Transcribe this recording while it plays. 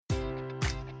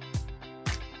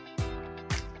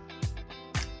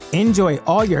Enjoy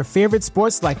all your favorite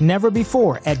sports like never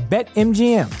before at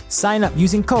BetMGM. Sign up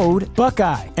using code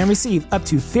Buckeye and receive up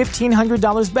to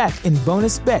 $1,500 back in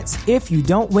bonus bets if you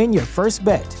don't win your first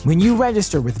bet. When you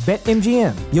register with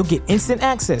BetMGM, you'll get instant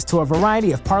access to a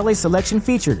variety of parlay selection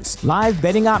features, live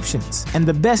betting options, and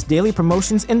the best daily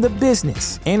promotions in the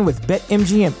business. And with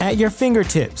BetMGM at your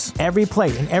fingertips, every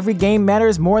play and every game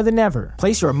matters more than ever.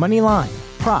 Place your money line,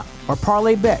 prop, or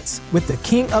parlay bets with the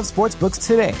king of sportsbooks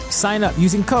today. Sign up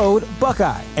using code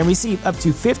Buckeye and receive up to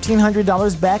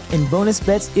 $1,500 back in bonus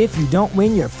bets if you don't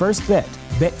win your first bet.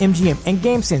 BetMGM and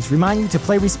GameSense remind you to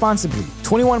play responsibly.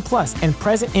 21 plus and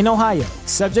present in Ohio,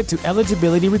 subject to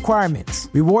eligibility requirements.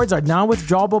 Rewards are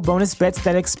non-withdrawable bonus bets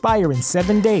that expire in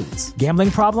 7 days. Gambling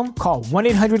problem? Call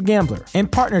 1-800-GAMBLER. In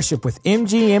partnership with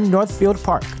MGM Northfield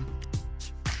Park.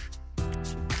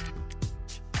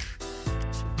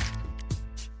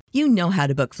 You know how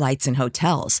to book flights and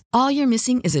hotels. All you're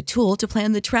missing is a tool to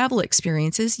plan the travel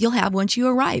experiences you'll have once you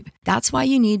arrive. That's why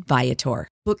you need Viator.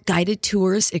 Book guided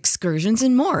tours, excursions,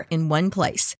 and more in one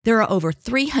place. There are over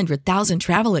 300,000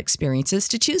 travel experiences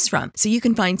to choose from, so you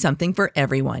can find something for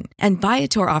everyone. And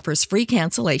Viator offers free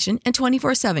cancellation and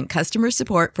 24/7 customer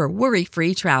support for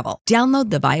worry-free travel.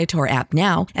 Download the Viator app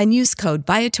now and use code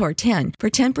Viator10 for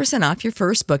 10% off your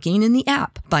first booking in the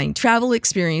app. Find travel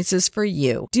experiences for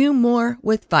you. Do more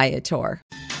with Viator.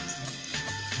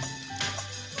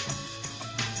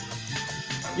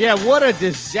 Yeah, what a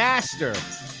disaster.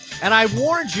 And I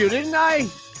warned you, didn't I?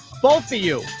 Both of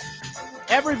you.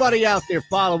 Everybody out there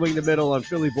following The Middle on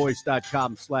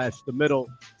phillyvoice.com/The Middle.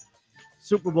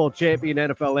 Super Bowl champion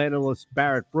NFL analyst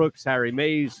Barrett Brooks, Harry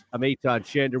Mays, I'm Eitan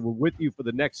Shander. We're with you for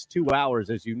the next 2 hours,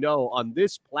 as you know, on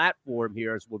this platform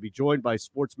here, as we'll be joined by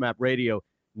SportsMap Radio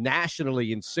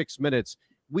nationally in 6 minutes.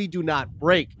 We do not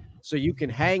break, so you can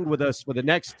hang with us for the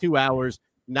next 2 hours.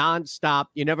 Nonstop.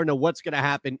 You never know what's going to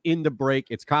happen in the break.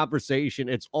 It's conversation.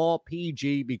 It's all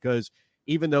PG because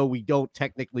even though we don't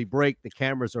technically break, the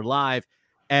cameras are live.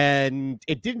 And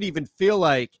it didn't even feel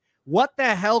like, what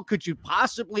the hell could you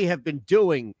possibly have been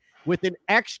doing with an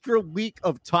extra week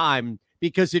of time?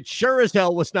 Because it sure as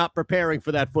hell was not preparing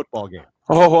for that football game.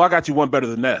 Oh, I got you one better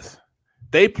than this.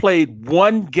 They played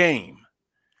one game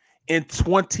in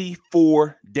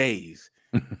 24 days.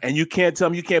 And you can't tell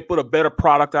me you can't put a better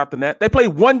product out than that. They played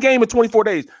one game in 24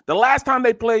 days. The last time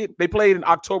they played in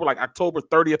October, like October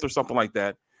 30th or something like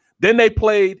that. Then they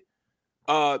played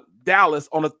Dallas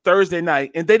on a Thursday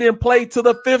night, and they didn't play till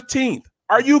the 15th.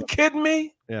 Are you kidding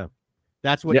me? Yeah,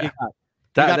 that's what you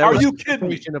got. Are you kidding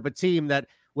me? Of a team that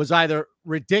was either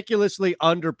ridiculously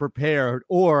underprepared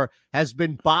or has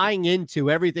been buying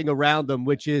into everything around them,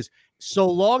 which is, so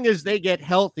long as they get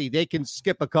healthy, they can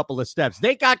skip a couple of steps.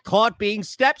 They got caught being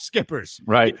step skippers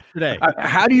right today.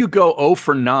 How do you go 0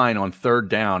 for 9 on third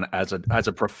down as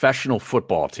a professional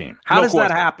football team? How does that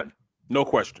happen? No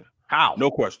question. How? No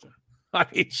question. I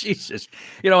mean, Jesus.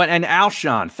 And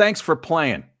Alshon, thanks for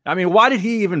playing. I mean, why did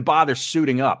he even bother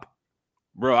suiting up?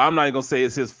 Bro, I'm not even going to say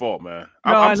it's his fault, man.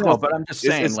 No, I know, but I'm just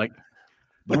saying,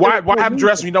 why have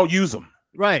dress when you don't use them?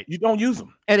 Right. You don't use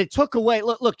them. And it took away,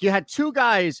 look, you had two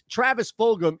guys, Travis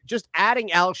Fulgham, just adding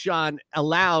Alshon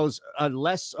allows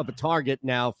less of a target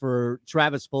now for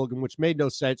Travis Fulgham, which made no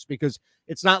sense because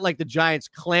it's not like the Giants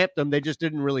clamped him. They just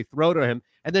didn't really throw to him.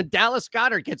 And then Dallas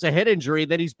Goedert gets a head injury.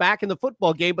 Then he's back in the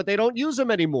football game, but they don't use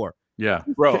him anymore. Yeah.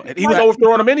 Bro, he was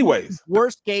overthrowing him anyways.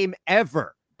 Worst game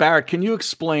ever. Barrett, can you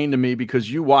explain to me,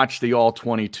 because you watched the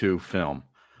All-22 film,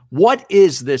 what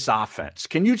is this offense?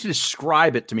 Can you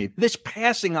describe it to me? This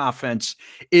passing offense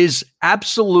is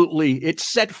absolutely, it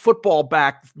set football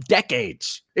back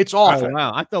decades. It's awful. Oh,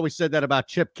 wow. I thought we said that about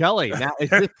Chip Kelly. Now, is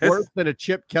this worse than a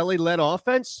Chip Kelly-led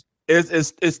offense?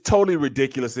 It's totally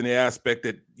ridiculous in the aspect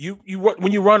that you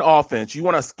when you run offense, you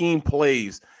want to scheme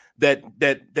plays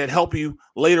that help you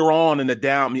later on in the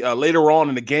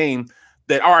game.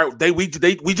 That all right, we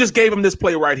just gave them this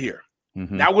play right here.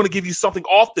 Mm-hmm. Now we're going to give you something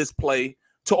off this play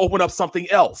to open up something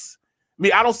else. I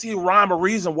mean, I don't see a rhyme or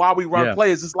reason why we run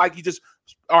plays. It's like you just,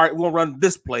 all right, we'll run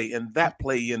this play and that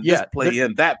play and this play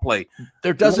and that play.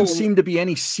 There doesn't seem to be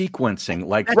any sequencing.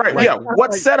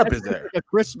 What setup is there? A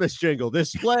Christmas jingle.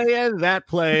 This play and that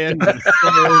play and this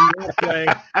play and that play.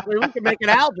 I mean, we can make an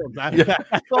album.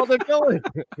 That's all they're doing.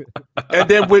 And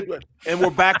then we're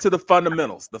back to the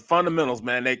fundamentals. The fundamentals,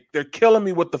 man. They're killing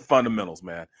me with the fundamentals,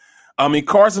 man. I mean,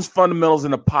 Carson's fundamentals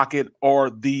in the pocket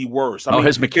are the worst. I mean,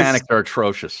 his mechanics are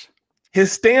atrocious. His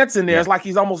stance in there is like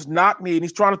he's almost knocked me and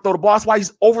he's trying to throw the ball. That's why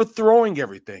he's overthrowing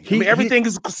everything. Everything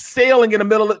is sailing in the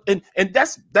middle and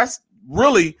that's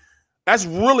really That's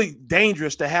really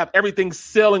dangerous to have everything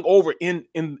sailing over in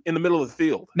the middle of the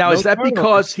field. Now, is that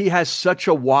because he has such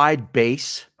a wide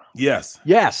base? Yes.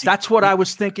 Yes, that's what I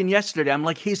was thinking yesterday. I'm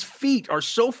like, his feet are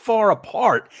so far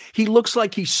apart. He looks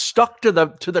like he's stuck to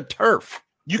the turf.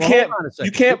 You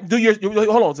can't do your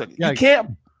hold on a second. You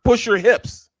can't push your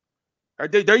hips.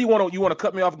 There you want to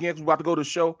cut me off again because we're about to go to the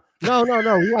show? No. We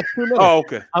got 2 minutes. Oh,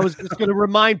 okay. I was just going to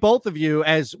remind both of you,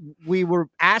 as we were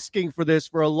asking for this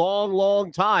for a long,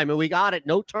 long time, and we got it.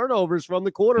 No turnovers from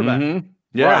the quarterback. Mm-hmm.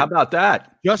 Yeah, right. How about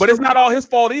that? But it's not all his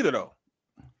fault either, though.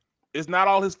 It's not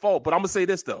all his fault. But I'm gonna say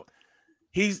this though,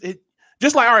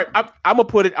 just like, all right, I'm gonna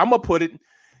put it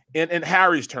in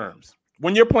Harry's terms.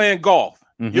 When you're playing golf,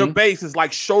 your base is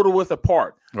like shoulder width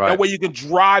apart. Right. That way you can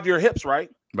drive your hips, right?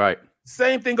 Right.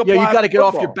 Same thing applies. Yeah, you got to get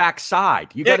off your back side.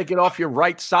 You got to get off your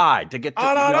right side to get to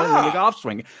the golf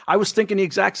swing. I was thinking the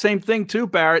exact same thing too,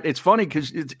 Barrett. It's funny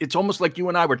because it's almost like you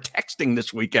and I were texting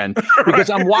this weekend because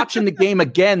I'm watching the game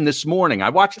again this morning. I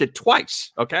watched it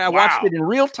twice. Okay, I watched it in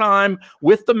real time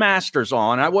with the Masters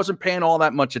on. I wasn't paying all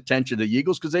that much attention to the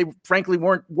Eagles because they frankly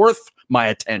weren't worth my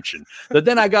attention. But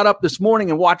then I got up this morning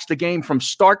and watched the game from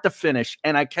start to finish,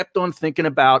 and I kept on thinking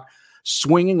about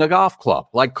swinging a golf club.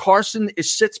 Like Carson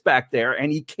sits back there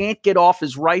and he can't get off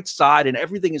his right side and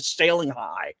everything is sailing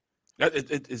high.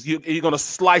 You're going to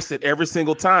slice it every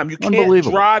single time. You can't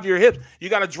drive your hips. You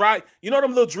got to drive. You know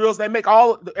them little drills they make?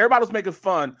 Everybody was making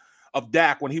fun of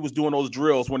Dak when he was doing those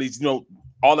drills, when he's,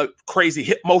 all the crazy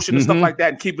hip motion and stuff like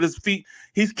that, and keeping his feet.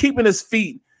 He's keeping his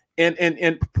feet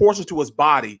in proportion to his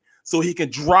body so he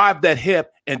can drive that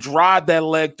hip and drive that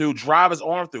leg through, drive his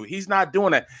arm through. He's not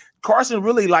doing that. Carson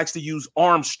really likes to use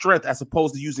arm strength as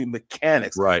opposed to using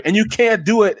mechanics. Right. And you can't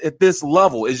do it at this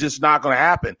level. It's just not going to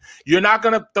happen. You're not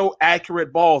going to throw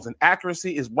accurate balls, and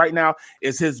accuracy is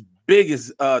his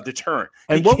biggest deterrent.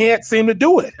 And he can't seem to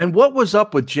do it. And what was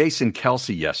up with Jason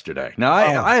Kelce yesterday? Now,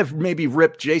 I have maybe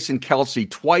ripped Jason Kelce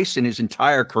twice in his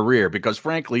entire career because,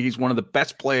 frankly, he's one of the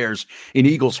best players in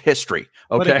Eagles history.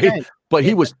 Okay. But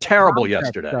he was terrible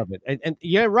yesterday. And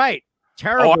you're right.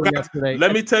 Terrible yesterday.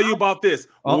 Let me tell you about this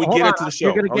when we get into the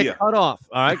show. You're going to get cut off,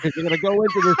 all right? Because you're going to go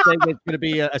into this thing. It's going to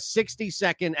be a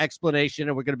 60-second explanation,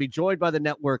 and we're going to be joined by the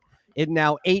network in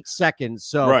now 8 seconds.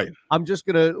 So I'm just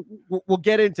going to – we'll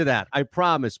get into that, I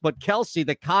promise. But, Kelce,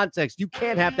 the context, you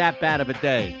can't have that bad of a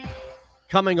day.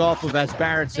 Coming off of, as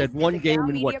Barrett said, one game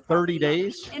in, 30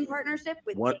 days? In partnership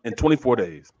with in 24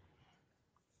 days.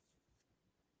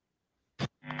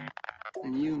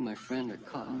 And you, my friend, are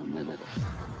caught in the middle.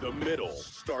 The Middle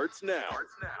starts now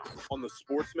on the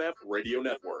SportsMap Radio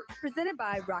Network. Presented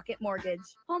by Rocket Mortgage.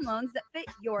 Home loans that fit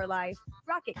your life.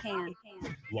 Rocket can.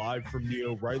 Live from the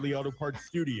O'Reilly Auto Parts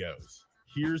Studios,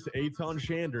 here's Eitan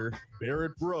Shander,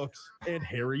 Barrett Brooks, and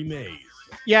Harry Mays.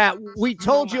 Yeah, we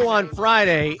told you on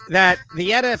Friday that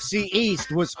the NFC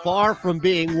East was far from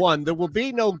being won. There will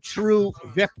be no true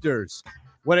victors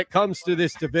when it comes to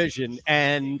this division,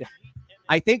 and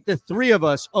I think the three of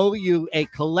us owe you a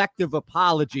collective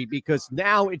apology because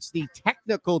now it's the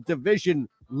technical division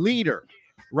leader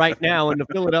right now in the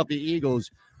Philadelphia Eagles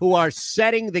who are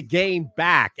setting the game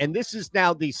back. And this is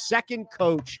now the second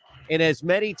coach in as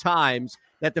many times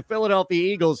that the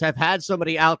Philadelphia Eagles have had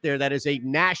somebody out there that is a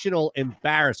national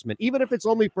embarrassment, even if it's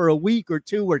only for a week or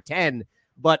 2 or 10.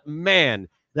 But, man,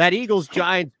 that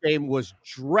Eagles-Giants game was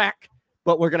dreck.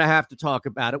 But we're going to have to talk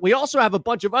about it. We also have a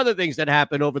bunch of other things that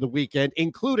happened over the weekend,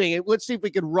 including, let's see if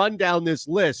we can run down this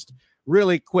list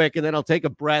really quick, and then I'll take a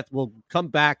breath. We'll come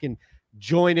back and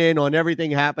join in on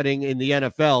everything happening in the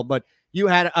NFL. But you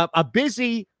had a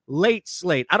busy late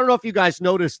slate. I don't know if you guys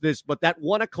noticed this, but that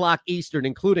 1 o'clock Eastern,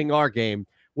 including our game,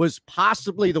 was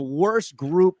possibly the worst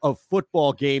group of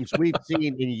football games we've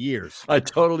seen in years. I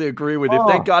totally agree with you.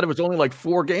 Thank God it was only like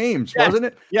 4 games, wasn't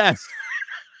it? Yes.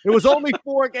 It was only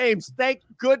 4 games. Thank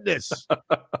goodness.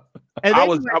 And then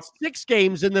you had 6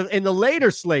 games in the later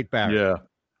slate, Barry. Yeah.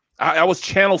 I was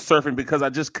channel surfing because I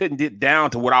just couldn't get down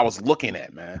to what I was looking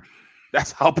at, man.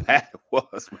 That's how bad it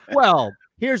was, man. Well,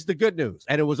 here's the good news.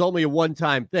 And it was only a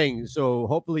one-time thing, so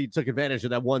hopefully you took advantage of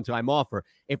that one-time offer.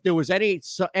 If there was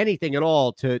anything at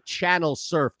all to channel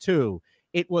surf to,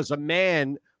 it was a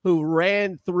man who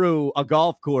ran through a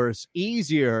golf course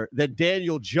easier than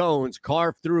Daniel Jones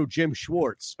carved through Jim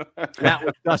Schwartz. That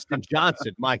was Dustin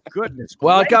Johnson. My goodness.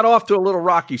 Well, it got off to a little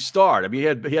rocky start. I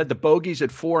mean, he had the bogeys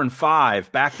at 4 and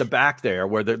 5 back to back there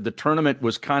where the tournament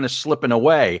was kind of slipping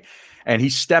away. And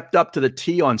he stepped up to the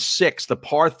tee on 6, the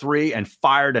par 3, and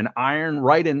fired an iron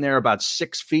right in there about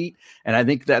 6 feet. And I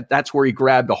think that's where he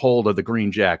grabbed a hold of the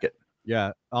green jacket.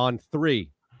 Yeah, on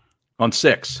 3. On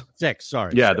 6. 6,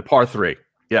 sorry. Yeah, the par 3.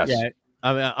 Yes. Yeah,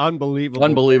 I mean, unbelievable.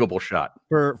 Unbelievable shot.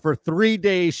 For 3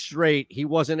 days straight, he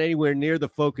wasn't anywhere near the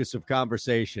focus of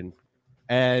conversation.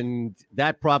 And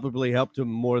that probably helped him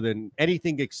more than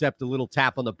anything except a little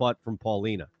tap on the butt from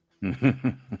Paulina.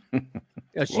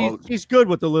 She's good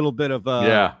with a little bit of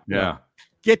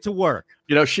get to work.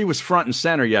 She was front and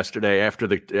center yesterday after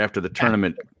the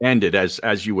tournament ended,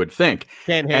 as you would think.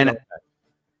 Can't handle that.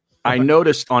 I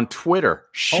noticed on Twitter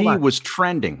she was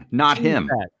trending, not him.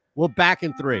 Well, back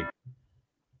in 3.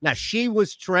 Now, she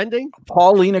was trending?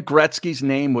 Paulina Gretzky's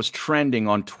name was trending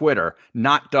on Twitter,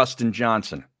 not Dustin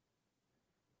Johnson.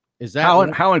 Is that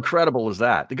how incredible is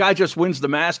that? The guy just wins the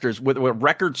Masters with a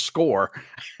record score.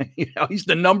 He's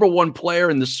the number 1 player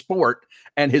in the sport,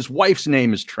 and his wife's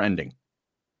name is trending.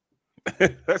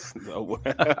 That's no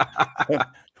way.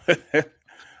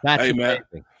 That's amazing. Man.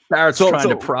 Barrett's trying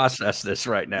to process this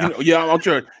right now. I'm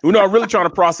sure. I'm really trying to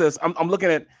process. I'm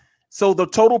looking at the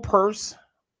total purse,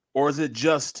 or is it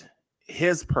just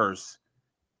his purse,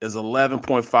 is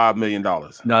 $11.5 million? No,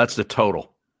 that's the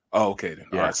total. Oh, okay. Then.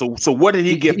 Yeah. All right. So what did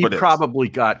he get for this? He probably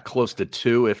got close to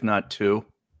 2, if not 2.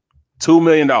 $2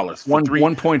 million.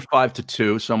 1.5 to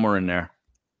 2, somewhere in there.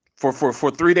 For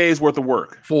 3 days worth of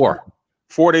work. 4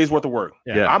 days worth of work.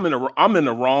 Yeah. I'm in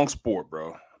the wrong sport,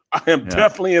 bro. I am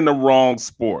definitely in the wrong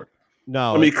sport.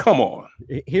 No. I mean, come on.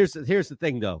 Here's the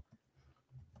thing, though.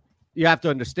 You have to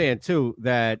understand too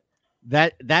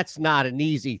that's not an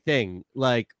easy thing.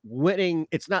 Like winning,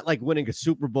 it's not like winning a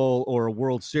Super Bowl or a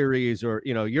World Series, or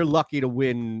you're lucky to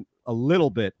win a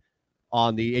little bit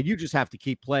and you just have to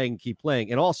keep playing.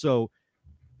 And also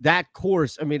that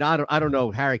course, I mean, I don't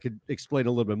know, Harry could explain a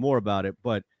little bit more about it,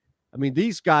 but I mean,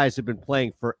 these guys have been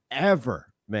playing forever,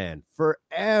 man,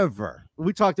 forever.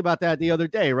 We talked about that the other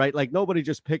day, right? Like nobody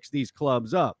just picks these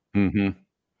clubs up. Mm-hmm.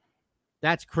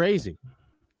 That's crazy.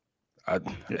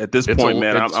 At this point,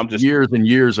 man, I'm just years and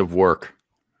years of work.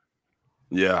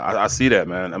 Yeah, I see that,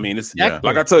 man. I mean, it's like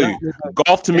I tell you,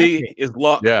 golf to me is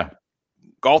luck. Yeah,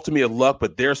 golf to me is luck,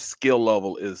 but their skill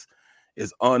level is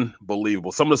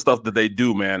unbelievable. Some of the stuff that they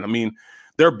do, man. I mean,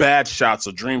 their bad shots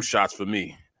are dream shots for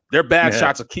me. Their bad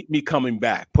shots will keep me coming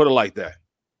back. Put it like that.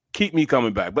 Keep me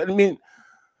coming back. But I mean,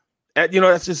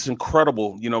 that's just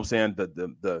incredible. You know what I'm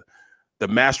saying? The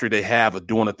mastery they have of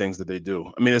doing the things that they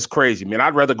do. I mean, it's crazy. I mean,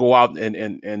 I'd rather go out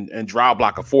and drive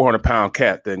like a 400-pound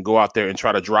cat than go out there and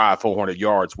try to drive 400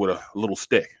 yards with a little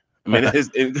stick. I mean,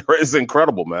 it's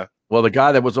incredible, man. Well, the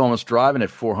guy that was almost driving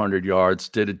at 400 yards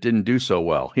didn't do so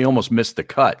well. He almost missed the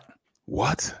cut.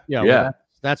 What? Yeah. Well,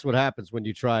 that's what happens when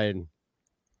you try and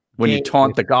you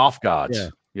taunt the golf gods.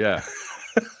 Yeah.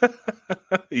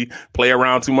 You play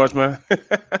around too much, man.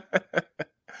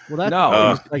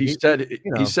 Well, he said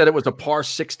it was a par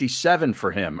 67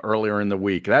 for him earlier in the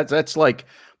week. That's like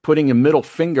putting a middle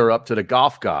finger up to the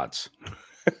golf gods.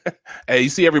 Hey, you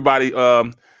see everybody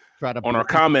on our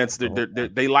comments.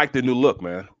 They like the new look,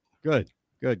 man. Good.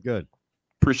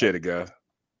 Appreciate it, guys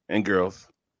and girls.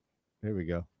 Here we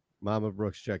go. Mama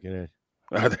Brooks checking in.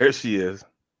 There she is.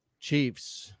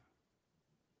 Chiefs.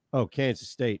 Oh, Kansas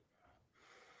State.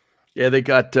 Yeah, they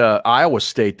got Iowa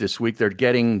State this week. They're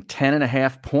getting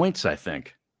 10.5 points, I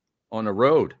think, on the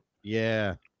road.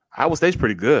 Yeah. Iowa State's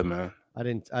pretty good, man. I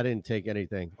didn't take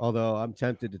anything, although I'm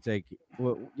tempted to take.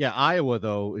 Well, yeah, Iowa,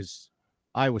 though, is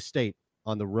Iowa State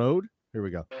on the road. Here we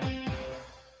go.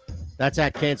 That's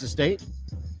at Kansas State?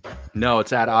 No,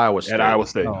 it's at Iowa State. At Iowa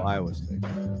State. Oh, Iowa State.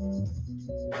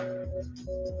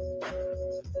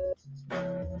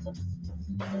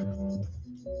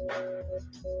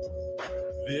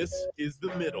 This is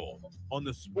The Middle on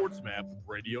the SportsMap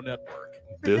Radio Network.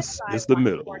 This is The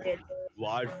Middle.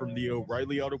 Live from the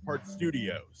O'Reilly Auto Parts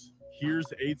Studios. Here's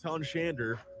Eitan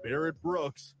Shander, Barrett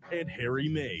Brooks, and Harry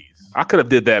Mays. I could have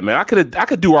did that, man. I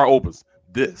could do our opens.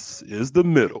 This is The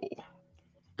Middle.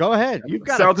 Go ahead. You've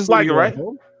got sound just like it, right?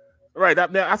 Right.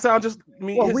 I sound just. I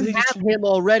mean, well, we have him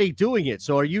already doing it.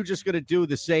 So are you just going to do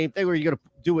the same thing, or are you going to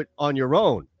do it on your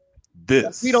own?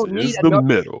 This we don't need The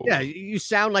Middle. Yeah, you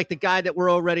sound like the guy that we're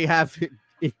already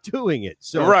doing it.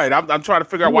 So right. I'm trying to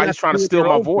figure out why he's trying to steal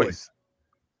my voice.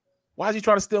 Why is he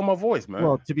trying to steal my voice, man?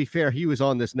 Well, to be fair, he was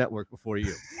on this network before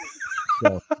you.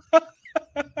 So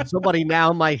somebody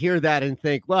now might hear that and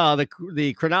think, well,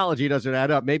 the chronology doesn't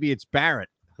add up. Maybe it's Barrett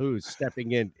who's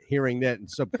stepping in, hearing that, and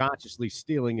subconsciously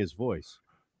stealing his voice.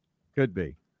 Could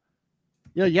be.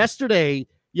 Yesterday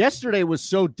was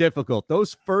so difficult.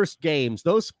 Those first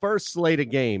slate of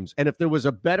games, and if there was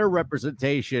a better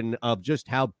representation of just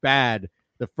how bad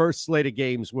the first slate of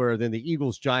games were than the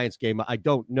Eagles-Giants game, I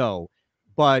don't know.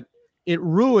 But it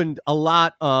ruined a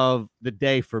lot of the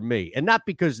day for me. And not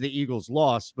because the Eagles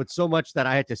lost, but so much that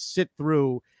I had to sit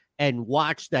through and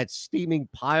watch that steaming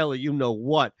pile of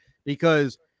you-know-what,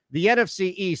 because the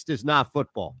NFC East is not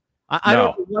football. I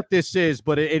don't know what this is,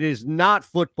 but it is not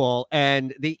football.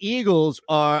 And the Eagles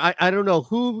are, I don't know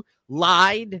who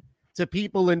lied to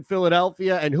people in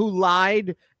Philadelphia and who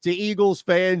lied to Eagles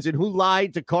fans and who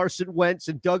lied to Carson Wentz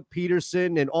and Doug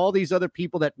Peterson and all these other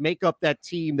people that make up that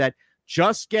team that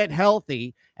just get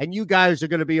healthy and you guys are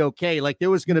going to be okay. Like there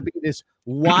was going to be this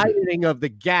widening of the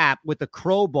gap with the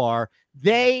crowbar.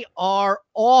 They are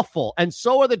awful. And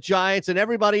so are the Giants and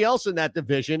everybody else in that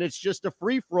division. It's just a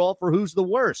free-for-all for who's the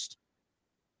worst.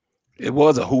 It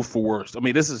was a who for worst. I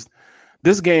mean,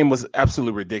 this game was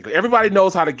absolutely ridiculous. Everybody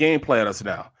knows how to game plan us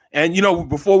now. And,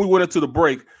 before we went into the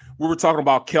break, we were talking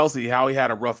about Kelce, how he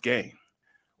had a rough game.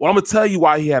 Well, I'm going to tell you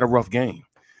why he had a rough game.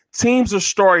 Teams are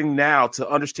starting now to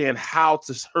understand how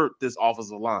to hurt this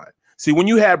offensive line. See, when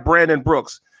you had Brandon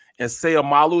Brooks and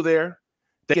Seumalo there,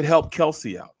 they could help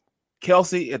Kelce out.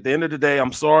 Kelce, at the end of the day,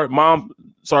 I'm sorry, Mom,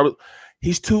 sorry,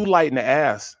 he's too light in the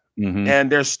ass. Mm-hmm.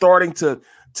 And they're starting to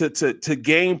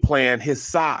game plan his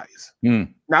size. Now,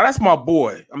 that's my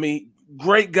boy. I mean,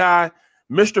 great guy,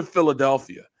 Mr.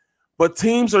 Philadelphia. But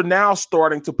teams are now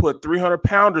starting to put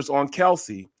 300-pounders on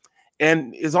Kelce,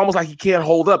 and it's almost like he can't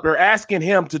hold up. They're asking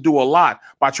him to do a lot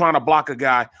by trying to block a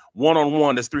guy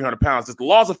one-on-one that's 300 pounds. The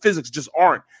laws of physics just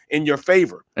aren't in your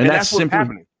favor. And that's what's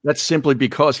happening. That's simply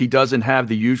because he doesn't have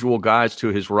the usual guys to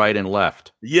his right and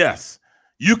left. Yes.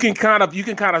 You can kind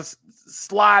of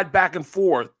slide back and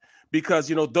forth because,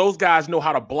 those guys know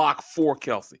how to block for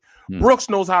Kelce. Brooks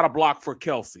knows how to block for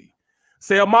Kelce.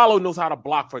 Seumalo knows how to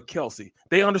block for Kelce.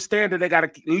 They understand that they got to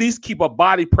at least keep a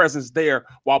body presence there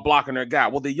while blocking their guy.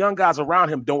 Well, the young guys around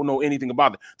him don't know anything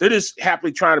about it. They're just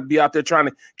happily trying to be out there trying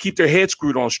to keep their head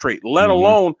screwed on straight, let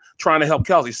alone trying to help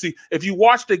Kelce. See, if you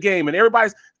watch the game and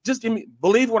everybody's just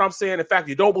believe what I'm saying. In fact, if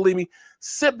you don't believe me,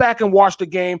 sit back and watch the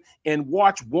game and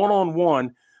watch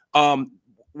one-on-one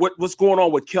what's going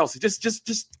on with Kelce.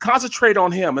 Just concentrate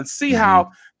on him and see how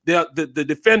the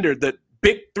defender, the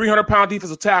big 300-pound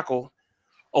defensive tackle,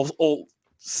 will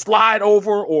slide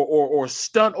over or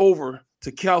stunt over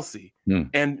to Kelce,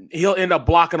 and he'll end up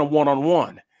blocking a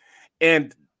one-on-one.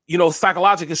 And,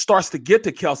 psychologically, it starts to get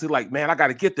to Kelce like, man, I got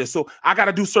to get this. So I got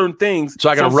to do certain things. So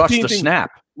I got to rush the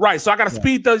snap. Right. So I got to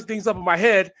speed those things up in my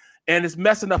head, and it's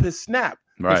messing up his snap.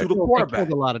 Right. To the quarterback.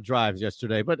 Killed a lot of drives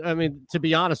yesterday. But, I mean, to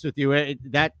be honest with you,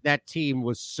 that team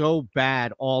was so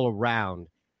bad all around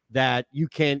that you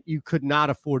could not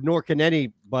afford, nor can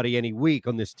anybody any week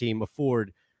on this team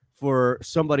afford for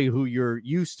somebody who you're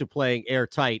used to playing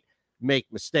airtight make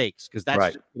mistakes, because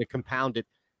that's going to compound it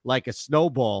like a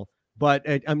snowball. But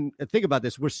think about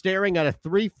this. We're staring at a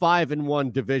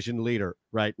 3-5-1 division leader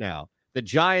right now. The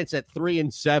Giants at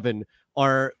 3-7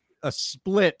 are a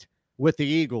split with the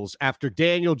Eagles after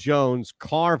Daniel Jones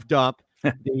carved up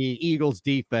the Eagles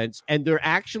defense, and they're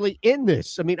actually in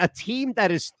this. I mean, a team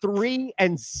that is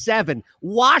 3-7.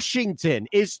 Washington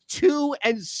is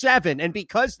 2-7, and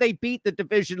because they beat the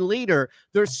division leader,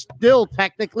 they're still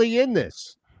technically in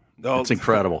this. That's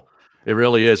incredible. It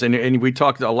really is. And we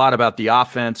talked a lot about the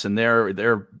offense and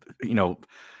their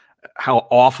how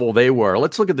awful they were.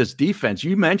 Let's look at this defense.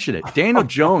 You mentioned it. Daniel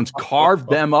Jones carved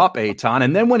them up, Eitan.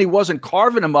 And then when he wasn't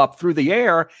carving them up through the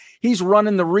air, he's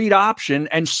running the read option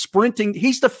and sprinting.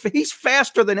 He's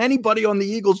faster than anybody on the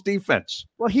Eagles defense.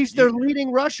 Well, he's their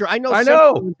leading rusher. I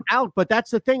know. Out, but that's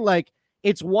the thing. Like,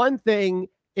 it's one thing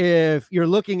if you're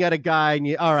looking at a guy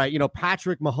and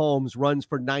Patrick Mahomes runs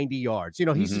for 90 yards.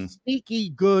 He's a sneaky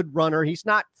good runner. He's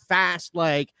not fast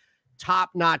like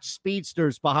top-notch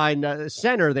speedsters behind the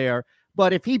center there.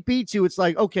 But if he beats you, it's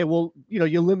like, okay, well,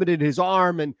 you limited his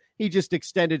arm and he just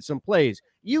extended some plays.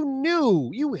 You knew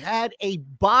you had a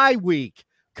bye week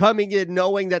coming in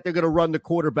knowing that they're going to run the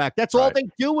quarterback. That's all they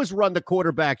do is run the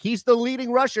quarterback. He's the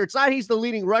leading rusher. It's not he's the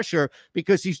leading rusher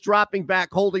because he's dropping back,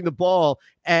 holding the ball,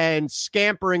 and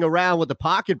scampering around with the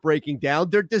pocket breaking down.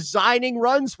 They're designing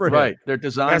runs for him. Right. They're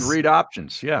designing read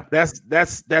options. Yeah. That's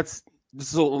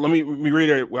so let me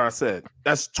reiterate what I said.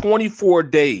 That's 24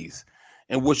 days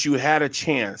in which you had a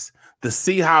chance to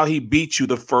see how he beat you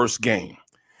the first game.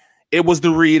 It was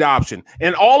the read option.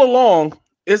 And all along,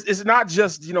 it's not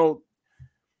just,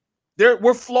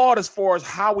 we're flawed as far as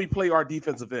how we play our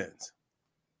defensive ends.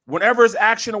 Whenever it's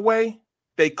action away,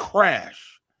 they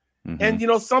crash. And,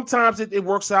 sometimes it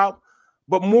works out,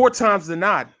 but more times than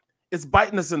not, it's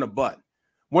biting us in the butt.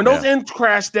 When those ends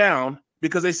crash down,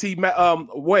 because they see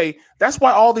way. That's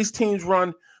why all these teams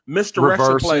run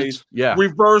misdirection plays,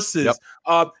 reverses,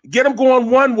 get them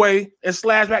going one way and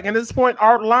slash back. And at this point,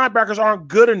 our linebackers aren't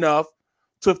good enough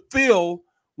to fill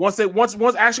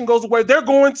Once action goes away, they're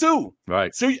going too.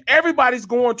 Right. So everybody's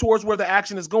going towards where the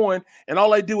action is going, and all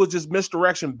they do is just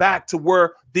misdirection back to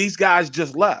where these guys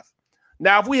just left.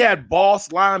 Now, if we had boss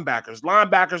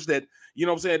linebackers that, you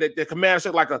know what I'm saying, that command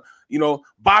shit like a, you know,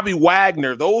 Bobby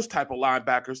Wagner, those type of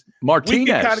linebackers. Martinez. We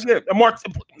can kind of get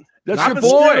That's I've your been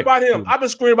boy. screaming about him. I've been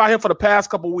screaming about him for the past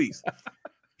couple of weeks.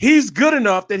 He's good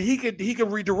enough that he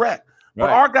can redirect. But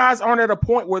our guys aren't at a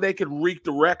point where they can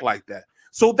redirect like that.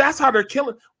 So that's how they're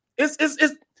killing.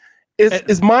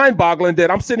 It's mind-boggling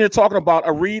that I'm sitting here talking about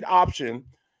a read option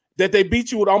that they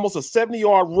beat you with almost a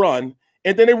 70-yard run,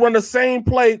 and then they run the same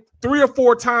play 3 or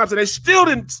 4 times, and they still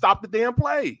didn't stop the damn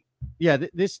play. Yeah,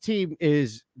 this team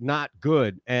is not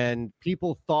good, and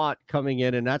people thought coming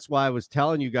in, and that's why I was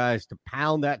telling you guys to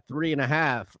pound that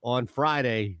 3.5 on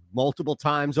Friday multiple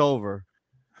times over.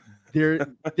 There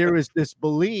is this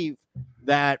belief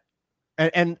that,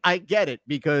 and I get it,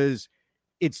 because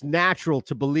it's natural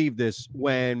to believe this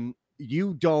when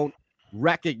you don't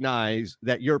recognize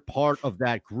that you're part of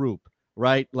that group,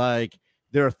 right? Like,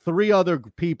 there are 3 other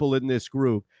people in this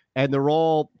group, and they're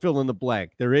all fill in the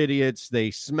blank. They're idiots. They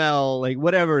smell, like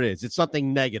whatever it is. It's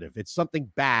something negative. It's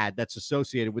something bad that's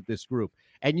associated with this group.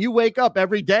 And you wake up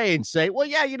every day and say, well,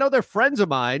 yeah, you know, they're friends of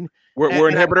mine. We're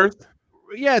inhibitors.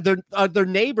 Yeah, they're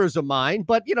neighbors of mine,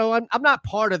 but, you know, I'm not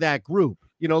part of that group.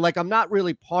 You know, like, I'm not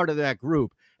really part of that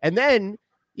group. And then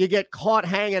you get caught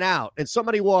hanging out, and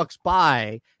somebody walks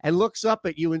by and looks up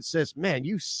at you and says, man,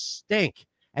 you stink.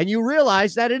 And you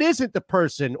realize that it isn't the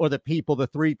person or the people, the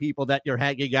 3 people that you're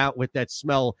hanging out with that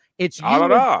smell. It's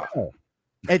you.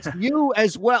 It's you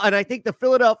as well. And I think the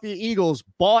Philadelphia Eagles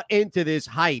bought into this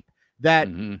hype that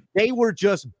they were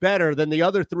just better than the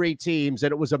other 3 teams,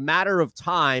 and it was a matter of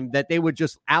time that they would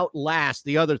just outlast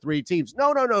the other 3 teams.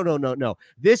 No.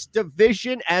 This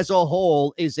division as a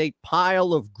whole is a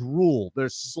pile of gruel.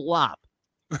 There's slop.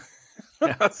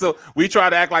 So we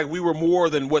try to act like we were more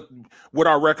than what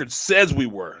our record says we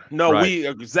were. No, we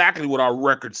are exactly what our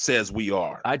record says we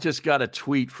are. I just got a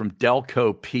tweet from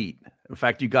Delco Pete. In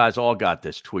fact, you guys all got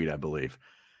this tweet, I believe.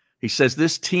 He says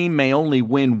this team may only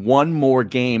win 1 more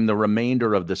game the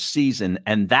remainder of the season,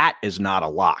 and that is not a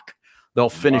lock. They'll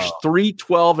finish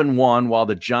 3-12-1, while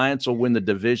the Giants will win the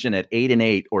division at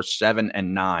 8-8 or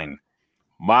 7-9.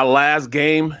 My last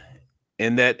game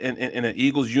in an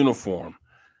Eagles uniform,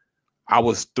 I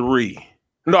was 3.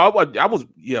 No, I was.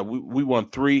 Yeah, we won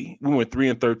 3. We went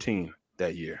 3-13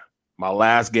 that year. My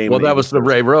last game. Well, that was the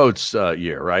Ray Rhodes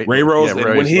year, right? Ray Rhodes.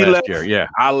 Yeah, when he left, year,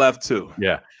 I left too.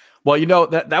 Yeah. Well, you know,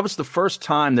 that was the first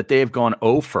time that they have gone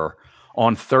over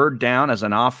on 3rd down as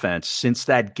an offense since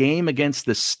that game against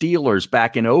the Steelers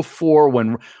back in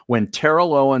 2004 when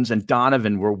Terrell Owens and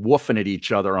Donovan were woofing at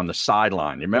each other on the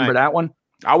sideline. You remember that one?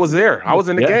 I was there. I was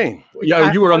in the game.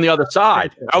 Yeah, you were on the other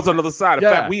side. I was on the other side. In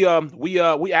fact,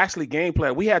 we actually game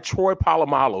planned. We had Troy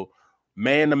Polamalu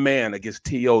man-to-man against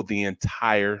T.O. the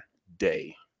entire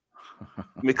day. I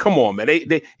mean, come on, man.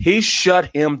 He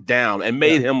shut him down and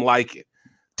made him like it.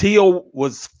 T.O.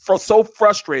 was so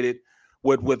frustrated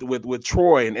with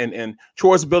Troy and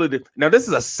Troy's ability to. Now, this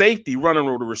is a safety running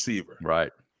with a receiver.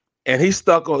 Right. And he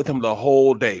stuck with him the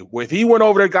whole day. If he went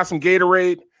over there and got some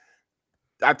Gatorade,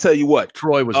 I tell you what,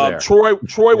 Troy was there.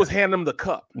 Troy was handing him the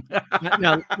cup.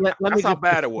 Now, let me how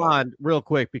bad it was. Real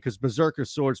quick, because Berserker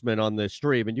Swordsman on the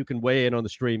stream, and you can weigh in on the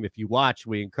stream if you watch.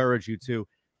 We encourage you to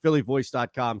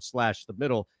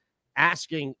phillyvoice.com/themiddle,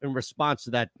 asking in response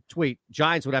to that tweet,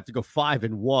 Giants would have to go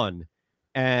 5-1.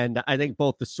 And I think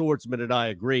both the Swordsman and I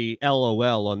agree,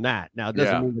 LOL on that. Now, it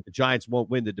doesn't mean that the Giants won't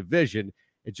win the division.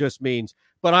 It just means,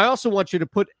 but I also want you to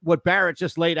put what Barrett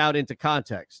just laid out into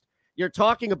context. You're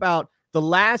talking about the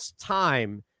last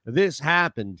time this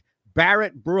happened,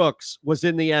 Barrett Brooks was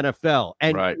in the NFL.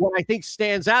 And what I think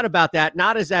stands out about that,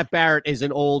 not is that Barrett is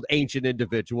an old, ancient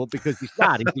individual, because he's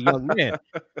not. He's a young man.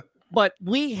 But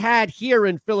we had here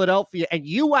in Philadelphia, and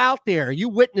you out there, you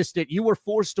witnessed it. You were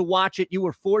forced to watch it. You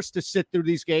were forced to sit through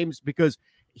these games because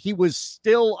he was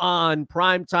still on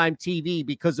primetime TV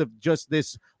because of just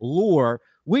this lure.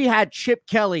 We had Chip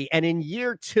Kelly, and in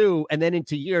year 2 and then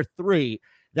into year 3,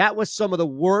 that was some of the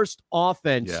worst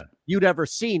offense you'd ever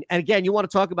seen. And again, you want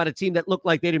to talk about a team that looked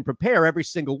like they didn't prepare every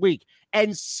single week.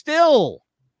 And still,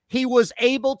 he was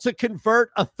able to convert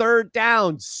a 3rd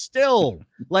down. Still,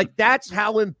 like, that's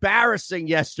how embarrassing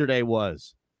yesterday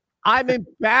was. I'm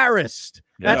embarrassed.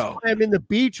 That's why I'm in the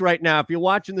beach right now. If you're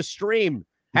watching the stream,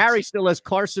 Harry still has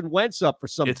Carson Wentz up for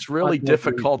some. It's really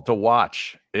difficult to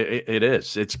watch. It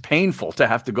is. It's painful to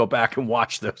have to go back and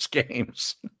watch those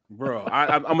games. Bro,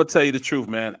 I'm going to tell you the truth,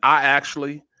 man. I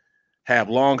actually have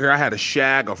long hair. I had a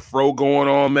shag, a fro going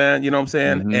on, man. You know what I'm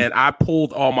saying? Mm-hmm. And I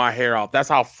pulled all my hair out. That's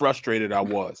how frustrated I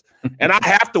was. And I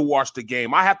have to watch the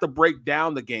game. I have to break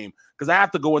down the game because I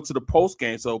have to go into the post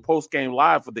game. So post game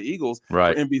live for the Eagles,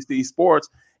 right, for NBC Sports,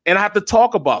 and I have to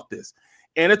talk about this.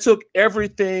 And it took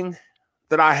everything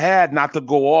that I had not to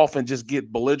go off and just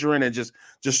get belligerent and just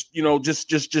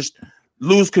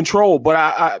lose control. But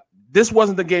I this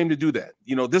wasn't the game to do that.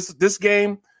 You know, this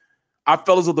game, I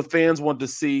felt as though the fans wanted to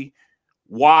see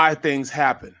why things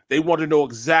happen. They want to know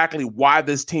exactly why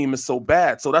this team is so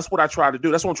bad. So that's what I try to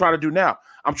do. That's what I'm trying to do now.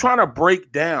 I'm trying to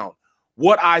break down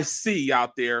what I see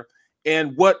out there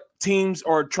and what teams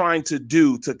are trying to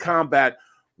do to combat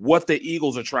what the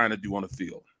Eagles are trying to do on the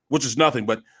field, which is nothing.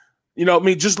 But, you know, I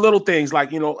mean, just little things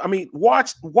like, you know, I mean,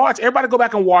 watch, everybody go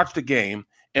back and watch the game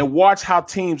and watch how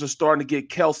teams are starting to get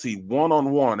Kelsey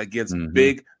one-on-one against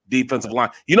big defensive line.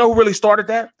 You know who really started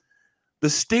that? The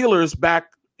Steelers back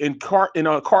in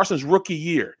Carson's rookie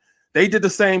year. They did the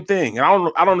same thing. And I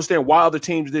don't understand why other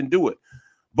teams didn't do it.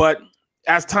 But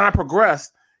as time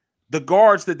progressed, the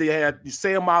guards that they had,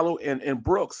 Sayamalu and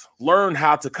Brooks, learned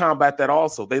how to combat that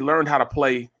also. They learned how to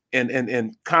play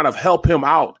and kind of help him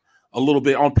out a little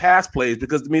bit on pass plays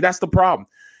because, I mean, that's the problem.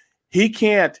 He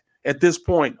can't, at this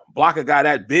point, block a guy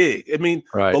that big. I mean,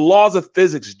 the laws of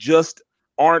physics just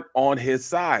aren't on his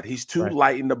side. He's too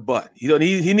light in the butt.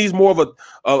 He needs more of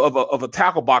a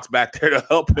tackle box back there to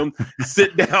help him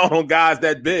sit down on guys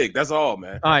that big. That's all,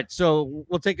 man. All right, so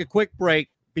we'll take a quick break.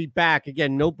 Be back.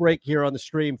 Again, no break here on the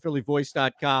stream,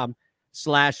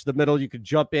 phillyvoice.com/themiddle. You can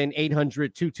jump in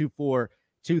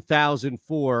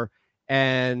 800-224-2004.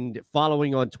 And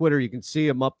following on Twitter, you can see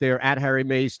him up there at Harry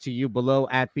Mays to you below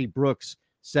at B Brooks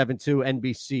 72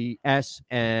 NBCS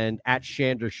and at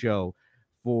Shander Show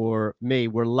for me.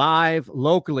 We're live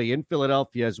locally in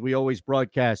Philadelphia as we always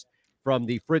broadcast from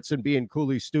the Fritz and B and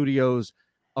Cooley studios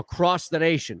across the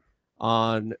nation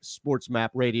on Sports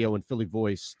Map Radio and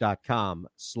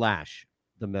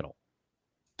phillyvoice.com/themiddle.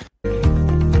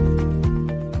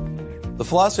 The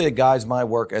philosophy that guides my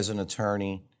work as an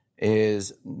attorney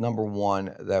is, number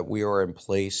one, that we are in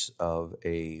place of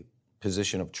a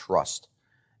position of trust.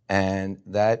 And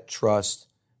that trust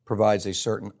provides a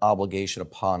certain obligation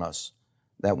upon us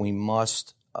that we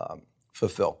must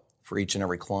fulfill for each and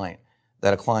every client.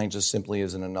 That a client just simply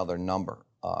isn't another number.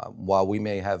 While we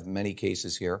may have many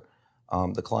cases here,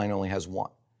 the client only has one.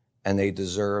 And they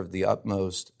deserve the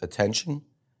utmost attention,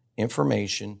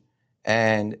 information,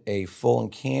 and a full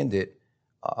and candid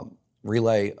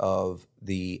relay of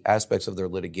the aspects of their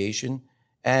litigation,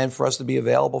 and for us to be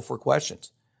available for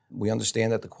questions. We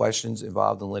understand that the questions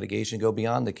involved in litigation go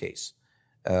beyond the case.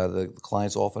 The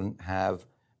clients often have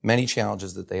many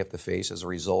challenges that they have to face as a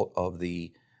result of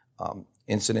the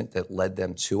incident that led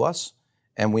them to us,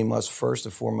 and we must first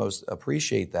and foremost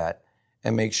appreciate that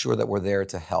and make sure that we're there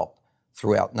to help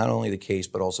throughout not only the case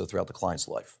but also throughout the client's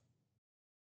life.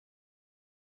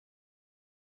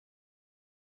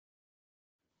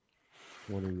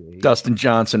 Dustin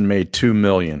Johnson made $2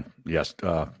 million. Yes,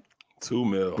 $2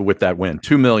 million with that win.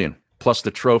 $2 million plus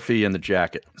the trophy and the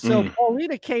jacket. So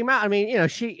Paulina came out. I mean, you know,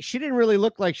 she didn't really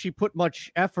look like she put much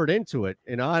effort into it.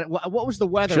 You know, what was the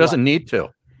weather? She doesn't need to.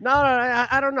 No,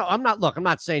 I don't know. I'm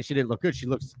not saying she didn't look good. She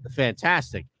looks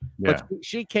fantastic. Yeah. But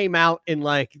she came out in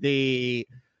like the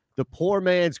poor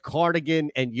man's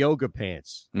cardigan and yoga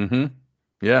pants. Mm-hmm.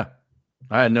 Yeah,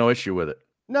 I had no issue with it.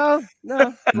 No,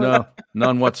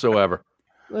 none whatsoever.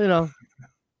 You know,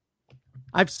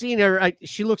 I've seen her.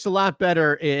 She looks a lot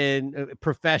better in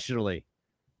professionally.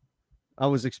 I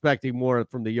was expecting more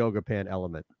from the yoga pant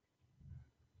element.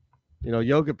 You know,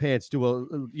 yoga pants are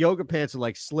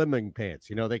like slimming pants.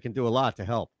 You know, they can do a lot to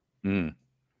help. I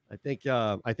think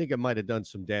it might have done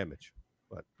some damage,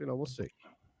 but you know, we'll see.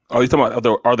 Oh, you talking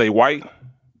about are they white?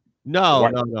 No,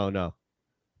 white? No.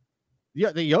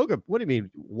 Yeah, the yoga. What do you mean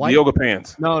white? The yoga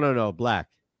pants. No, black.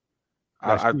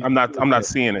 I'm not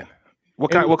seeing it. What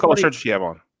color shirt does she have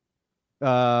on?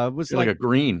 It was like a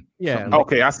green. Yeah.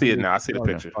 Okay, I see it now. I see the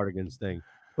picture. Cardigans thing.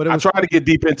 But I tried to get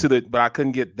deep into but I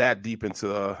couldn't get that deep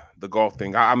into the golf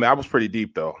thing. I mean, I was pretty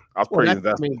deep though. I was pretty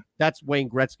invested. I mean, that's Wayne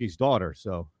Gretzky's daughter.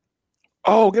 So.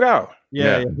 Oh, get out!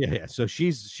 Yeah. So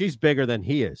she's bigger than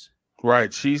he is.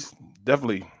 Right. She's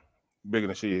definitely bigger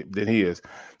than he is.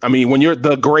 I mean, when you're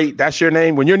the great, that's your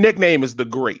name. When your nickname is the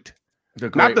great,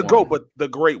 not the GOAT, but the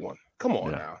great one. Come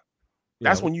on now.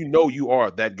 That's when you know you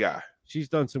are that guy. She's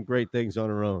done some great things on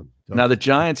her own. Now the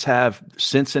Giants have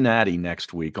Cincinnati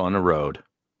next week on the road.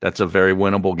 That's a very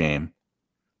winnable game.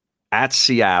 At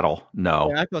Seattle,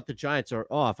 no. Yeah, I thought the Giants are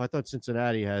off. I thought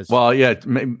Cincinnati has. Well, yeah,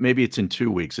 maybe it's in 2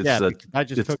 weeks. It's I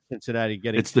just took Cincinnati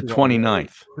getting. It's the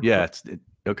 29th. Yeah,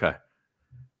 okay.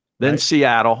 Then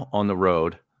Seattle on the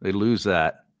road, they lose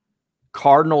that.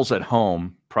 Cardinals at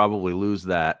home probably lose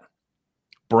that.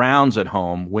 Browns at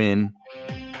home win.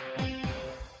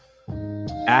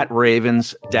 At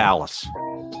Ravens, Dallas.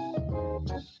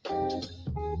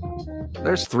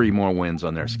 There's 3 more wins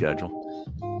on their schedule.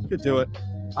 Could do it.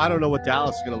 I don't know what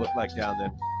Dallas is going to look like down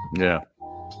there. Yeah.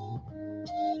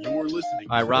 You're listening.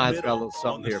 All right, Ron's got a little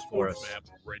something here for us.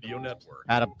 Radio Network.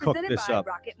 Adam, cook Presented this by up.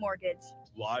 Rocket Mortgage.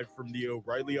 Live from the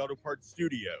O'Reilly Auto Parts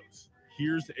studios.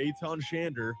 Here's Eitan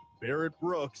Shander, Barrett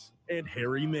Brooks, and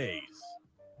Harry Mays.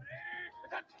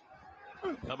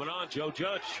 Coming on, Joe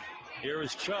Judge. Here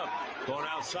is Chubb going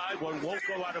outside. One won't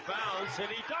go out of bounds, and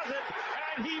he does it,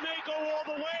 and he may go all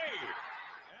the way.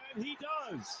 And he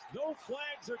does. No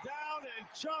flags are down, and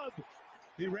Chubb,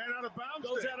 he ran out of bounds.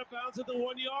 Goes out of bounds at the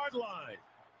 1 yard line.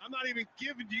 I'm not even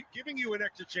giving you an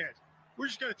extra chance. We're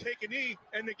just going to take a knee,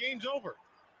 and the game's over.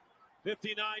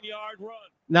 59-yard run.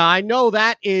 Now, I know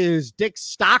that is Dick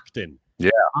Stockton.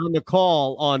 Yeah. On the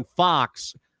call on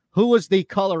Fox. Who was the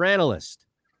color analyst?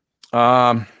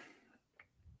 Not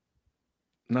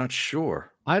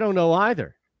sure. I don't know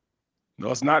either.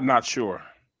 No, it's not sure.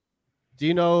 Do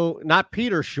you know? Not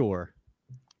Peter Shore.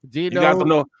 Do you know? Guys don't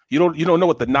know. You don't know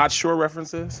what the not sure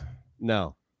reference is?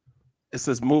 No. It's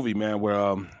this movie, man,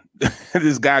 where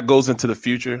this guy goes into the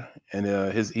future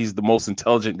and he's the most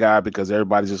intelligent guy because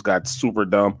everybody just got super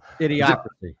dumb.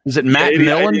 Idiocracy. Is it Matt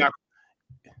Millen?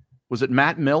 Was it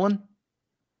Matt Millen?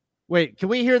 Wait, can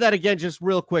we hear that again just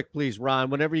real quick, please, Ron?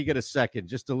 Whenever you get a second,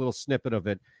 just a little snippet of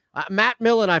it. Matt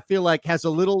Millen, I feel like, has a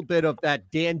little bit of that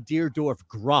Dan Deerdorf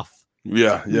gruff.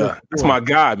 Yeah. That's my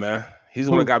guy, man. He's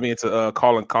the one that got me into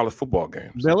calling college football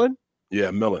games. Millen?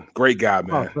 Yeah, Millen. Great guy,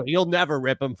 man. Oh, you'll never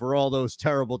rip him for all those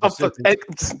terrible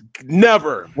decisions.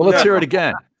 Never. Well, let's hear it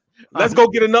again. Let's go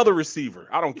get another receiver.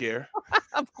 I don't care.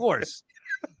 Of course.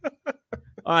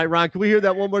 All right, Ron, can we hear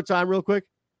that one more time real quick?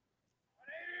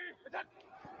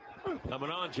 Coming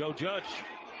on, Joe Judge.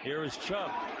 Here is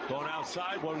Chubb going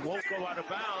outside. One won't go out of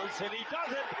bounds, and he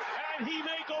does it, and he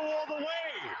may go all the way.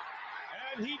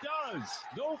 And he does.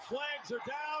 No flags are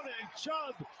down, and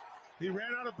Chubb, he ran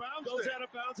out of bounds. Goes out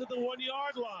of bounds at the 1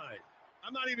 yard line.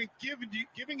 I'm not even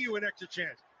giving you an extra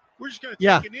chance. We're just going to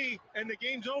take a knee, and the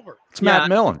game's over. It's Matt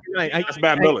Millen. Right. It's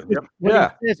Matt Millen. Yep.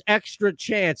 Yeah. There's extra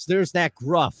chance. There's that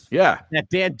gruff. Yeah. That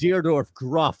Dan Deerdorf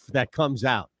gruff that comes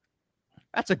out.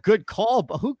 That's a good call.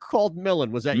 But who called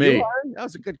Millen? Was that me? You? That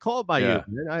was a good call by you.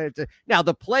 Now,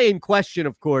 the play in question,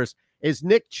 of course, is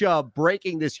Nick Chubb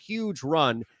breaking this huge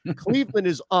run. Cleveland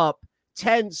is up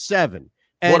 10-7.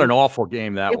 What an awful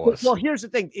game that was. Well, here's the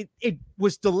thing. It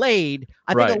was delayed.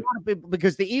 I think a lot of people,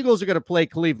 because the Eagles are going to play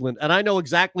Cleveland, and I know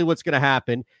exactly what's going to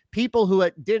happen. People who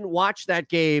didn't watch that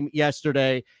game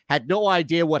yesterday, had no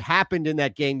idea what happened in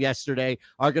that game yesterday,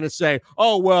 are going to say,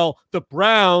 oh, well, the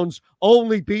Browns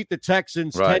only beat the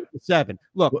Texans 10-7.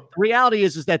 Look, the reality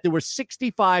is that there were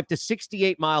 65 to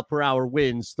 68 mile per hour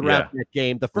winds throughout that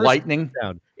game. The first lightning.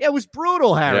 touchdown. Yeah, it was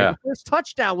brutal, Harry. The first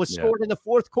touchdown was scored in the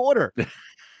fourth quarter.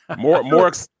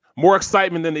 More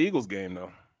excitement than the Eagles game,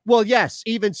 though. Well, yes,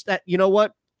 even that. You know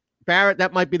what, Barrett?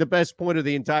 That might be the best point of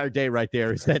the entire day, right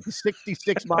there. Is that the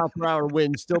 66 mile per hour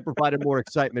wind still provided more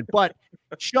excitement? But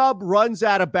Chubb runs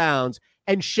out of bounds,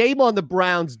 and shame on the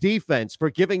Browns defense for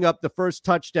giving up the first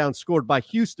touchdown scored by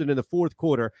Houston in the fourth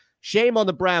quarter. Shame on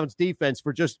the Browns defense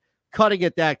for just cutting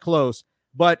it that close.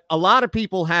 But a lot of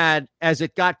people had, as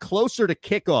it got closer to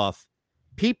kickoff,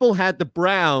 people had the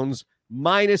Browns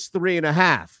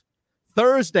 -3.5.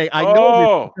 Thursday, I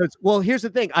know this because, well, here's the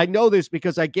thing. I know this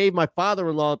because I gave my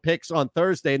father-in-law picks on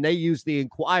Thursday, and they use the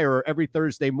Inquirer every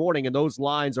Thursday morning, and those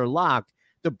lines are locked.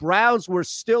 The Browns were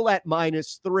still at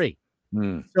 -3.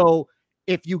 So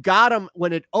if you got them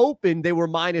when it opened, they were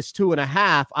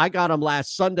 -2.5. I got them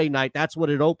last Sunday night. That's what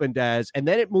it opened as, and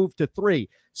then it moved to 3.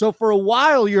 So for a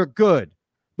while, you're good.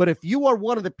 But if you are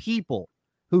one of the people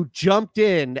who jumped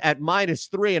in at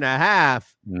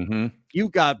 -3.5, you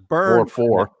got burned.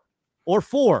 Or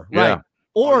 4, right?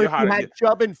 Or you had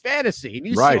Chubb in fantasy. And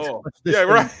you right.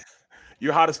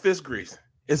 You're hot as fist grease.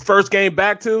 His first game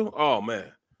back too? Oh, man.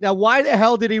 Now, why the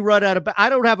hell did he run out of bounds? I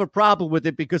don't have a problem with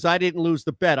it because I didn't lose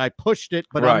the bet. I pushed it,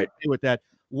 but I'm okay with that.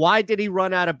 Why did he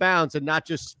run out of bounds and not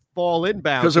just fall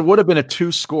inbounds? Because it would have been a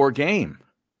 2-score game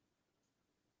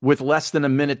with less than a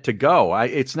minute to go.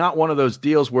 It's not one of those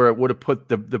deals where it would have put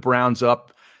the Browns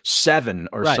up 7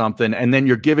 or something, and then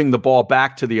you're giving the ball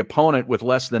back to the opponent with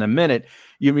less than a minute.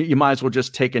 You might as well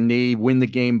just take a knee, win the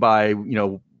game by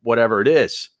whatever it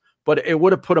is. but it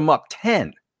would have put them up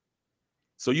 10.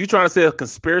 So you trying to say a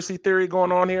conspiracy theory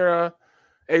going on here,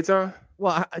 Eitan?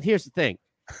 Well, here's the thing.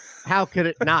 How could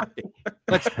it not be?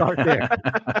 Let's start there.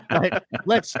 Right?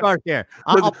 Let's start there.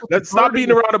 Let's stop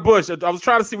beating around the bush. I was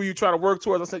trying to see where you're trying to work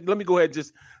towards. I said, let me go ahead and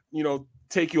just,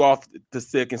 take you off the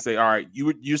stick and say, all right,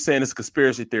 you're saying it's a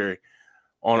conspiracy theory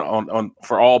on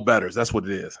for all bettors. That's what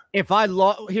it is.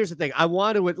 Here's the thing. I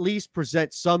want to at least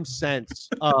present some sense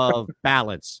of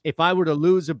balance. If I were to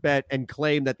lose a bet and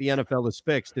claim that the NFL is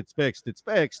fixed, it's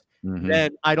fixed,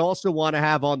 then I'd also want to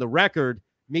have on the record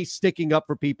me sticking up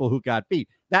for people who got beat.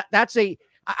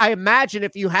 I imagine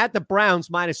if you had the Browns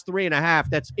minus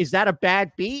 3.5, is that a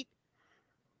bad beat?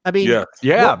 I mean,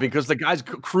 yeah, because the guy's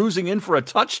cruising in for a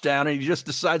touchdown and he just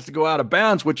decides to go out of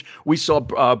bounds, which we saw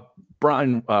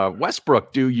Brian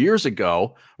Westbrook do years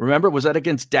ago. Remember, was that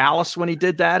against Dallas when he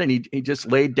did that? And he just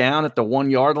laid down at the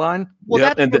 1 yard line.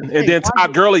 Well, and then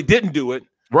Todd Gurley didn't do it.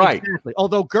 Right. Exactly.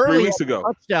 Although Gurley has a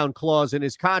touchdown clause in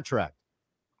his contract.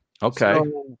 Okay.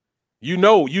 So, you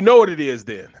know what it is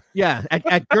then. Yeah.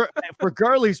 For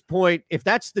Gurley's point, if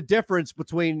that's the difference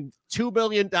between $2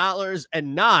 million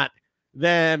and not,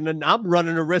 then I'm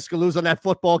running a risk of losing that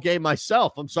football game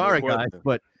myself. I'm sorry, guys,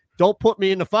 but don't put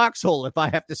me in the foxhole if I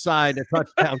have to sign a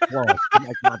touchdown clause in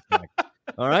my contract.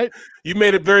 All right? You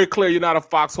made it very clear you're not a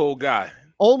foxhole guy.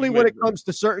 Only when it comes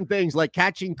to certain things like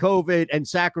catching COVID and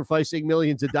sacrificing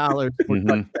millions of dollars for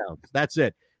touchdowns. That's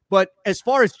it. But as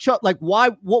far as Chuck,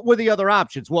 what were the other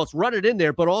options? Well, it's run it in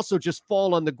there, but also just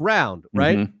fall on the ground,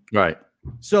 right? Right.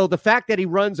 So the fact that he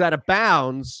runs out of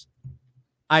bounds,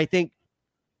 I think,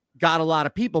 got a lot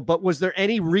of people. But was there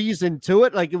any reason to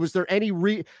it? Was there any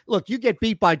look? You get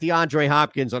beat by DeAndre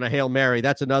Hopkins on a Hail Mary.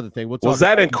 That's another thing. Was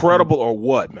that incredible or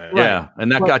what, man? Right. Yeah,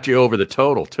 and that got you over the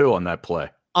total too on that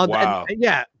play. Wow.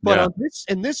 On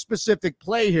this specific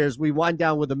play here, as we wind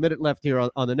down with a minute left here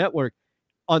on the network,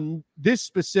 on this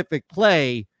specific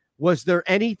play, was there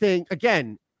anything?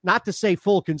 Again, not to say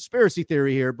full conspiracy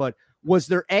theory here, but was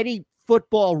there any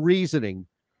football reasoning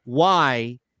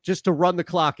why? Just to run the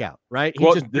clock out, right? He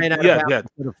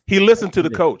He listened to the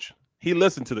coach.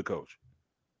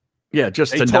 Yeah,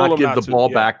 just to not give the ball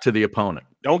back to the opponent.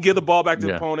 Don't give the ball back to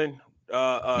the opponent.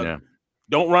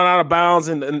 Don't run out of bounds,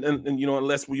 and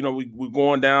unless we're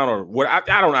going down or what.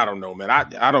 I don't know, man.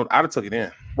 I took it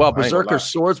in. Well, Berserker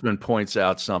Swordsman points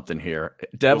out something here.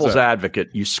 Devil's advocate,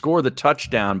 you score the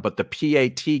touchdown, but the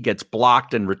PAT gets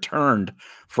blocked and returned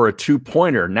for a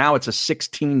 2-pointer. Now it's a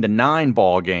 16-9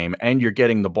 ball game, and you're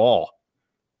getting the ball.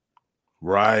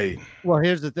 Right. Well,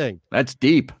 here's the thing. That's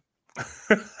deep.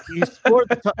 If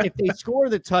they score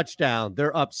the touchdown,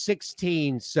 they're up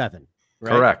 16-7. Right?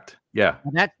 Correct. Yeah.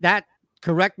 That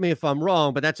correct me if I'm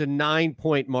wrong, but that's a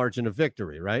 9-point margin of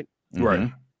victory, right? Right.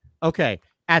 Okay.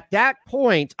 At that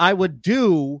point, I would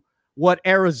do what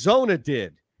Arizona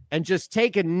did and just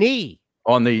take a knee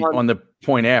on the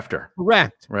point after.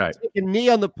 Correct. Right. Take a knee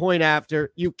on the point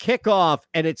after. You kick off,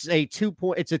 and it's a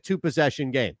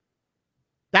 2-possession game.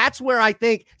 That's where I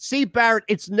think. See, Barrett,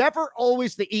 it's never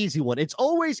always the easy one. It's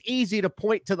always easy to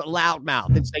point to the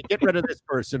loudmouth and say, "Get rid of this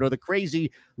person," or the crazy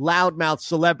loudmouth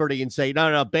celebrity and say,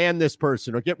 "No, ban this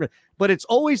person," or get rid. But it's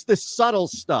always the subtle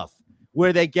stuff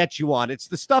where they get you on. It's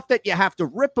the stuff that you have to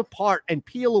rip apart and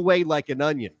peel away like an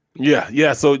onion.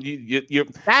 Yeah. So that's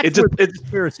what the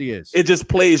conspiracy is. It just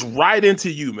plays right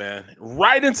into you, man.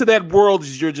 Right into that world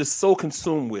you're just so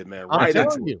consumed with, man. Right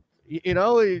into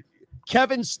you.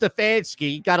 Kevin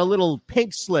Stefanski got a little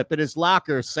pink slip in his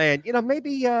locker saying,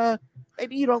 maybe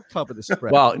you don't cover the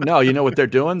spread. Well, no, you know what they're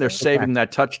doing? They're saving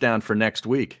that touchdown for next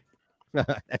week.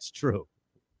 That's true.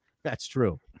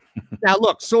 Now,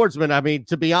 look, Swordsman, I mean,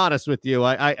 to be honest with you,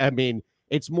 I mean,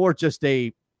 it's more just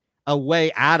a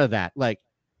way out of that, like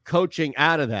coaching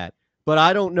out of that. But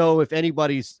I don't know if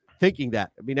anybody's thinking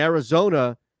that. I mean,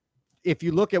 Arizona, if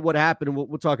you look at what happened, and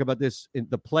we'll talk about this in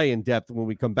the play in depth when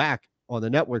we come back on the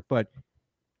network, but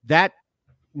that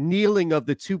kneeling of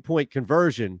the 2-point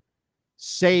conversion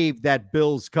saved that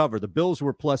Bills cover. The Bills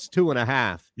were plus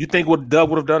 2.5. You think Doug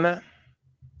would have done that?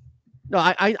 No,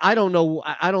 I don't know.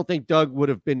 I don't think Doug would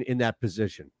have been in that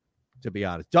position, to be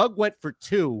honest. Doug went for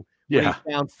 2 when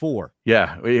he found 4.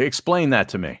 Yeah. Explain that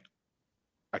to me.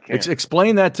 I can't.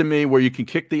 Explain that to me where you can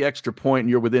kick the extra point and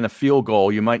you're within a field goal.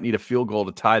 You might need a field goal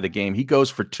to tie the game. He goes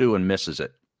for 2 and misses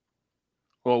it.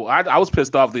 Well, I was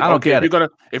pissed off. I don't get it.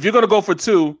 If you're gonna go for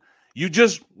 2, you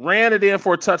just ran it in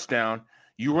for a touchdown.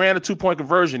 You ran a 2-point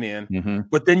conversion in,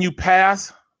 but then you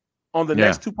pass on the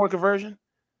next 2-point conversion.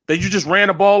 that you just ran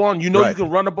the ball on. You know Right. you can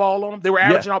run the ball on them. They were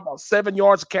averaging out about 7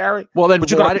 yards a carry. Well, then but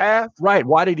you're going to pass? Right.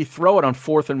 Why did he throw it on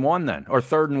 4th and 1 then, or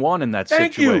 3rd and 1 in that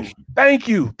situation? Thank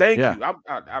you. Yeah.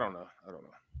 I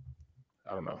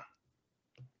don't know.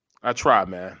 I tried,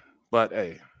 man. But,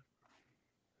 hey,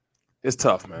 it's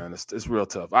tough, man. It's real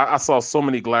tough. I saw so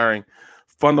many glaring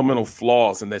fundamental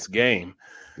flaws in this game.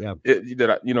 Yeah.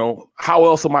 How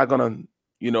else am I going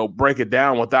to, break it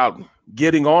down without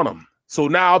getting on them? So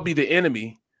now I'll be the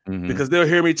enemy because they'll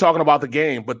hear me talking about the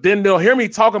game, but then they'll hear me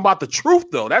talking about the truth,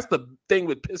 though. That's the thing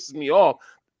that pisses me off.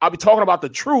 I'll be talking about the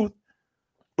truth,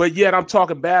 but yet I'm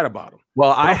talking bad about them.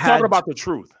 Well, I'm talking about the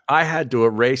truth. I had to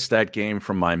erase that game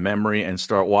from my memory and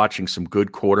start watching some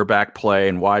good quarterback play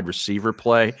and wide receiver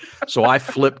play. So I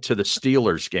flipped to the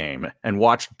Steelers game and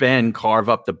watched Ben carve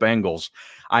up the Bengals.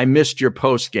 I missed your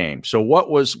post game. So what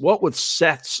was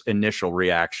Seth's initial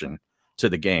reaction to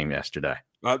the game yesterday?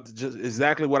 Just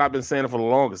exactly what I've been saying for the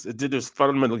longest. It did just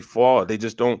fundamentally flawed. They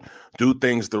just don't do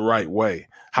things the right way.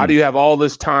 How do you have all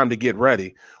this time to get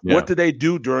ready? Yeah. What did they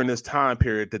do during this time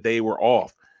period that they were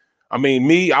off? I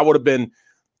mean, I would have been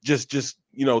just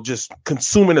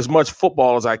consuming as much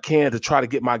football as I can to try to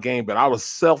get my game, but I was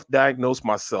self-diagnosed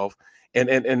myself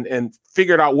and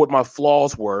figured out what my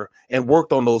flaws were and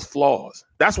worked on those flaws.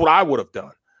 That's what I would have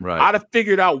done. Right. I'd have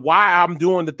figured out why I'm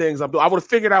doing the things I'm doing. I would have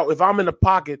figured out if I'm in the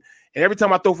pocket and every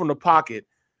time I throw from the pocket,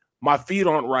 my feet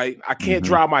aren't right. I can't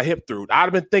drive my hip through. I'd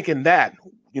have been thinking that,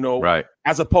 right,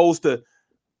 as opposed to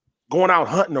going out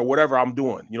hunting or whatever I'm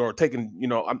doing, or taking,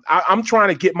 I'm trying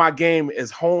to get my game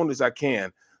as honed as I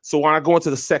can. So when I go into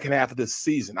the second half of this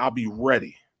season, I'll be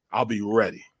ready.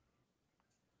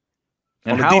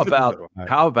 And how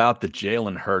about the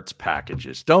Jalen Hurts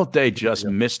packages? Don't they just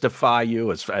mystify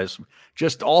you as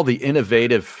just all the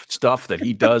innovative stuff that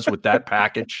he does with that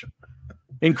package?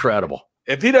 Incredible.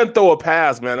 If he doesn't throw a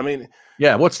pass, man, I mean,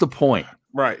 yeah, what's the point?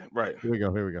 Right. Here we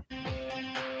go.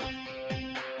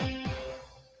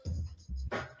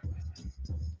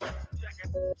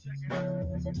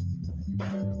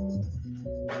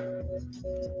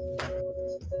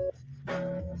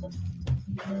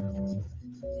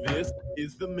 This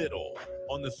is The Middle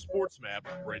on the SportsMap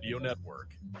Radio Network.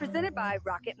 Presented by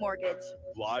Rocket Mortgage.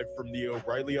 Live from the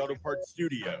O'Reilly Auto Parts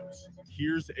Studios,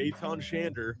 here's Eitan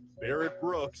Shander, Barrett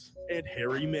Brooks, and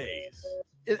Harry Mays.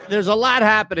 There's a lot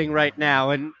happening right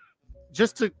now, and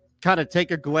just to kind of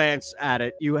take a glance at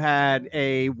it, you had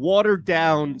a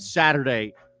watered-down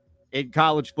Saturday in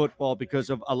college football because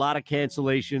of a lot of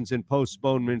cancellations and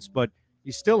postponements, but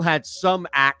you still had some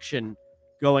action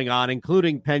going on,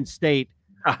 including Penn State,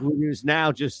 who is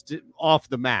now just off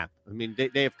the map. I mean,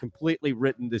 they have completely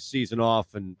written this season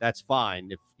off, and that's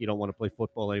fine if you don't want to play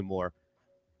football anymore.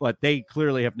 But they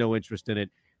clearly have no interest in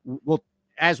it. Well,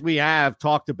 as we have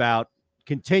talked about,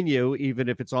 continue, even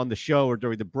if it's on the show or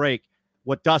during the break,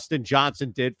 what Dustin Johnson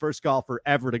did, first golfer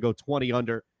ever to go 20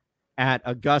 under at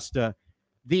Augusta.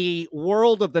 The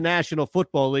world of the National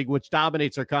Football League, which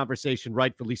dominates our conversation,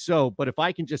 rightfully so. But if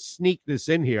I can just sneak this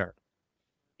in here,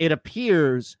 it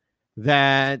appears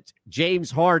that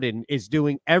James Harden is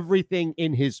doing everything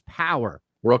in his power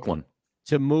Brooklyn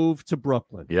to move to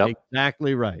Brooklyn. Yep.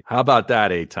 Exactly right. How about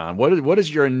that, Eitan? What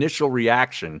is your initial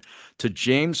reaction to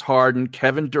James Harden,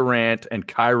 Kevin Durant, and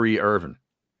Kyrie Irving?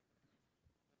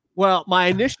 Well, my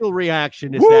initial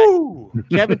reaction is that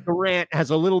Kevin Durant has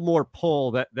a little more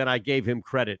pull than I gave him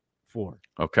credit for.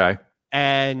 Okay.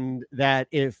 And that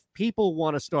if people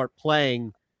want to start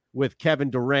playing with Kevin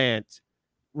Durant,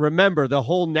 remember the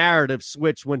whole narrative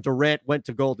switched when Durant went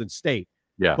to Golden State.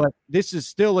 Yeah. But this is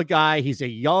still a guy, he's a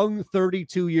young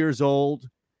 32 years old,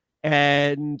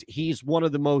 and he's one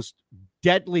of the most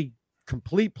deadly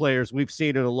complete players we've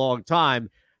seen in a long time.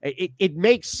 It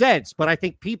makes sense, but I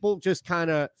think people just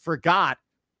kind of forgot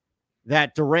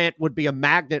that Durant would be a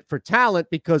magnet for talent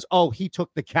because, he took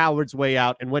the coward's way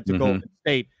out and went to Golden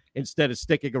State instead of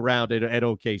sticking around at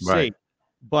OKC. Right.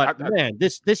 But, man,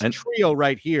 this trio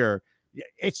right here,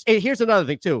 here's another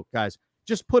thing, too, guys.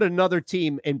 Just put another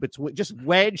team in between. Just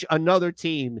wedge another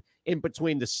team in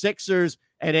between the Sixers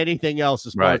and anything else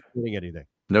as far as doing anything.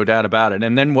 No doubt about it.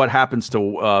 And then what happens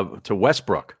to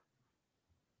Westbrook?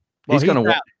 Well,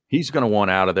 he's going to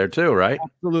want out of there too, right?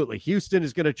 Absolutely. Houston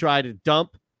is going to try to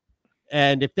dump.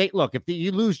 And if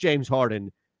you lose James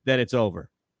Harden, then it's over,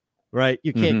 right?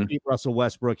 You can't keep Russell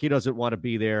Westbrook. He doesn't want to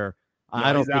be there.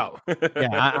 Honestly,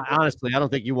 I don't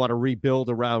think you want to rebuild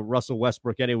around Russell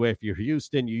Westbrook anyway. If you're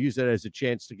Houston, you use it as a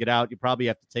chance to get out. You probably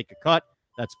have to take a cut.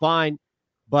 That's fine.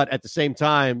 But at the same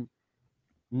time,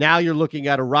 Now you're looking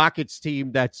at a Rockets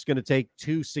team that's going to take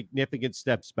 2 significant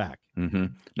steps back. Mm-hmm.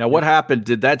 Now, what happened?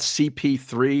 Did that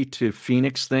CP3 to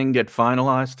Phoenix thing get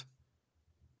finalized?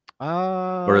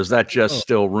 Or is that just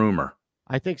still rumor?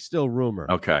 I think still rumor.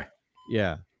 Okay.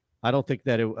 Yeah. I don't think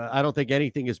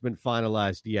anything has been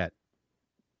finalized yet.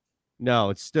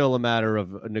 No, it's still a matter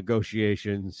of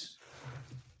negotiations.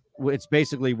 It's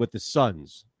basically with the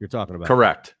Suns you're talking about.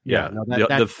 Correct. Yeah. No,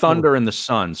 the Thunder and the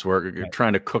Suns were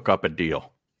trying to cook up a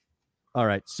deal. All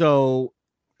right. So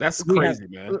that's crazy,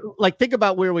 man. Like, think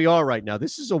about where we are right now.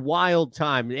 This is a wild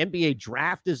time. The NBA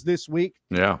draft is this week.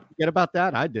 Yeah. Forget about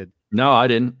that. I did. No, I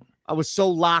didn't. I was so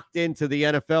locked into the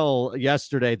NFL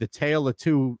yesterday, the tale of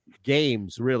 2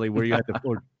 games, really, where you had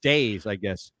or days, I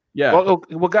guess. Yeah. Well,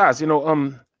 guys,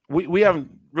 we haven't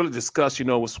really discussed,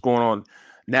 what's going on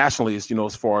nationally, as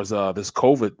far as this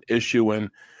COVID issue, and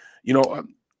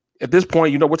at this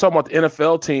point, we're talking about the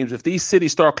NFL teams. If these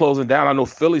cities start closing down, I know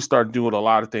Philly started doing a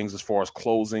lot of things as far as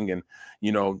closing and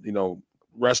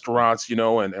restaurants,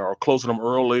 or closing them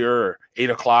earlier, or 8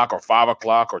 o'clock or 5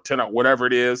 o'clock or 10 o'clock, whatever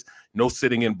it is. No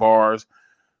sitting in bars.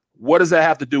 What does that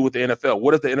have to do with the NFL?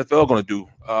 What is the NFL going to do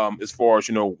as far as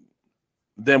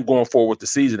them going forward with the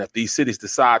season if these cities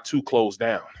decide to close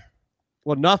down?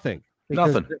 Well, nothing.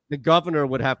 Nothing. The governor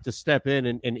would have to step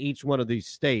in each one of these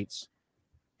states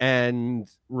and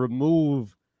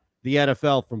remove the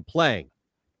NFL from playing.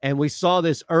 And we saw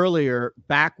this earlier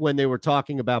back when they were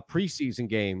talking about preseason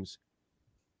games.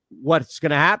 What's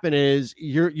going to happen is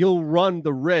you'll run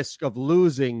the risk of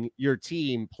losing your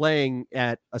team playing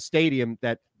at a stadium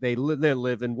that they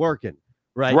live and work in,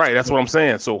 right? Right, that's what I'm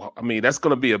saying. So, I mean, that's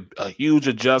going to be a huge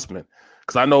adjustment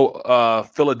because I know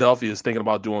Philadelphia is thinking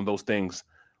about doing those things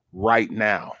right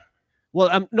now.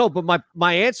 Well, no, but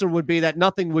my answer would be that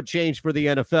nothing would change for the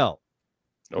NFL,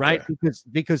 right?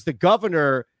 Because the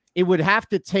governor, it would have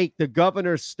to take the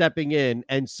governor stepping in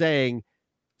and saying,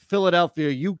 Philadelphia,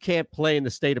 you can't play in the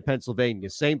state of Pennsylvania.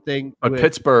 Same thing. But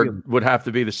Pittsburgh would have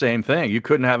to be the same thing. You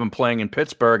couldn't have them playing in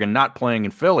Pittsburgh and not playing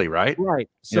in Philly, right? Right.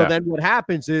 So then what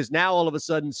happens is now all of a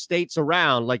sudden states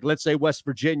around, like let's say West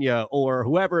Virginia or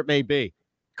whoever it may be,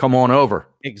 come on over.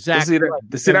 Exactly.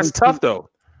 See, that's tough though,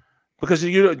 because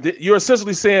you're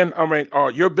essentially saying, I mean,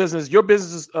 your business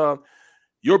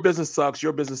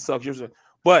sucks.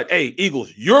 But hey,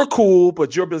 Eagles, you're cool,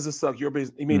 but your business sucks. Your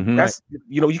business. I mean, that's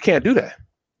you can't do that.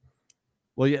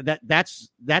 Well, yeah, that's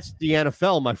the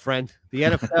NFL, my friend. The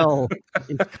NFL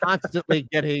is constantly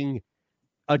getting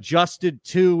adjusted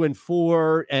to and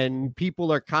for, and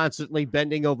people are constantly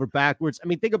bending over backwards. I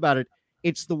mean, think about it.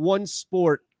 It's the one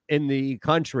sport in the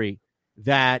country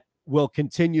that will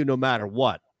continue no matter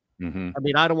what. Mm-hmm. I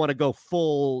mean, I don't want to go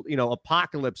full,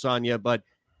 apocalypse on you, but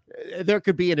there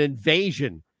could be an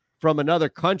invasion from another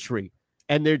country,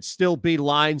 and there'd still be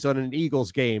lines on an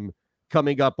Eagles game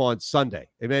coming up on Sunday.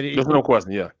 I mean, there's no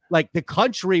question. Yeah, like the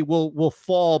country will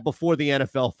fall before the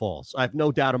NFL falls. I have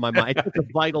no doubt in my mind. It's a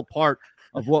vital part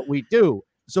of what we do.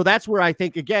 So that's where I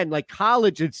think, again, like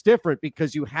college, it's different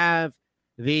because you have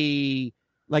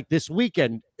this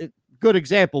weekend. Good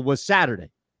example was Saturday.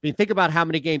 I mean, think about how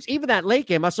many games. Even that late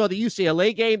game, I saw the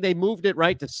UCLA game. They moved it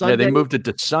right to Sunday. Yeah, they moved it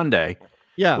to Sunday.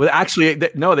 Yeah. Well, actually, they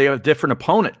have a different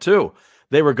opponent too.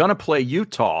 They were going to play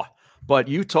Utah, but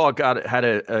Utah had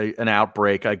an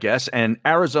outbreak, I guess, and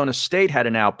Arizona State had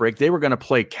an outbreak. They were going to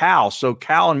play Cal, so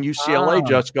Cal and UCLA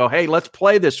just go, hey, let's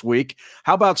play this week.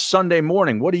 How about Sunday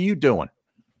morning? What are you doing?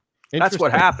 That's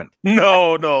what happened.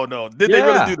 No. Did they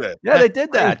really do that? Yeah, they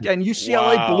did that, and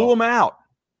UCLA blew them out.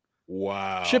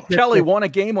 Wow. Chip Kelly won a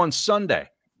game on Sunday.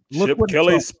 Chip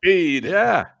Kelly speed.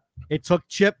 Yeah. It took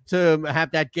Chip to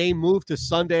have that game moved to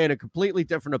Sunday and a completely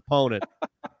different opponent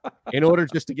in order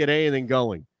just to get anything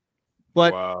going.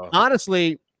 But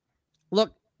honestly,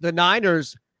 look, the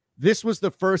Niners, this was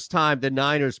the first time the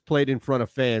Niners played in front of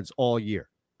fans all year.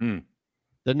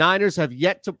 The Niners have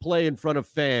yet to play in front of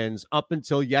fans up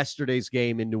until yesterday's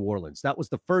game in New Orleans. That was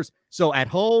the first. So at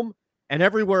home and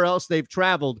everywhere else they've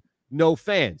traveled, no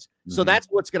fans. So that's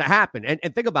what's going to happen.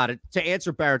 And think about it. To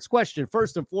answer Barrett's question,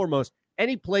 first and foremost,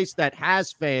 any place that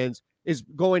has fans is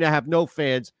going to have no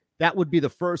fans. That would be the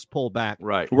first pullback.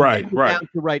 Right. Down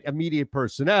to immediate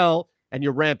personnel, and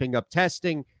you're ramping up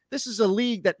testing. This is a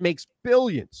league that makes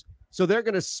billions. So they're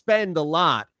going to spend a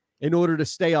lot in order to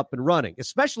stay up and running,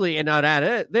 especially, and not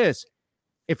at this,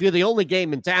 if you're the only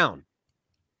game in town.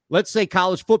 Let's say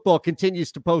college football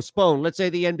continues to postpone. Let's say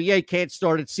the NBA can't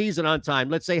start its season on time.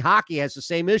 Let's say hockey has the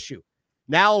same issue.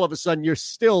 Now, all of a sudden, you're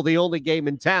still the only game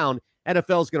in town.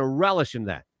 NFL is going to relish in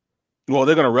that. Well,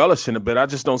 they're going to relish in it, but I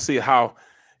just don't see how,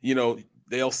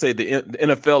 they'll say the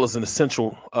NFL is an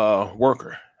essential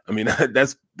worker. I mean,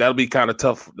 that'll be kind of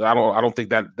tough. I don't think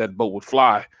that boat would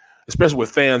fly, especially with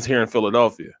fans here in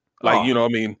Philadelphia. Like, you know, I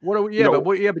mean, but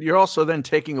you're also then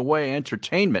taking away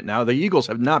entertainment. Now, the Eagles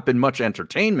have not been much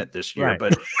entertainment this year,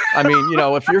 but I mean, you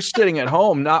know, if you're sitting at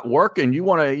home not working, you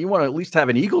want to at least have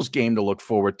an Eagles game to look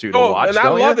forward to watch. And I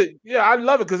love it. Yeah, I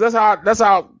love it because that's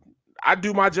how I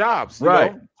do my jobs. You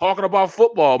know, talking about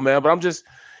football, man. But I'm just,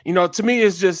 you know, to me,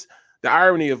 it's just the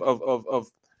irony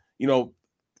of you know,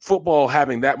 football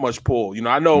having that much pull. You know,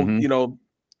 I know, you know,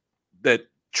 that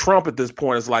Trump at this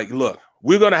point is like, look,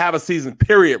 we're going to have a season,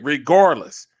 period,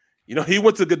 regardless. You know, he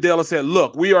went to Goodell and said,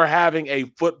 look, we are having a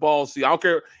football season. I don't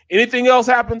care anything else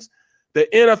happens. The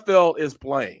NFL is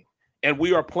playing, and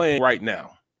we are playing right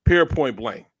now, period, point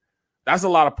blank. That's a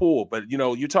lot of pull. But, you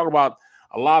know, you talk about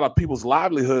a lot of people's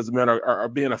livelihoods, man, are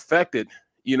being affected,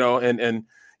 you know, and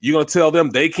you're going to tell them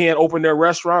they can't open their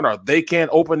restaurant or they can't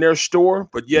open their store,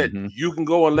 but yet you can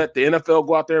go and let the NFL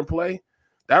go out there and play.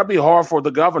 That'll be hard for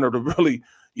the governor to really,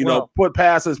 you know, put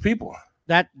past his people.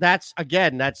 That's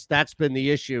been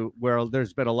the issue where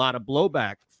there's been a lot of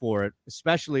blowback for it,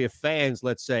 especially if fans,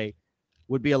 let's say,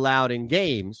 would be allowed in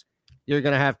games. You're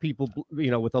going to have people,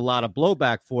 you know, with a lot of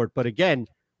blowback for it. But again,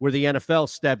 where the NFL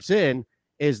steps in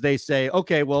is they say,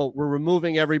 okay, well, we're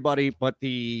removing everybody but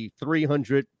the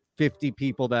 350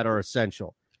 people that are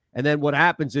essential. And then what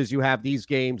happens is you have these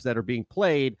games that are being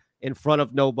played in front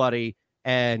of nobody,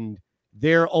 and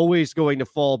they're always going to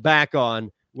fall back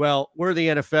on, well, we're the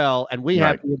NFL, and we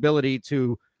have the ability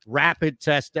to rapid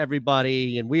test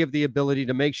everybody, and we have the ability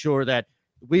to make sure that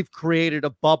we've created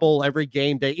a bubble every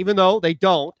game day, even though they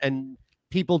don't, and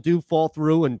people do fall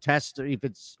through and test if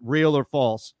it's real or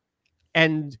false.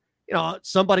 And, you know,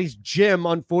 somebody's gym,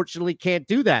 unfortunately, can't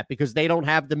do that because they don't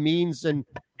have the means and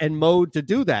mode to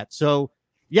do that. So,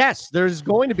 yes, there's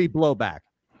going to be blowback.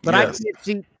 But I can't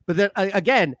see, but then,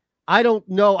 again, I don't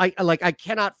know. I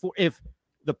cannot, if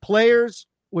the players,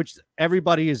 which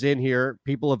everybody is in here,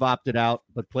 people have opted out,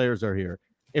 but players are here.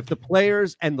 If the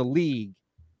players and the league,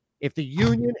 if the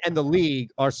union and the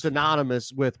league are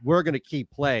synonymous with we're going to keep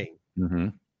playing,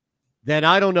 then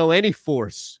I don't know any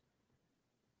force.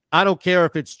 I don't care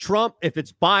if it's Trump, if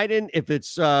it's Biden, if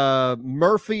it's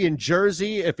Murphy in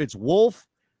Jersey, if it's Wolf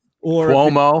or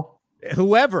Cuomo,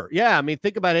 whoever. Yeah, I mean,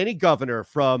 think about any governor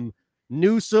from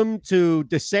Newsom to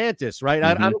DeSantis, right?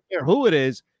 I don't care who it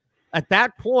is. At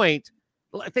that point,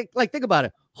 think about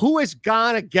it. Who has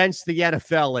gone against the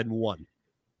NFL and won?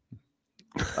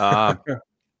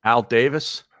 Al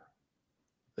Davis.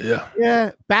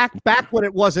 Yeah. Back when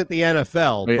it wasn't the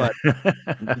NFL,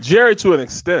 but Jerry to an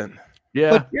extent.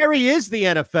 Yeah, but Jerry is the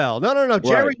NFL. No.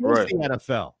 Jerry is the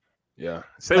NFL. Yeah,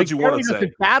 say what you want to say. Jerry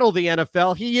doesn't battle the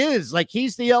NFL. He is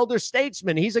he's the elder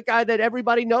statesman. He's a guy that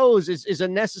everybody knows is a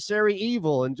necessary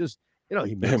evil, and just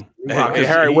he makes. Hey,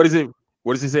 Harry, what is it?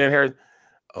 What is he saying, Harry?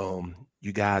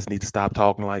 You guys need to stop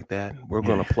talking like that. We're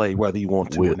going to play whether you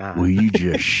want to or not. Will you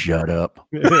just shut up?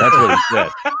 That's what he said.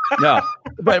 No,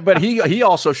 but he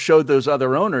also showed those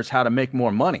other owners how to make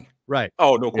more money. Right.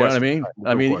 Oh, no question. You know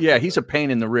what I mean? Yeah, he's a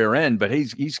pain in the rear end, but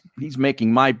he's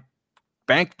making my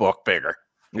bank book bigger.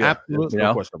 Yeah, absolutely.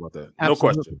 No question about that. Absolutely. No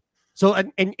question. So,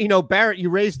 and Barrett, you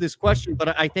raised this question,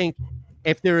 but I think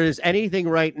if there is anything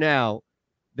right now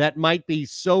that might be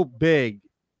so big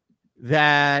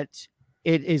that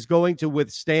it is going to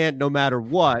withstand no matter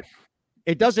what,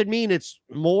 it doesn't mean it's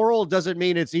moral, doesn't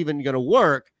mean it's even going to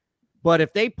work. But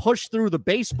if they push through the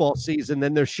baseball season,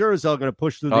 then they're sure as hell going to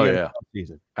push through the NFL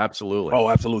season. Absolutely. Oh,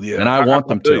 absolutely. Yeah. And I want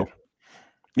them to.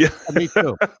 Yeah. Me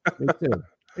too.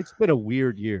 It's been a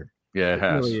weird year. Yeah, it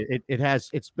has. Really, it has.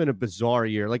 It's been a bizarre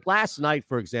year. Like last night,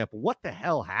 for example, what the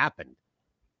hell happened?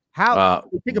 How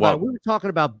think about it. We were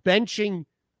talking about benching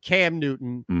Cam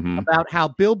Newton, about how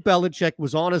Bill Belichick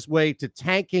was on his way to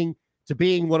tanking, to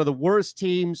being one of the worst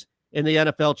teams in the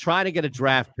NFL, trying to get a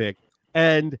draft pick.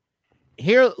 And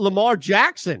here, Lamar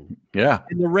Jackson and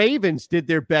the Ravens did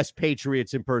their best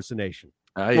Patriots impersonation.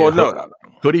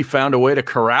 Hoodie found a way to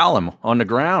corral him on the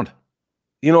ground.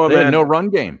 You know what, man? No run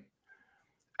game.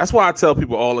 That's why I tell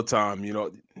people all the time,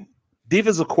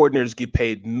 defensive coordinators get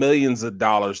paid millions of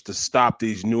dollars to stop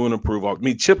these new and improved. I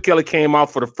mean, Chip Kelly came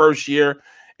out for the first year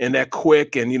in that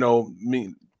quick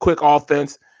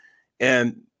offense.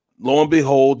 And lo and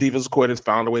behold, defensive coordinators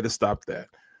found a way to stop that.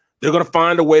 They're going to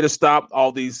find a way to stop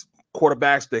all these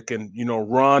quarterbacks that can,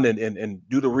 run and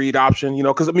do the read option,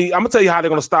 because I'm going to tell you how they're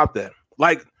going to stop that.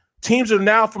 Like teams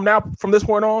are from this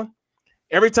point on,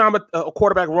 every time a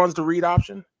quarterback runs the read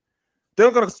option, they're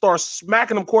going to start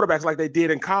smacking them quarterbacks like they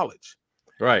did in college.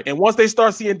 Right. And once they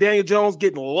start seeing Daniel Jones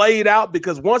getting laid out,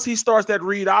 because once he starts that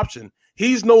read option,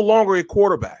 He's no longer a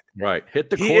quarterback. Right. Hit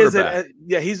the He quarterback.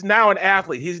 he's now an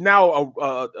athlete. He's now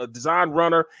a design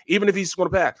runner. Even if he's going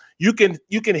to pass, you can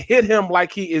hit him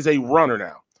like he is a runner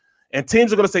now. And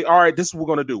teams are going to say, all right, this is what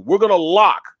we're going to do. We're going to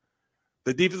lock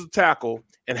the defensive tackle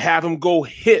and have him go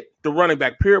hit the running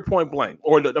back, period, point blank.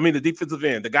 Or, the defensive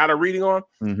end, the guy they're reading on.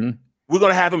 Mm-hmm. We're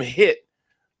going to have him hit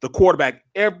the quarterback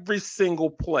every single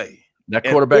play. That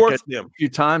quarterback a few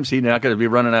times, he's not going to be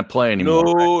running that play anymore.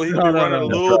 No, he's going to be running a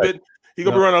little bit. He's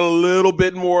going to be running a little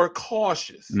bit more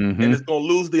cautious, and it's going to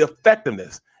lose the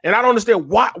effectiveness. And I don't understand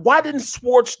why didn't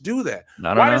Schwartz do that?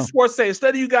 Why did Schwartz say,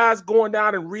 instead of you guys going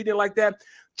down and reading like that,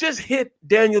 just hit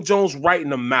Daniel Jones right in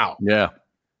the mouth? Yeah.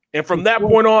 And from that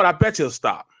point on, I bet you'll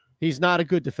stop. He's not a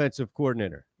good defensive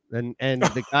coordinator. And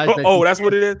the guys that's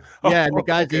what it is? Yeah, and the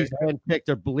guys he's handpicked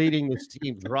are bleeding this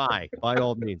team dry, by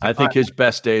all means. I think his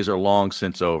best days are long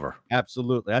since over.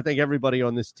 Absolutely. I think everybody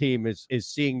on this team is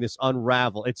seeing this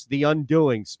unravel. It's the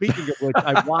undoing. Speaking of which,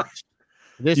 I watched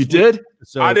this. You did?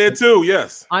 I did too,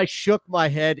 yes. I shook my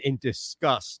head in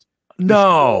disgust.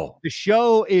 No. The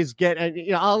show is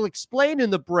getting, I'll explain in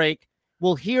the break.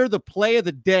 We'll hear the play of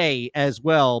the day as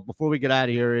well before we get out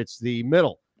of here. It's the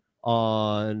middle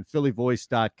on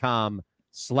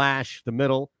phillyvoice.com/the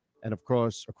middle, and of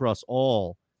course across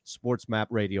all SportsMap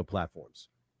radio platforms.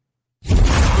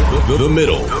 The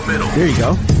middle. There you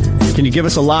go. Can you give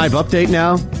us a live update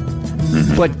now?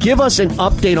 But give us an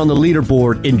update on the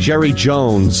leaderboard in Jerry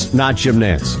Jones, not Jim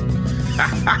Nance.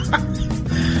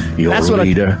 Your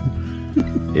leader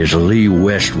is Lee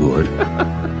Westwood,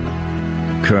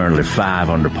 currently 5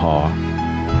 under par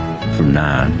from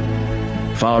 9.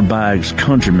 Followed by his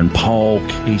countryman Paul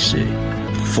Casey,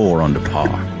 4 under par.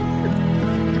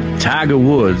 Tiger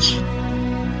Woods,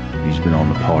 he's been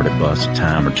on the party bus a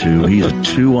time or two. He's a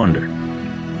 2 under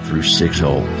through 6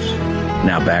 holes.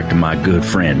 Now back to my good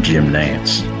friend Jim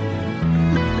Nance.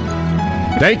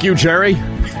 Thank you, Jerry.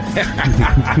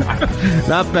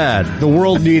 Not bad. The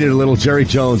world needed a little Jerry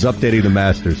Jones updating the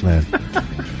Masters, man.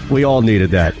 We all needed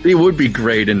that. He would be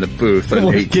great in the booth.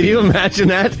 Can you imagine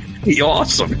that? He's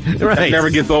awesome. Right. That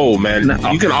never gets old, man.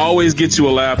 No. You can always get you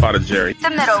a laugh out of Jerry. The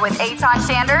Middle with Eitan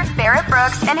Shander, Barrett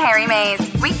Brooks, and Harry Mays.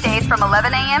 Weekdays from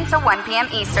 11 a.m. to 1 p.m.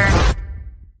 Eastern.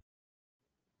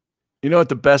 You know what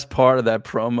the best part of that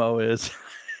promo is?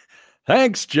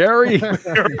 Thanks, Jerry. I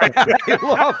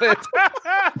love it.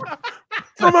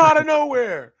 From out of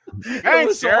nowhere.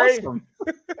 Thanks, Jerry. Awesome.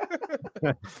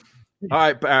 All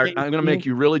right, Barrett, I'm going to make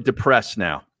you really depressed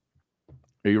now.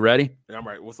 Are you ready? Yeah, I'm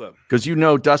right. What's up? Because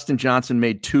Dustin Johnson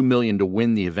made $2 million to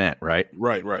win the event, right?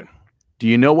 Right. Do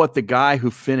you know what the guy who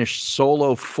finished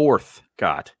solo 4th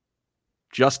got?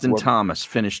 Justin Thomas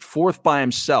finished 4th by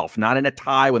himself, not in a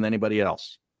tie with anybody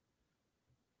else.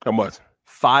 How much?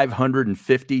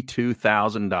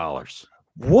 $552,000.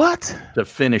 What? To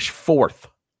finish 4th.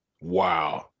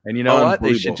 Wow. And you know what?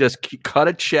 They should just cut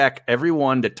a check,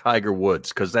 everyone, to Tiger Woods,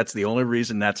 because that's the only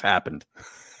reason that's happened.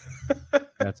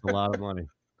 That's a lot of money.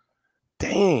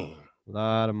 Dang. A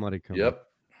lot of money coming. Yep.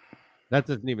 That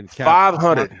doesn't even count.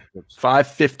 500.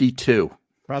 552.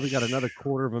 Probably got another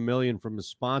 $250,000 from his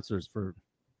sponsors for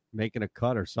making a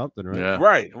cut or something, right? Yeah.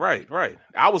 Right.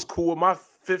 I was cool with my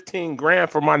 $15,000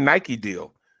 for my Nike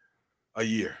deal a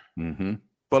year. Mm-hmm.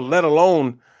 But let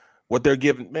alone what they're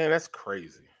giving. Man, that's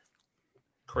crazy.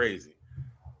 Crazy.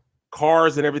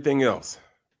 Cars and everything else.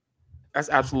 That's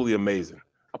absolutely amazing.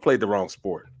 I played the wrong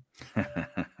sport.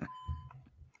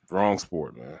 Wrong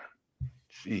sport, man.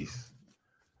 Jeez.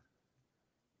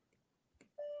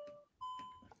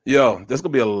 Yo, there's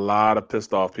gonna be a lot of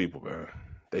pissed off people, man.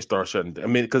 They start shutting down. I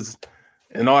mean,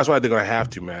 that's why they're gonna have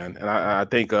to, man. And I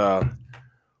think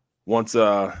once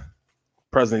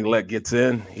President-elect gets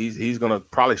in, he's gonna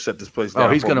probably shut this place down.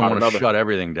 Oh, he's gonna want to shut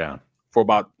everything down for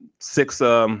about 6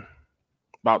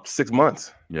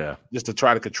 months. Yeah, just to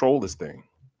try to control this thing.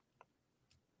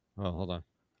 Oh, hold on.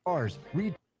 Cars.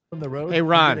 Read from the road. Hey,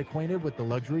 Ron. Get acquainted with the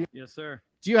luxury. Yes, sir.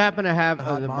 Do you happen to have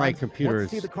my computer is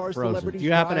frozen? Do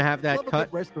you happen to have that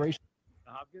cut? Restoration.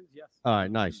 Hopkins, yes. All right,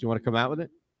 nice. Do you want to come out with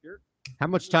it? Sure. How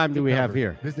much time do we have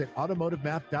here? Visit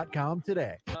automotivemap.com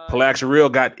today. Palax Real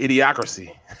got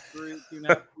Idiocracy. 2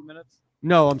 minutes.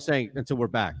 No, I'm saying until we're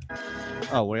back.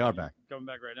 Oh, we are back. Coming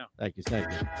back right now. Thank you.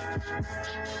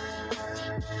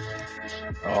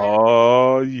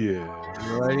 Oh, yeah.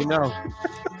 You already know.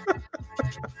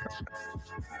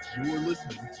 You are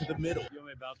listening to The Middle. You want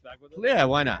me to bounce back with it? Yeah,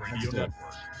 why not? Radio Network.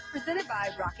 Presented by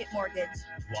Rocket Mortgage.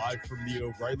 Live from the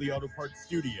O'Reilly Auto Parts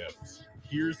Studios.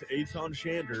 Here's Eitan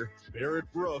Shander, Barrett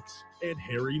Brooks, and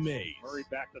Harry Mays. Murray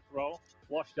back to throw.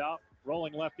 Flushed out.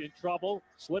 Rolling left in trouble.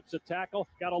 Slips a tackle.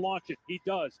 Got to launch it. He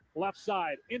does. Left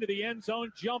side into the end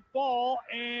zone. Jump ball.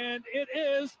 And it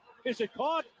is. Is it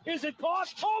caught? Is it caught?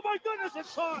 Oh, my goodness,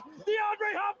 it's caught.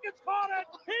 DeAndre Hopkins caught it.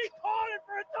 He caught it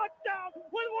for a touchdown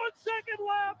with 1 second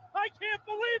left. I can't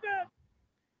believe it.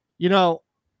 You know,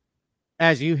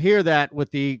 as you hear that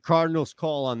with the Cardinals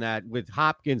call on that with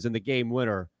Hopkins and the game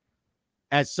winner,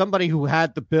 as somebody who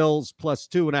had the Bills plus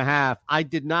 2.5, I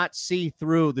did not see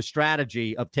through the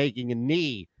strategy of taking a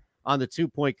knee on the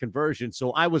 2-point conversion.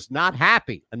 So I was not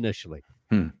happy initially.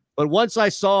 But once I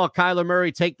saw Kyler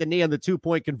Murray take the knee on the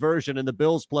 2-point conversion and the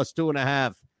Bills plus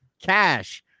 2.5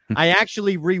 cash, I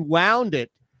actually rewound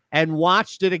it and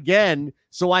watched it again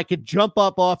so I could jump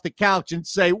up off the couch and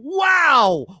say,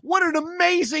 wow, what an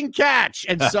amazing catch,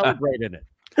 and celebrate in it.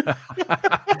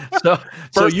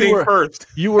 So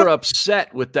you were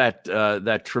upset with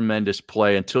that tremendous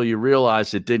play until you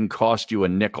realized it didn't cost you a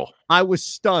nickel. I was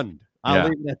stunned. I'll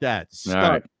leave it at that. Stunned.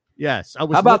 Right. Yes. I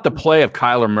was. How about the play of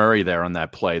Kyler Murray there on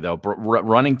that play, though?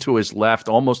 Running to his left,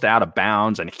 almost out of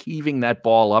bounds, and heaving that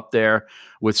ball up there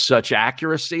with such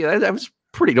accuracy. That was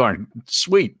pretty darn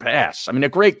sweet pass. I mean, a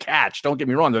great catch. Don't get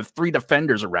me wrong. There are 3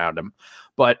 defenders around him,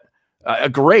 but a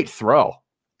great throw.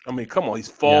 I mean, come on. He's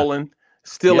falling. Yeah.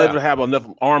 Still able to have enough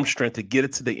arm strength to get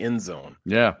it to the end zone.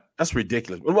 Yeah, that's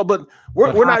ridiculous. But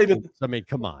we're not even. I mean,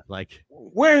 come on, like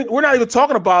we're not even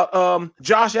talking about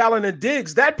Josh Allen and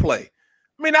Diggs. That play.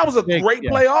 I mean, that was a great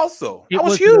play. Also, that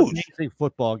was huge. An amazing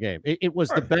football game. It was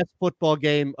the best football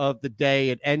game of the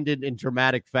day. It ended in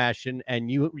dramatic fashion,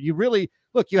 and you really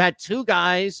look. You had 2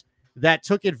 guys that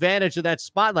took advantage of that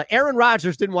spotlight. Aaron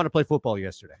Rodgers didn't want to play football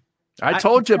yesterday. I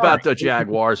told you about the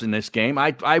Jaguars in this game.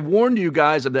 I warned you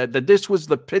guys that this was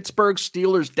the Pittsburgh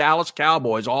Steelers, Dallas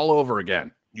Cowboys all over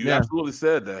again. You absolutely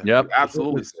said that. Yep. You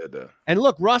absolutely said that. And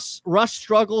look, Russ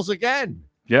struggles again.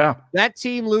 Yeah. That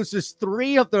team loses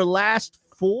 3 of their last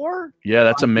 4. Yeah,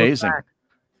 that's amazing.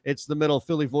 It's The Middle,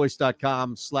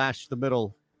 phillyvoice.com/The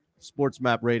Middle, Sports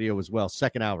Map Radio as well.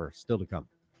 Second hour still to come.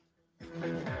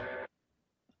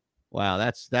 Wow,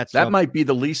 that might be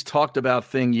the least talked about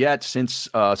thing yet since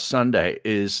Sunday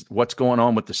is what's going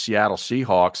on with the Seattle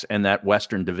Seahawks and that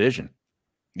Western Division.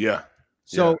 Yeah.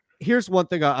 So here's one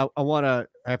thing I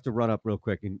have to run up real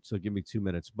quick, and so give me 2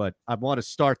 minutes. But I want to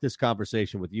start this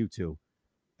conversation with you two,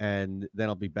 and then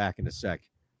I'll be back in a sec.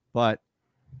 But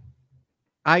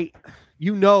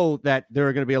you know that there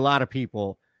are going to be a lot of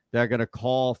people that are going to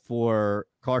call for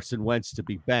Carson Wentz to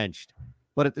be benched,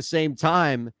 but at the same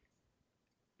time,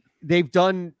 they've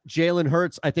done Jalen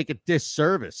Hurts, I think, a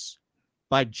disservice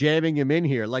by jamming him in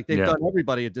here. Like they've done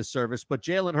everybody a disservice, but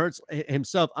Jalen Hurts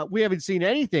himself, we haven't seen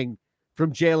anything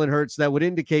from Jalen Hurts that would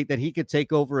indicate that he could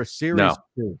take over a series.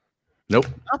 No. Nope.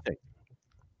 Nothing.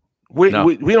 We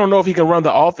don't know if he can run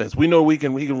the offense. We know he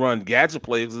can run gadget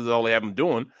plays. This is all they have him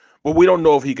doing, but we don't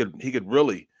know if he could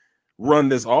really run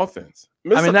this offense.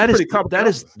 I mean, that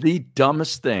is the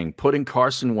dumbest thing, putting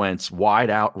Carson Wentz wide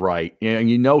out right.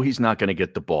 You know he's not going to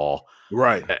get the ball.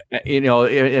 Right.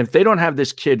 If they don't have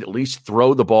this kid at least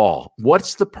throw the ball,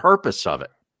 what's the purpose of it?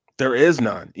 There is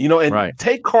none. And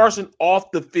take Carson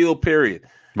off the field, period.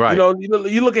 Right.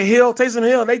 You look at Hill, Taysom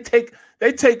Hill, they take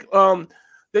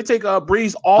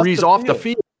Breeze off the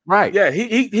field. Right. Yeah,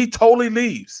 he totally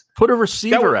leaves. Put a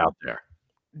receiver out there.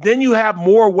 Then you have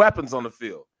more weapons on the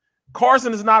field.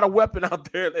 Carson is not a weapon out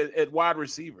there at wide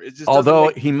receiver. It just although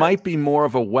he might be more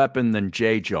of a weapon than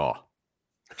J-Jaw.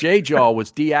 J-Jaw was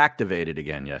deactivated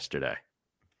again yesterday.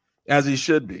 As he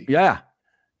should be. Yeah.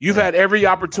 You've had every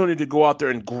opportunity to go out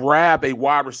there and grab a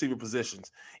wide receiver positions,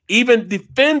 even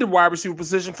defend the wide receiver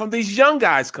position from these young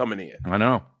guys coming in. I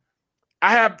know.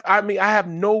 I have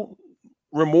no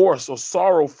remorse or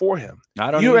sorrow for him.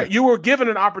 You were given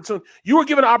an opportunity. You were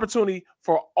given an opportunity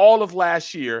for all of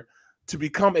last year to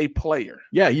become a player.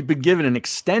 Yeah, you've been given an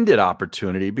extended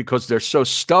opportunity because they're so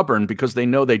stubborn because they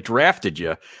know they drafted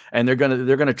you and they're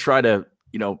gonna try to,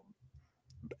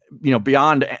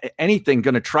 beyond anything,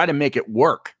 gonna try to make it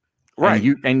work. Right.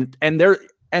 And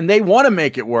they want to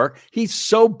make it work. He's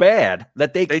so bad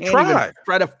that they can't even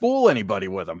try to fool anybody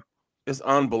with him. It's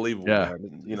unbelievable,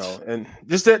 man. And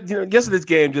just that, yesterday's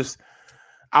game,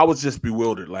 I was just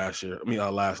bewildered last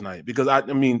night because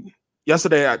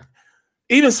yesterday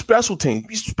even special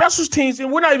teams,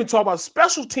 and we're not even talking about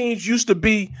special teams used to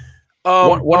be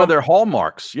one of their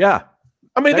hallmarks. Yeah.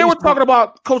 I mean, they were talking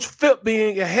about Coach Phil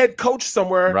being a head coach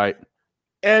somewhere. Right.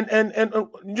 And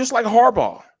just like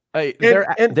Harbaugh. Hey,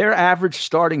 their average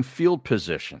starting field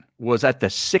position was at the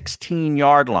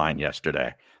 16-yard line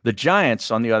yesterday. The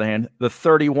Giants, on the other hand, the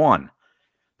 31.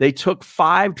 They took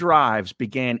 5 drives,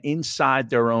 began inside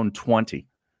their own 20.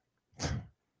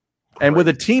 And with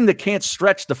a team that can't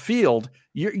stretch the field,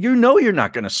 you know you're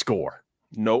not going to score.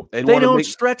 Nope. They don't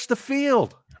stretch the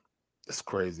field. It's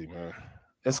crazy, man.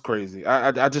 It's crazy.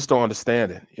 I just don't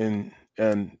understand it.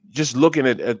 And just looking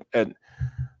at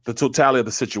the totality of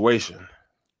the situation,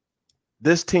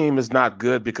 this team is not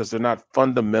good because they're not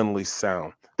fundamentally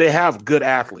sound. They have good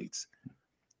athletes,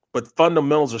 but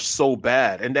fundamentals are so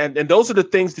bad. And those are the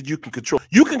things that you can control.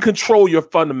 You can control your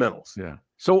fundamentals. Yeah.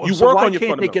 So you work why on your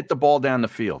can't they get the ball down the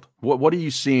field? What are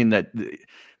you seeing that?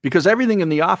 Because everything in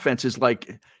the offense is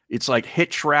like it's like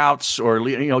hitch routes or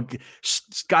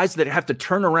guys that have to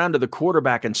turn around to the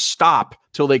quarterback and stop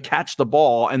till they catch the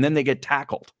ball and then they get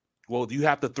tackled. Well, you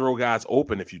have to throw guys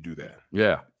open if you do that.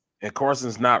 Yeah. And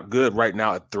Carson's not good right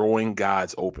now at throwing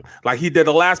guys open. Like he did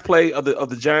the last play of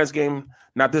the Giants game,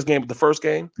 not this game, but the first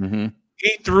game. Mm-hmm.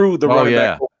 He threw the running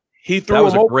back. He threw that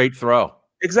was him a open. Great throw.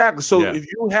 Exactly. So if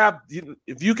you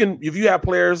have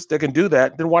players that can do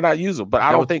that, then why not use them? But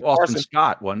I don't think Boston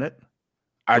Scott, wasn't it?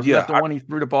 Wasn't that the one he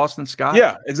threw to Boston Scott?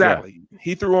 Yeah, exactly. Yeah.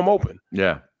 He threw him open.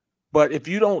 Yeah. But if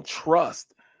you don't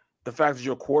trust the fact that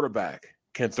your quarterback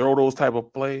can throw those type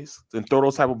of plays and throw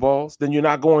those type of balls, then you're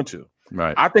not going to.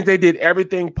 Right. I think they did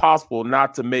everything possible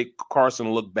not to make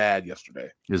Carson look bad yesterday.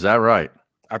 Is that right?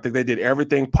 I think they did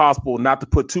everything possible not to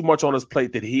put too much on his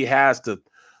plate that he has to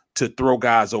throw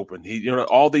guys open.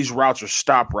 All these routes are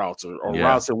stop routes or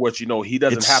routes in which he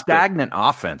doesn't it's have stagnant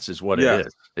offense is what it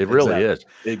is. It really is.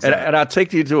 Exactly. And I'll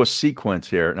take you to a sequence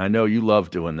here, and I know you love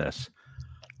doing this.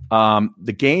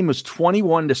 The game was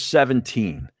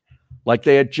 21-17. Like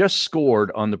they had just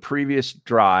scored on the previous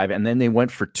drive, and then they went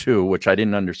for 2, which I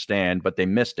didn't understand, but they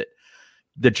missed it.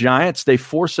 The Giants, they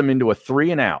force them into a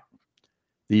 3-and-out.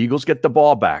 The Eagles get the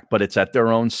ball back, but it's at their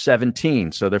own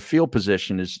 17, so their field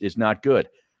position is not good.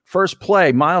 First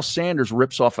play, Miles Sanders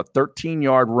rips off a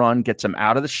 13-yard run, gets him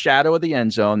out of the shadow of the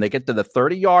end zone. They get to the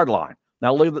 30-yard line.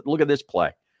 Now look at this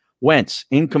play. Wentz,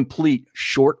 incomplete,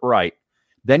 short right.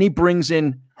 Then he brings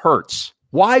in Hurts.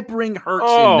 Why bring Hurts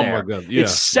in there? My God. Yeah.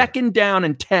 It's second down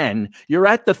and 10. You're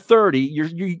at the 30.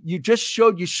 You just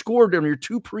showed you scored on your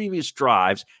 2 previous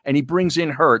drives, and he brings in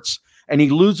Hurts, and he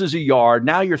loses a yard.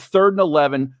 Now you're 3rd and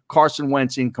 11. Carson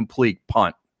Wentz incomplete,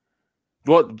 punt.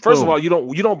 Well, first of all, you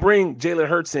don't bring Jalen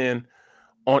Hurts in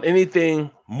on anything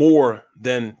more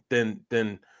than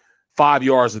 5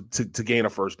 yards to gain a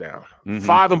first down. Mm-hmm.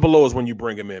 5 and below is when you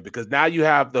bring him in because now you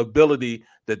have the ability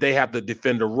that they have to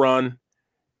defend a run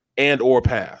and or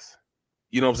pass.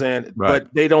 You know what I'm saying? Right.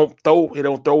 But they don't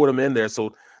throw him in there,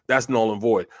 so that's null and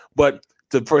void. But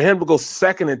for him to go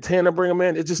 2nd and 10 and bring him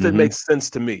in, it just didn't make sense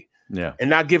to me. Yeah.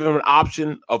 And not give him an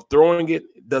option of throwing it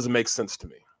doesn't make sense to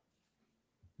me.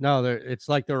 No, it's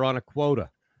like they're on a quota.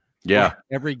 Yeah.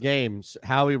 Every game,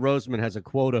 Howie Roseman has a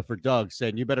quota for Doug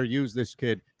saying, you better use this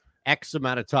kid X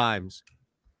amount of times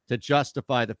to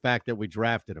justify the fact that we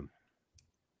drafted him.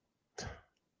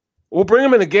 We'll bring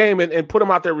him in the game and put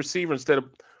him out there receiver instead of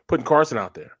putting Carson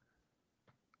out there.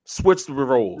 Switch the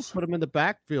roles. Just put him in the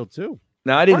backfield, too.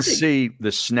 Now, I didn't see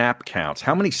the snap counts.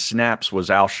 How many snaps was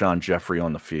Alshon Jeffrey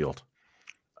on the field?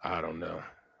 I don't know.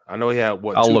 I know he had,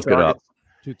 what, I'll 2 look targets?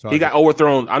 it up. He got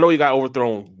overthrown. I know he got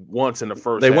overthrown once in the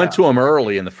first They half. went to him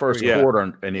early in the first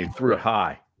quarter, and he threw it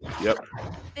high. Yep.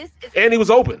 And he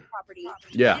was open.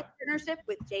 Yeah. Partnership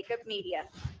with Jacob Media.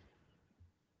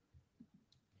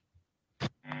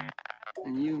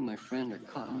 And you, my friend, are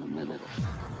caught in the middle.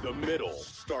 The Middle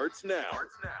starts now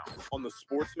on the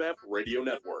SportsMap Radio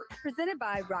Network. Presented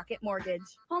by Rocket Mortgage.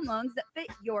 Home loans that fit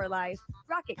your life.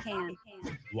 Rocket can.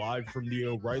 Live from the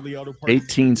O'Reilly Auto Parts.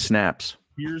 18 snaps.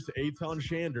 Here's Eitan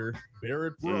Shander,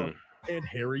 Barrett Brooks, and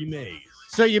Harry Mays.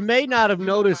 So you may not have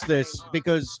noticed this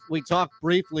because we talked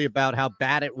briefly about how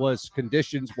bad it was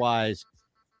conditions-wise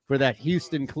for that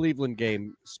Houston-Cleveland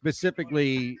game,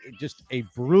 specifically just a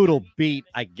brutal beat,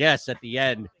 I guess, at the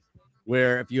end,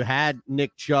 where if you had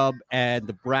Nick Chubb and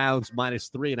the Browns minus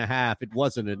 3.5, it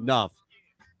wasn't enough.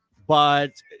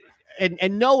 But, and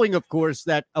knowing, of course,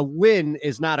 that a win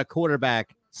is not a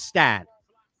quarterback stat,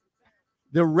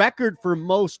 the record for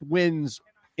most wins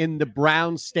in the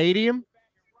Browns stadium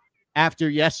after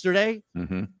yesterday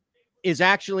is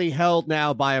actually held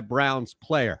now by a Browns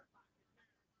player.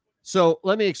 So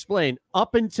let me explain.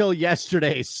 Up until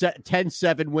yesterday's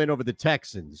 10-7 win over the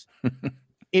Texans,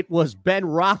 it was Ben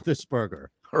Roethlisberger,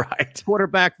 right,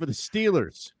 quarterback for the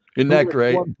Steelers. Isn't that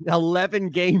great? 11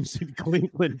 games in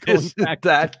Cleveland. Isn't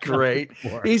that great?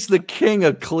 He's the king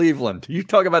of Cleveland. You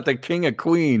talk about the king of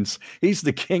Queens. He's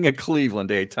the king of Cleveland,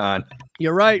 Eitan.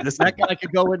 You're right. That guy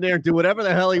could go in there and do whatever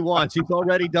the hell he wants. He's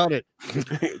already done it.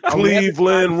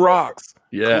 Cleveland rocks.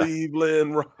 Yeah.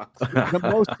 Cleveland Rocks. The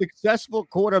most successful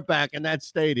quarterback in that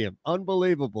stadium.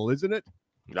 Unbelievable, isn't it?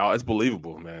 No, it's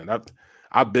believable, man.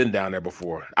 I've been down there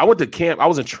before. I went to camp. I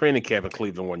was in training camp in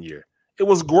Cleveland one year. It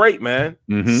was great, man.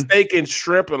 Steak and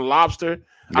shrimp and lobster.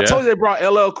 I told you they brought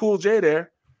LL Cool J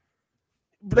there.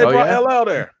 They brought LL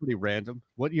there. That's pretty random.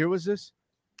 What year was this?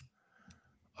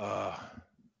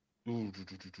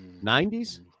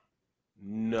 90s?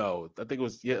 No, I think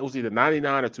it was either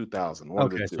 99 or 2000.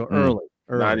 Okay, so early.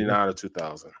 99 or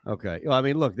 2000. Okay. Well, I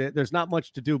mean, look, there's not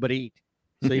much to do but eat.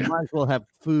 So you might as well have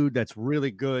food that's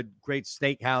really good, great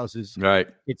steakhouses, right,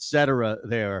 etc.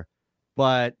 there.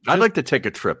 But I'd like to take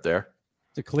a trip there.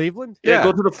 To Cleveland? Yeah,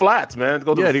 go to the Flats, man.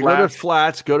 Go to the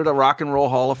Flats, go to the Rock and Roll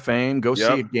Hall of Fame, go see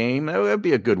a game. That would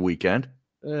be a good weekend.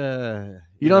 You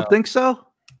don't think so?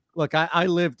 Look, I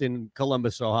lived in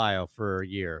Columbus, Ohio for a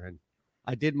year, and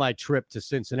I did my trip to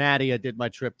Cincinnati. I did my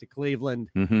trip to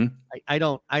Cleveland. Mm-hmm. I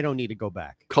don't need to go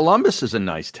back. Columbus is a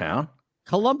nice town.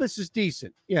 Columbus is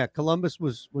decent. Yeah, Columbus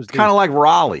was kind of like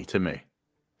Raleigh to me.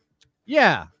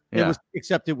 Yeah, it was,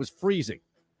 except it was freezing.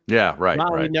 Yeah, right.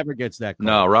 Raleigh never gets that cold.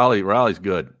 No, Raleigh's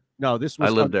good. No, this was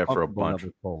I lived there for a bunch.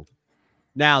 Cold.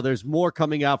 Now, there's more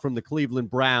coming out from the Cleveland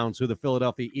Browns, who the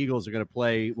Philadelphia Eagles are going to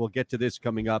play. We'll get to this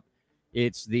coming up.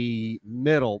 It's the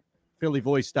middle,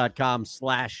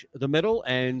 phillyvoice.com/the middle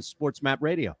and Sports Map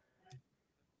Radio.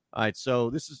 All right,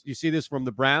 so you see this from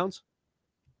the Browns?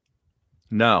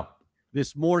 No.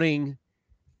 This morning,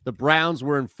 the Browns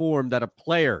were informed that a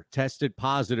player tested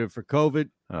positive for COVID.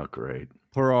 Oh, great.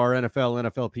 Per our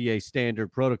NFLPA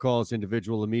standard protocols,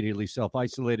 individual immediately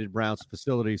self-isolated. Browns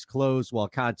facilities closed while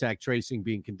contact tracing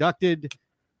being conducted.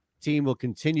 Team will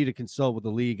continue to consult with the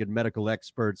league and medical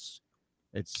experts,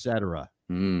 etc.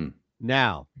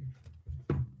 Now,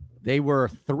 they were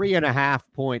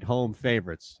 3.5-point home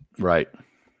favorites. Right.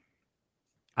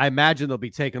 I imagine they'll be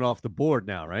taken off the board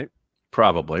now, right?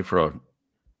 Probably for a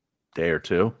day or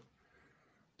two.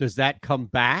 Does that come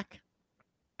back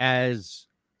as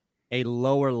a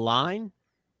lower line?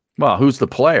 Well, who's the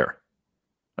player?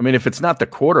 I mean, if it's not the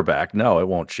quarterback, no, it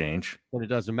won't change. But it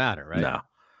doesn't matter, right? No.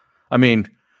 I mean,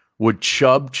 would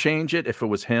Chubb change it if it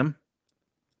was him?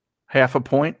 Half a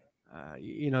point?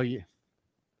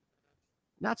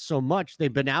 Not so much.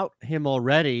 They've been out him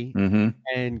already,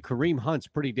 and Kareem Hunt's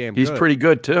pretty damn good. He's pretty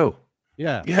good, too.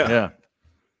 Yeah.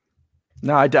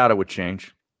 No, I doubt it would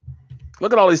change.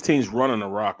 Look at all these teams running the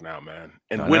rock now, man,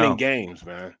 and winning games,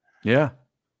 man. Yeah.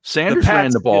 Sanders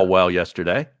ran the ball well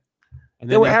yesterday. And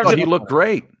they were averaging, he looked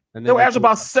great. And they were averaging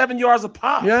about 7 yards a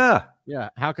pop. Yeah. Yeah.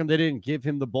 How come they didn't give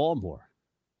him the ball more?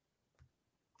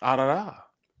 I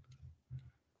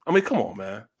mean, come on,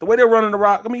 man. The way they're running the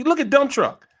rock. I mean, look at Dump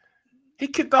Truck. He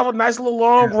kicked off a nice little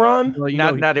long run.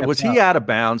 Well, was he out of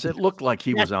bounds? It looked like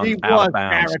he was out of bounds.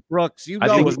 Barrett Brooks. I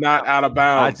think he was not out of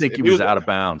bounds. I think he was out of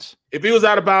bounds. If he was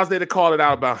out of bounds, they'd have called it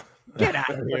out of bounds. Get out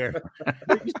of here.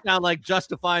 You sound like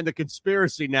justifying the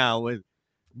conspiracy now with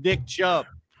Nick Chubb.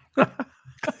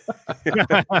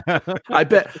 I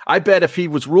bet if he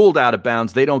was ruled out of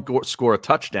bounds, they don't score a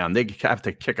touchdown. They have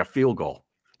to kick a field goal.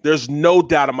 There's no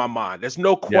doubt in my mind. There's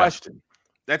no question. Yeah.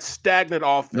 That's stagnant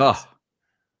offense. Oh,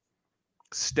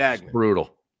 stagnant. It's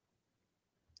brutal.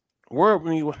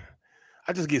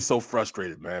 I just get so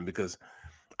frustrated, man, because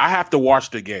I have to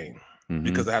watch the game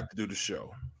because I have to do the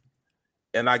show.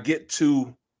 And I get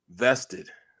too vested,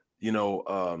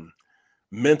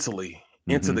 mentally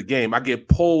into the game. I get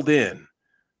pulled in.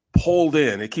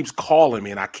 It keeps calling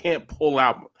me, and I can't pull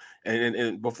out.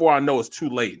 And before I know, it's too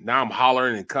late. Now I'm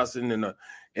hollering and cussing in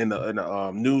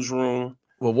the newsroom.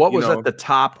 Well, what was at the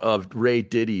top of Ray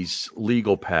Diddy's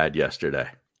legal pad yesterday?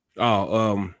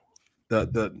 Oh,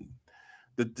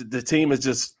 the team is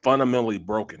just fundamentally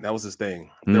broken. That was his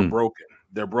thing. They're broken.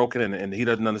 They're broken, and he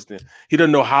doesn't understand. He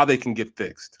doesn't know how they can get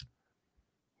fixed.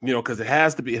 Because it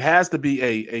has to be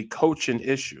a coaching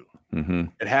issue.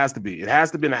 It has to be. It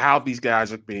has to be in how these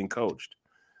guys are being coached.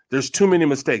 There's too many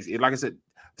mistakes. Like I said,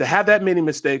 to have that many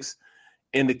mistakes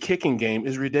in the kicking game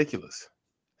is ridiculous.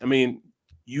 I mean,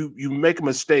 you make a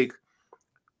mistake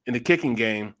in the kicking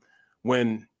game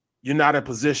when you're not in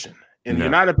position, and you're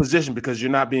not in position because you're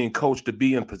not being coached to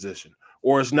be in position,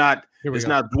 or it's not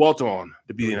dwelt on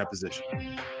to be in that position.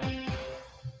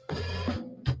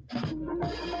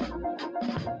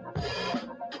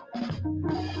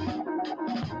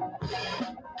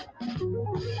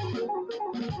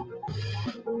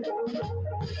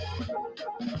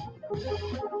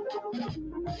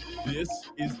 This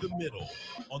is The Middle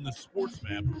on the Sports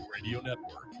Map Radio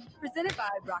Network. Presented by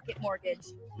Rocket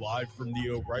Mortgage. Live from the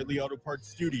O'Reilly Auto Parts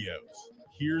Studios,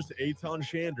 here's Eitan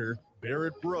Shander,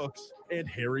 Barrett Brooks, and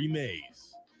Harry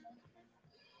Mays.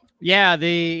 Yeah,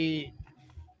 the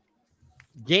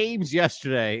games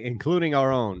yesterday, including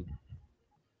our own,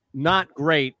 not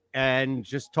great. And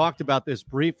just talked about this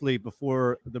briefly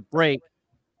before the break.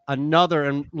 Another,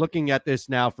 and looking at this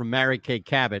now from Mary Kay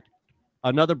Cabot,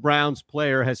 another Browns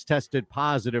player has tested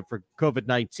positive for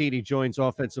COVID-19. He joins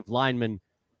offensive lineman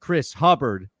Chris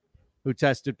Hubbard, who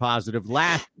tested positive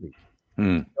last week.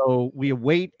 So we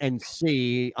wait and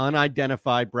see,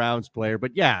 unidentified Browns player.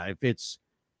 But yeah, if it's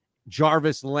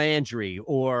Jarvis Landry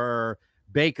or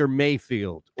Baker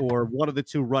Mayfield or one of the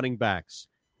two running backs,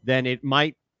 then it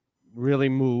might really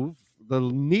move the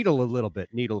needle a little bit.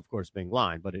 Needle, of course, being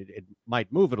line, but it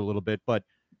might move it a little bit. But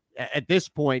at this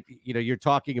point, you're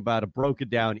talking about a broken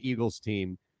down Eagles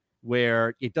team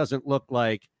where it doesn't look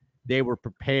like they were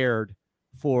prepared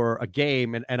for a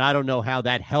game. And I don't know how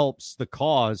that helps the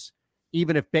cause.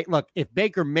 Even if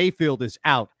Baker Mayfield is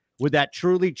out, would that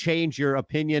truly change your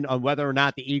opinion on whether or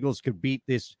not the Eagles could beat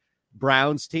this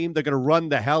Browns team? They're going to run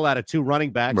the hell out of two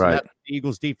running backs. Right. And that's what the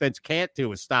Eagles defense can't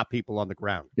do is stop people on the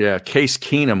ground. Yeah, Case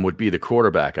Keenum would be the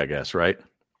quarterback, I guess, right?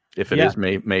 If it is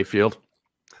Mayfield.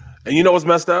 And you know what's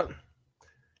messed up?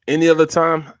 Any other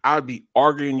time, I'd be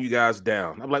arguing you guys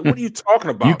down. I'm like, what are you talking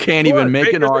about? You can't even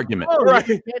make an argument. Right.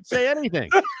 You can't say anything.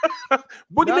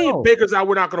 What do you mean Baker's out?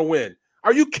 We're not going to win.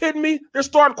 Are you kidding me? They're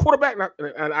starting quarterback.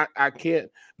 And I can't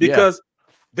because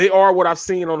they are what I've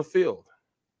seen on the field.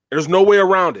 There's no way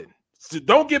around it. So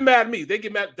don't get mad at me.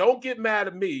 Don't get mad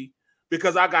at me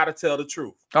because I got to tell the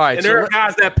truth. All right. And there are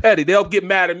guys that petty. They'll get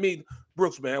mad at me.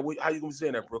 Brooks, man, how you going to say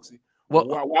that, Brooksy? Well,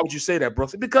 why would you say that,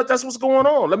 Brooks? Because that's what's going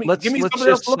on.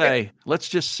 Let's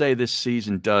just say this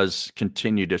season does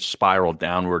continue to spiral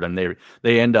downward, and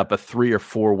they end up a 3 or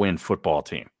 4 win football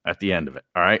team at the end of it.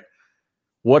 All right,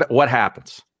 what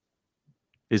happens?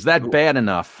 Is that bad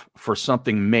enough for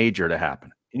something major to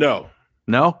happen? No.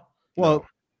 Well,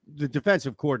 the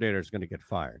defensive coordinator is going to get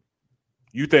fired.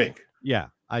 You think? Yeah,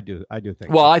 I do. I do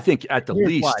think. Well, so. I think at the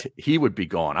least he would be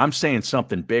gone. I'm saying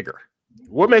something bigger.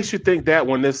 What makes you think that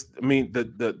when this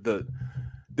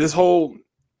whole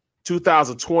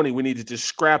 2020, we need to just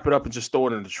scrap it up and just throw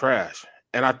it in the trash?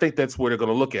 And I think that's where they're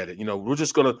going to look at it. It's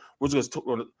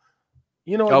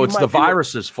the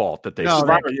virus's fault that they.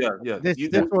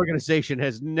 This organization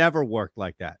has never worked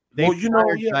like that. They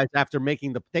fired guys after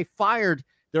they fired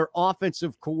their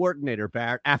offensive coordinator,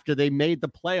 Barrett, after they made the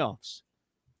playoffs.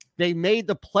 They made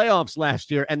the playoffs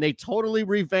last year, and they totally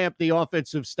revamped the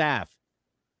offensive staff.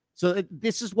 So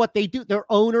this is what they do. Their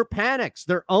owner panics.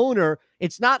 Their owner,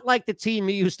 it's not like the team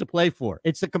he used to play for.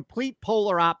 It's the complete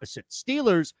polar opposite.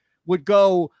 Steelers would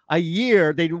go a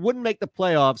year, they wouldn't make the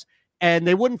playoffs, and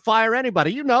they wouldn't fire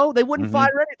anybody. They wouldn't fire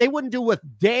anybody. They wouldn't do a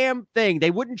damn thing.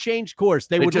 They wouldn't change course.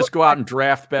 They would just go out and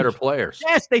draft better players.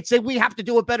 Yes, they'd say, we have to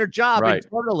do a better job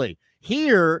internally.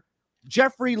 Here,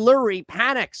 Jeffrey Lurie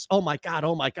panics. Oh, my God.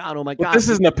 But this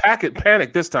isn't a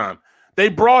panic this time. They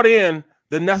brought in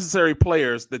the necessary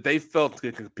players that they felt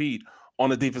could compete on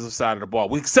the defensive side of the ball,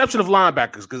 with the exception of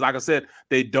linebackers, because like I said,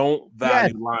 they don't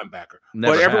value linebacker.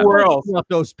 But everywhere else,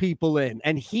 those people in,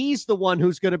 and he's the one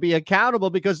who's going to be accountable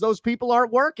because those people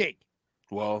aren't working.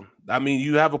 Well, I mean,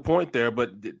 you have a point there,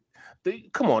 but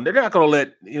come on, they're not going to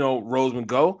let Roseman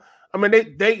go. I mean,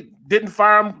 they didn't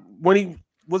fire him when he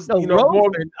was.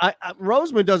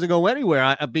 Roseman doesn't go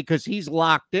anywhere because he's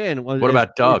locked in. What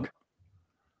about Doug?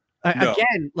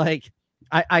 Again,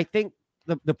 I think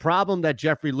the problem that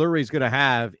Jeffrey Lurie is going to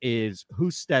have is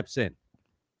who steps in,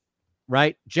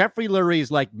 right? Jeffrey Lurie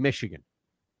is like Michigan.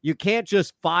 You can't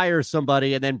just fire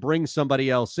somebody and then bring somebody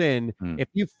else in. If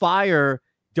you fire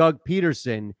Doug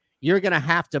Peterson, you're going to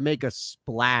have to make a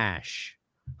splash.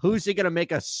 Who's he going to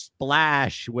make a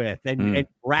splash with and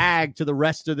brag to the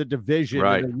rest of the division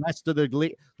and the rest of the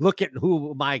league? Look at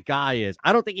who my guy is.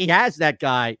 I don't think he has that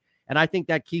guy, and I think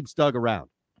that keeps Doug around.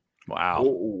 Wow.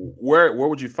 Where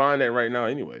would you find that right now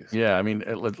anyways? Yeah, I mean,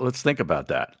 let's think about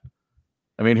that.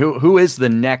 I mean, who is the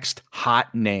next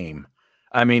hot name?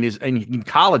 I mean, in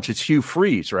college, it's Hugh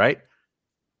Freeze, right?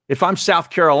 If I'm South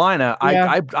Carolina,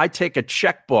 I take a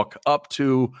checkbook up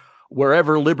to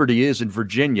wherever Liberty is in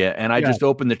Virginia, and I just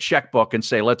open the checkbook and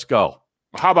say, let's go.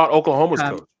 How about Oklahoma's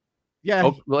coach?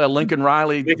 Yeah. Lincoln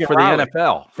Riley the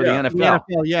NFL. For the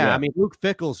NFL. Yeah. I mean, Luke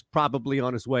Fickell's probably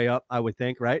on his way up, I would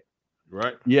think, right?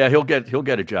 Right. Yeah, he'll get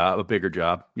a bigger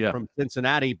job. Yeah. From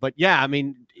Cincinnati. But yeah, I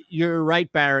mean, you're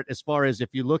right, Barrett, as far as if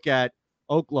you look at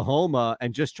Oklahoma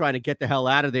and just trying to get the hell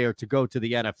out of there to go to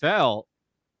the NFL.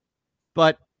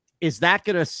 But is that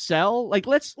going to sell?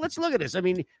 Let's look at this. I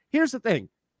mean, here's the thing.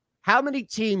 How many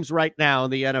teams right now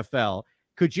in the NFL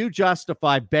could you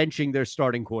justify benching their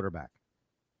starting quarterback?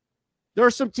 There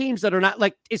are some teams that are not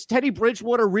like, is Teddy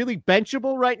Bridgewater really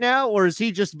benchable right now, or is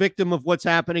he just victim of what's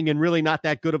happening and really not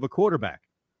that good of a quarterback?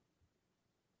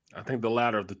 I think the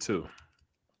latter of the two.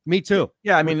 Me too.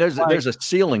 Yeah, I mean, there's a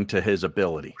ceiling to his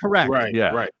ability. Correct. Right.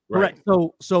 Yeah. Right. Correct.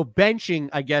 So benching,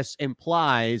 I guess,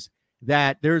 implies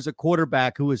that there's a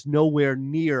quarterback who is nowhere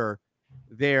near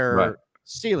their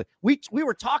ceiling. We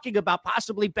were talking about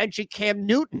possibly benching Cam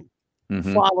Newton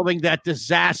following that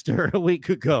disaster a week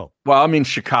ago. Well, I mean,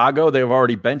 Chicago, they've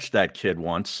already benched that kid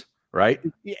once, right?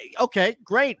 Yeah, okay,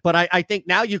 great. But I think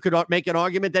now you could make an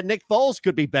argument that Nick Foles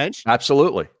could be benched.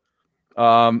 Absolutely.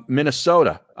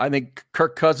 Minnesota, I think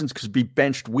Kirk Cousins could be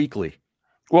benched weekly.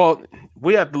 Well,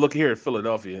 we have to look here at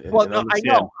Philadelphia. Well, no,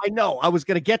 I know. I was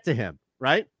going to get to him,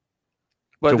 right?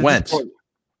 But to Wentz.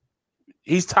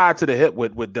 He's tied to the hip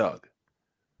with Doug.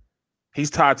 He's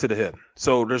tied to the hip.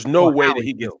 So there's no way that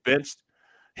he gets benched.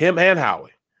 Him and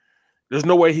Howie. There's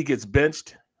no way he gets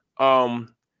benched.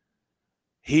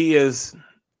 He is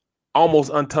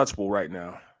almost untouchable right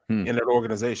now in that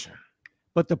organization.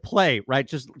 But the play, right?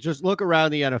 Just look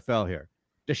around the NFL here.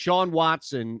 Deshaun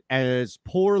Watson, as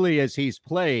poorly as he's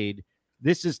played,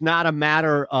 this is not a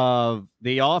matter of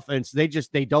the offense. They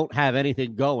don't have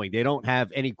anything going. They don't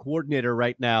have any coordinator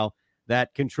right now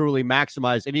that can truly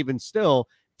maximize. And even still,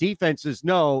 defenses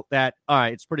know that, all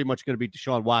right, it's pretty much going to be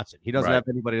Deshaun Watson. He doesn't have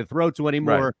anybody to throw to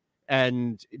anymore. Right.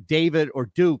 And David or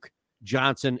Duke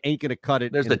Johnson ain't going to cut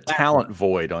it. There's the talent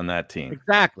void on that team.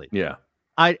 Exactly. Yeah.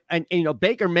 And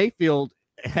Baker Mayfield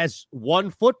has won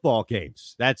football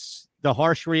games. That's the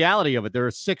harsh reality of it. They're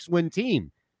a 6-win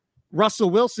team.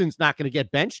 Russell Wilson's not going to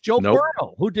get benched. Joe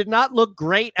Burrow, who did not look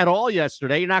great at all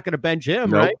yesterday, you're not going to bench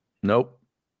him, right? Nope.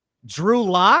 Drew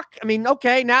Lock. I mean,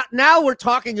 okay, now we're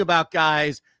talking about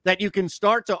guys that you can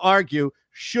start to argue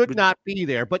should not be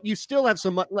there, but you still have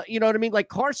some, you know what I mean? Like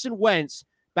Carson Wentz,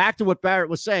 back to what Barrett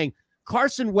was saying,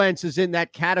 Carson Wentz is in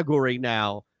that category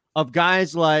now of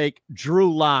guys like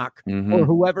Drew Lock or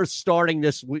whoever's starting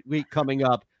this week coming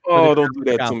up. Oh, don't do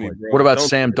that to me, bro. What about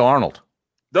Sam Darnold?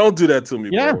 Don't do that to me,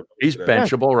 bro. He's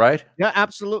benchable, right? Yeah,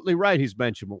 absolutely right. He's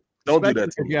benchable. Don't do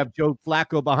that to me. You have Joe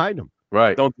Flacco behind him.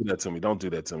 Right. Don't do that to me. Don't do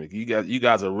that to me. You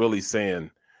guys are really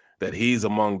saying that he's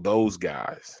among those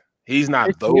guys. He's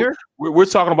not those. We're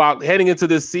talking about heading into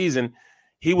this season.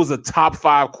 He was a top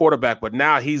 5 quarterback, but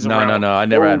now he's no. I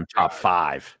never had him top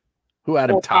 5. Who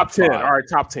had him top 10? 5? All right,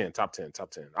 top 10.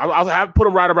 I'll have put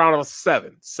him right around a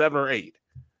 7 or 8.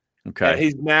 Okay. And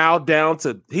he's now down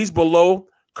to he's below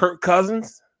Kirk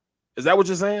Cousins. Is that what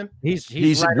you're saying? He's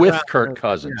right with around Kirk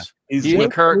Cousins. Yeah. He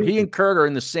and Kirk are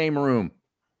in the same room.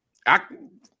 I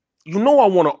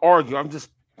want to argue. I'm just.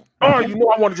 Oh, I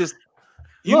want to just.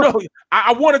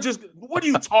 I want to just. What are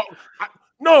you talking?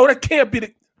 No, that can't be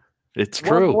the. It's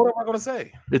true. What am I going to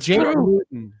say? It's true.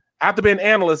 I have to be an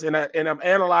analyst, and I'm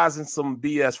analyzing some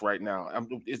BS right now.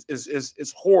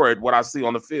 It's horrid what I see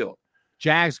on the field.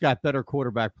 Jags got better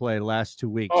quarterback play the last 2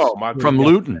 weeks. Oh my! From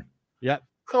Luton. Yep.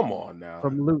 Come on now.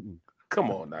 From Luton. Come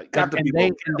on now.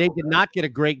 They did not get a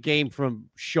great game from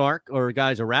Shark or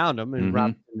guys around him, and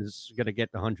Robinson is going to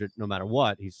get the 100 no matter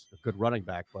what. He's a good running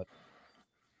back, but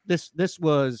this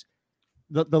was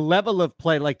the level of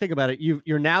play. Like, think about it.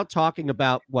 You're now talking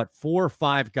about 4 or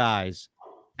 5 guys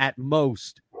at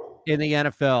most in the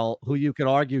NFL who you could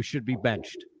argue should be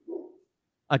benched.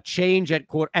 A change at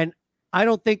quarter, and I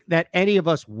don't think that any of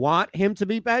us want him to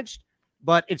be benched,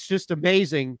 but it's just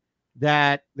amazing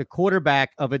that the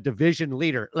quarterback of a division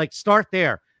leader, like, start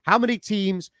there. How many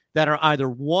teams that are either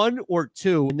 1 or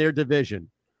 2 in their division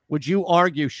would you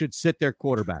argue should sit their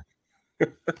quarterback?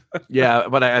 Yeah,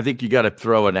 but I think you got to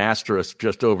throw an asterisk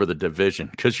just over the division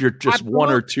because you're just Absolutely. 1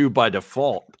 or 2 by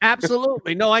default.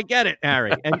 Absolutely. No, I get it,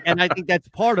 Harry. And I think that's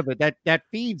part of it, that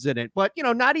feeds in it. But,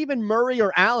 not even Murray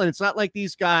or Allen. It's not like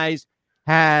these guys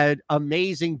had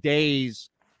amazing days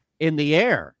in the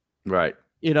air. Right.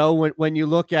 When you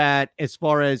look at as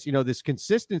far as, this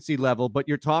consistency level, but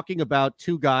you're talking about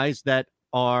 2 guys that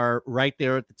are right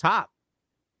there at the top.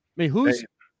 I mean,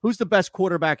 who's the best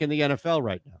quarterback in the NFL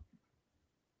right now?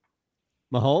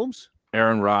 Mahomes?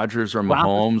 Aaron Rodgers or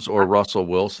Mahomes or Russell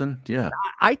Wilson? Yeah.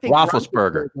 I think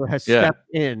Roethlisberger has stepped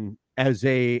in as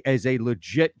a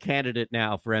legit candidate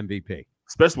now for MVP.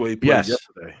 Especially where he played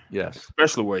yesterday. Yes.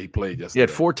 Especially where he played yesterday. He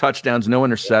had 4 touchdowns, no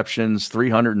interceptions,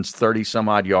 330 some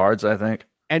odd yards, I think.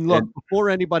 And look, before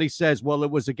anybody says, well,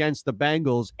 it was against the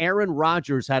Bengals, Aaron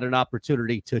Rodgers had an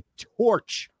opportunity to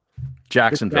torch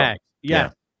Jacksonville.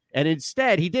 Yeah. And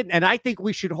instead, he didn't. And I think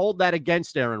we should hold that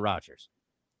against Aaron Rodgers.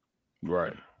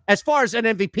 Right. As far as an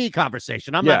MVP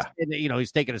conversation, I'm not saying that,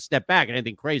 he's taking a step back and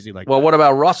anything crazy like that. Well, what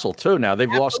about Russell, too? Now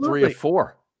they've lost 3 of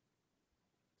 4.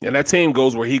 And that team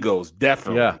goes where he goes,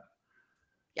 definitely. Yeah.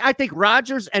 I think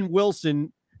Rodgers and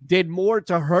Wilson did more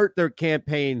to hurt their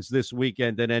campaigns this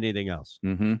weekend than anything else.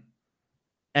 Mm-hmm.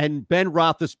 And Ben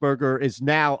Roethlisberger is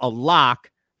now a lock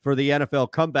for the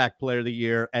NFL Comeback Player of the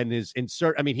Year and is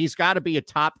he's got to be a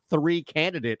top 3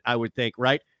 candidate, I would think,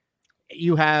 right?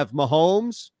 You have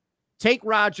Mahomes, take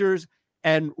Rodgers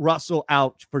and Russell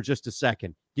out for just a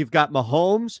second. You've got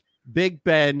Mahomes, Big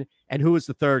Ben, and who is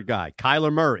the third guy?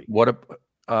 Kyler Murray.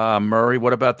 Murray?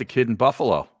 What about the kid in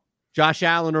Buffalo? Josh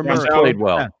Allen or He's Murray? played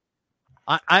well.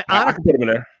 I can put him in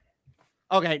there.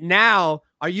 Okay, now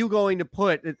are you going to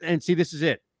put, and see, this is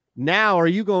it. Now are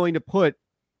you going to put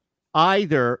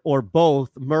either or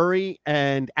both Murray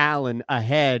and Allen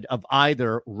ahead of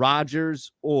either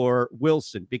Rodgers or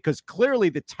Wilson? Because clearly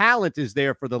the talent is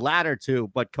there for the latter two,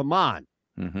 but come on.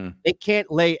 Mm-hmm. They can't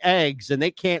lay eggs and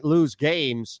they can't lose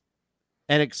games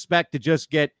and expect to just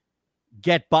get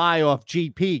by off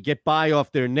GP, get by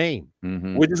off their name.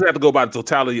 Mm-hmm. We just have to go by the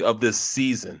totality of this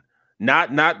season,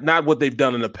 not what they've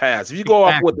done in the past. If you go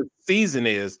off what the season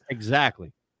is,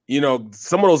 exactly,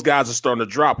 some of those guys are starting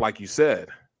to drop, like you said.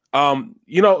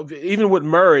 Even with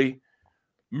Murray,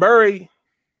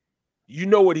 you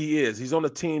know what he is. He's on a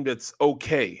team that's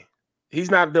okay. He's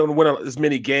not going to win as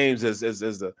many games as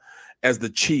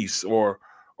the Chiefs or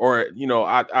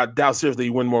I doubt seriously he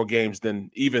win more games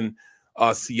than even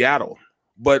Seattle.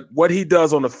 But what he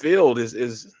does on the field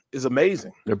is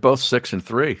amazing. They're both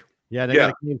 6-3. Yeah, they got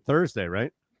a game Thursday,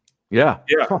 right? Yeah.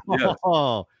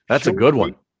 Oh, that's a good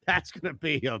one. That's going to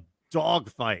be a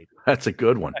dogfight. That's a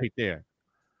good one right there.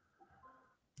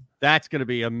 That's going to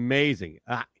be amazing.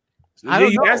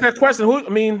 You ask that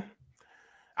question.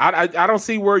 I don't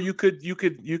see where you could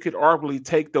arguably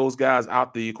take those guys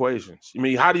out the equations. I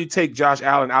mean, how do you take Josh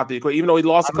Allen out the equation? Even though he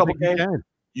lost a couple games,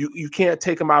 you can't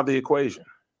take him out of the equation.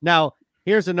 Now,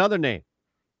 here's another name.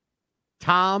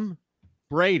 Tom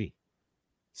Brady,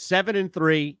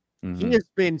 7-3. Mm-hmm. He has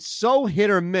been so hit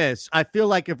or miss. I feel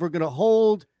like if we're going to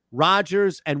hold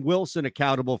Rodgers and Wilson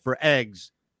accountable for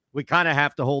eggs, we kind of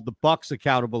have to hold the Bucs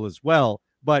accountable as well.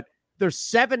 But they're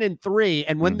 7-3,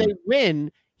 and when they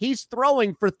win, he's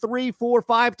throwing for 3, 4,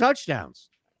 5 touchdowns.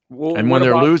 Well, and when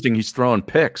they're losing, he's throwing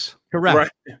picks. Correct. Right.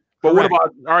 But what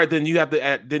about then you have to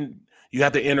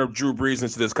enter Drew Brees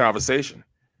into this conversation.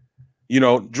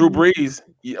 Drew Brees,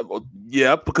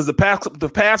 because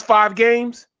the past 5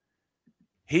 games,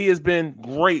 he has been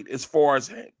great as far as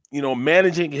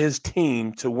managing his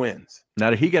team to wins. Now,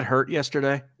 did he get hurt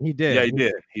yesterday? He did. Yeah, he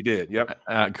did. He did. Yep.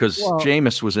 Because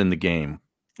Jameis was in the game.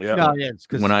 Yeah. No,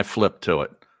 when I flipped to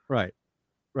it. Right.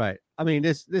 I mean,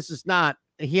 this is not.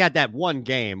 He had that one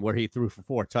game where he threw for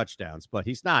 4 touchdowns, but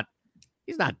he's not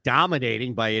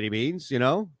dominating by any means.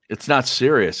 It's not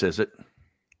serious, is it?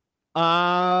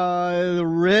 The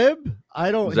rib.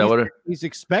 I don't. Is that he's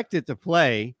expected to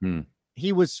play.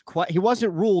 He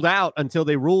wasn't ruled out until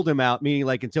they ruled him out, meaning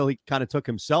like until he kind of took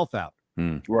himself out.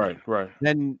 Right.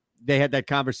 Then they had that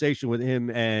conversation with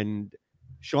him and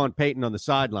Sean Payton on the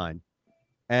sideline.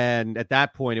 And at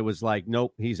that point, it was like,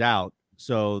 nope, he's out.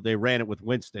 So they ran it with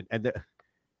Winston. And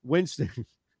Winston,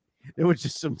 there were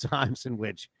just some times in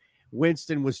which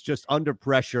Winston was just under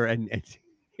pressure. And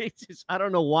it's just, I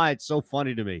don't know why it's so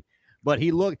funny to me. But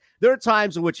there are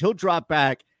times in which he'll drop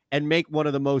back and make one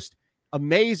of the most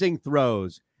amazing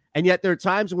throws. And yet there are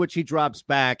times in which he drops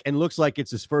back and looks like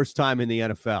it's his first time in the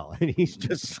NFL. And he's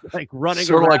just like running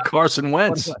sort around. of like Carson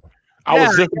Wentz. I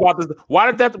was just about to. Why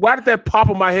did that pop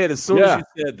in my head as soon as you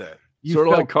said that? Sort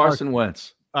of like Carson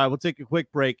Wentz. All right, we'll take a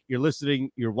quick break. You're listening,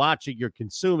 you're watching, you're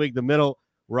consuming The Middle.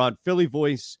 We're on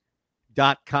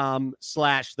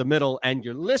phillyvoice.com/The Middle, and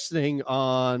you're listening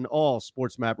on all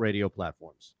SportsMap radio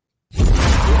platforms.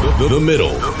 The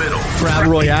Middle. Crown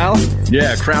Royale?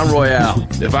 Yeah, Crown Royale.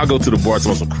 If I go to the bar and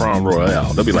want some Crown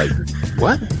Royale, they'll be like,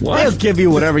 what? They'll give you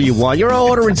whatever you want. You're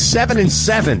ordering 7 and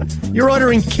 7. You're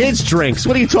ordering kids' drinks.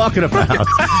 What are you talking about?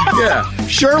 Yeah.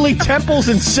 Shirley Temple's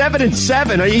in 7 and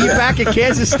 7. Are you back at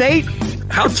Kansas State?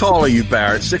 How tall are you,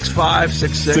 Barrett? 6'5",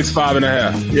 6'6"?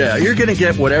 6'5.5". Yeah, you're going to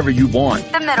get whatever you want.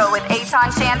 The Middle with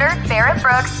Eitan Shander, Barrett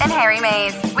Brooks, and Harry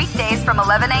Mays. Weekdays from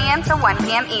 11 a.m. to 1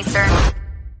 p.m. Eastern.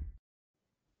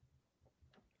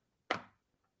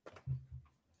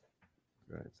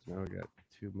 Right, so now we got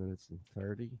 2 minutes and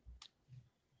 30.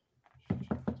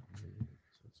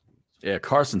 Yeah,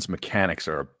 Carson's mechanics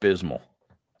are abysmal.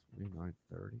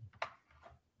 29:30.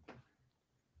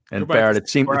 And Barrett, it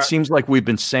seems like we've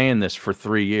been saying this for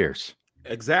 3 years.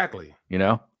 Exactly.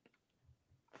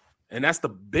 And that's the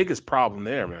biggest problem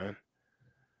there, man.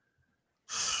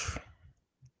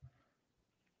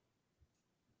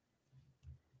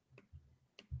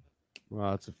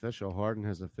 Well, it's official. Harden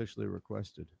has officially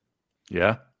requested.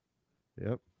 Yeah.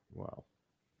 Yep. Wow.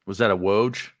 Was that a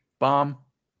Woj bomb?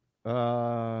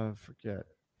 Forget.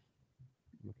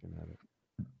 Looking at it.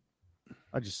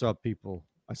 I just saw people.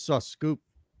 I saw Scoop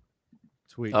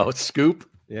tweet. Oh, it's Scoop?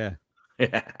 Yeah.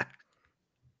 Yeah.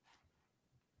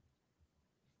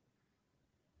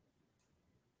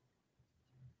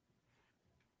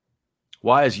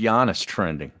 Why is Giannis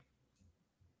trending?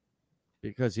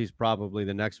 Because he's probably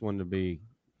the next one to be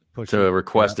pushed To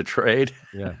request a trade?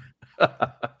 Yeah.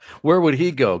 Where would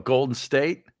he go? Golden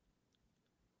State?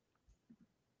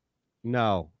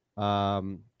 No.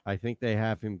 I think they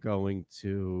have him going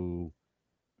to.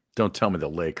 Don't tell me the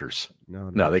Lakers.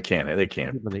 No, they can't. They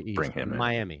can't From the East, bring him in.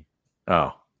 Miami.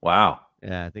 Oh, wow.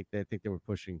 Yeah, I think they were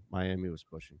pushing. Miami was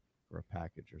pushing for a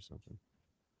package or something.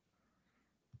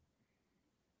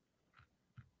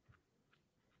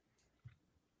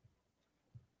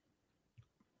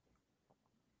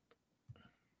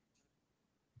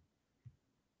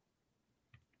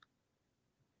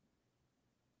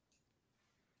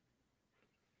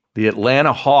 The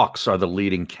Atlanta Hawks are the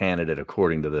leading candidate,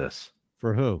 according to this.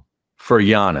 For who? For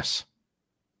Giannis.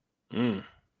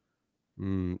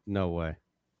 No way.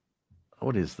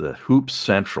 What is the Hoops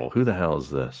Central? Who the hell is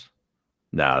this?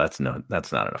 No, that's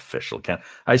not an official account.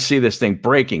 I see this thing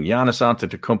breaking. Giannis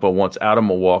Antetokounmpo wants out of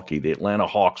Milwaukee. The Atlanta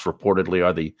Hawks reportedly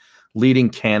are the leading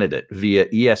candidate via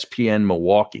ESPN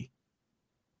Milwaukee.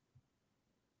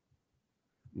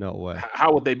 No way.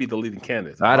 How would they be the leading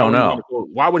candidates? I don't know.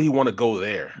 Why would he want to go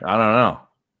there? I don't know.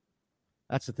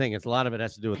 That's the thing. It's a lot of it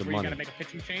has to do with the Before you money. gotta make a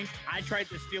pitching change. I tried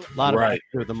to steal A lot of it has to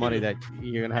do with the money that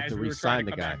you're gonna have As to we were trying re-sign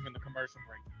the come guy. back from the commercial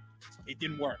break. It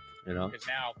didn't work. You know? Because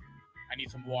now I need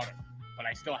some water. But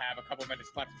I still have a couple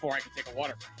minutes left before I can take a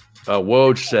water break.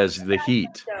 Woj says the Heat.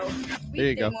 So, There you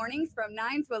weekday go. mornings from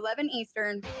 9 to 11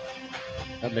 Eastern.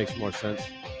 That makes more sense.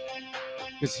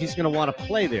 Because he's going to want to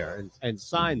play there and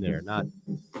sign there, not.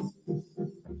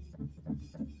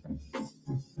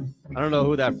 I don't know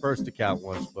who that first account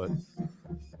was, but.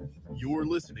 You're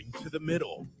listening to The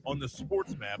Middle on the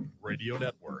SportsMap Radio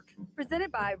Network.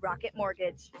 Presented by Rocket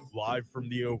Mortgage. Live from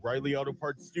the O'Reilly Auto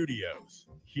Parts Studios,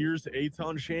 here's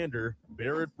Eitan Shander,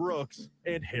 Barrett Brooks,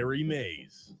 and Harry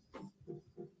Mays.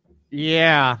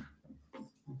 Yeah.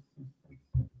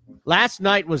 Last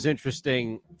night was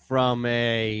interesting from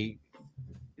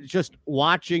just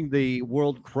watching the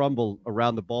world crumble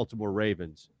around the Baltimore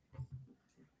Ravens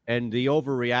and the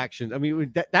overreaction. I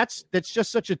mean, that's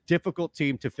just such a difficult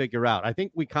team to figure out. I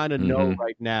think we kind of know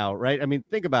right now, right? I mean,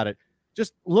 think about it.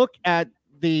 Just look at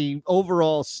the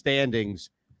overall standings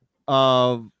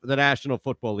of the National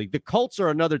Football League. The Colts are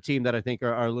another team that I think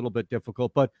are a little bit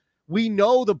difficult, but we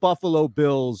know the Buffalo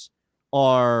Bills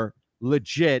are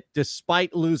legit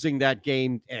despite losing that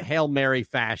game in Hail Mary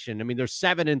fashion. I mean, they're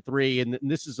 7-3, and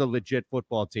this is a legit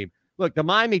football team. Look, the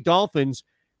Miami Dolphins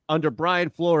under Brian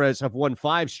Flores have won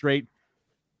 5 straight.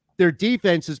 Their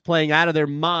defense is playing out of their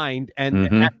mind, and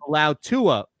that allowed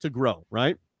Tua to grow,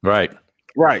 right? Right.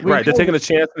 They're taking a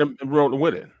chance and rolling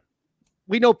with it.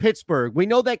 We know Pittsburgh. We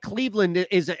know that Cleveland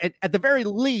is, at the very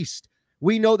least,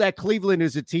 we know that Cleveland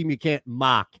is a team you can't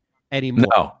mock anymore.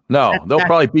 No. They'll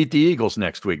probably beat the Eagles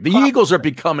next week. The Eagles are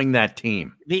becoming that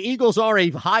team. The Eagles are a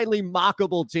highly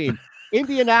mockable team.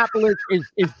 Indianapolis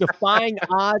is defying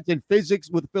odds and physics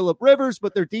with Phillip Rivers,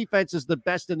 but their defense is the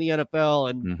best in the NFL,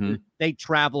 and they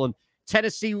travel. And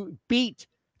Tennessee beat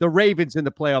the Ravens in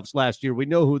the playoffs last year. We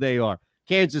know who they are.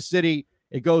 Kansas City,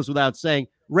 it goes without saying.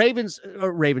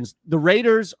 The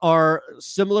Raiders are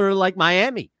similar like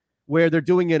Miami, where they're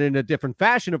doing it in a different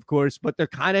fashion, of course, but they're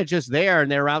kind of just there, and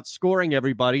they're outscoring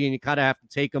everybody, and you kind of have to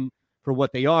take them for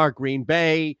what they are. Green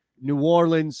Bay, New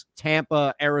Orleans,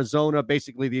 Tampa, Arizona,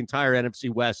 basically the entire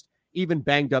NFC West, even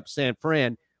banged up San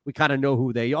Fran. We kind of know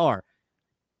who they are.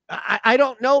 I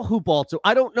don't know who Baltimore.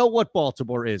 I don't know what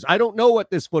Baltimore is. I don't know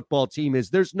what this football team is.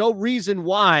 There's no reason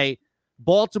why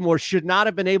Baltimore should not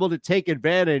have been able to take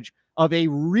advantage of a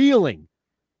reeling,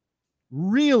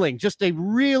 just a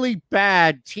really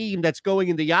bad team that's going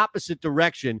in the opposite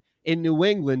direction in New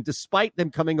England, despite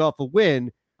them coming off a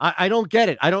win. I don't get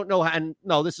it. I don't know. And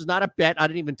no, this is not a bet. I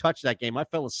didn't even touch that game. I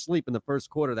fell asleep in the first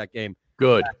quarter of that game.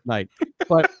 Good night.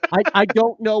 But I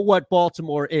don't know what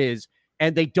Baltimore is,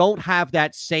 and they don't have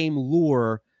that same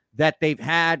lure that they've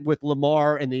had with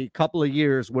Lamar in the couple of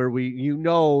years where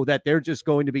that they're just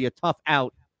going to be a tough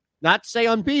out, not to say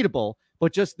unbeatable,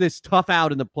 but just this tough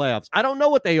out in the playoffs. I don't know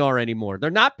what they are anymore.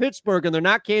 They're not Pittsburgh and they're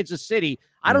not Kansas City.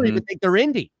 I don't even think they're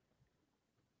Indy.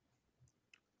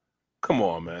 Come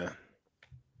on, man.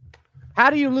 How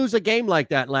do you lose a game like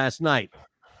that last night?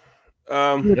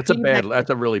 That's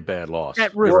a really bad loss.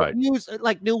 That You're right.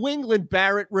 like New England,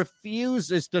 Barrett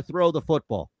refuses to throw the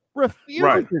football.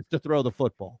 Refuses to throw the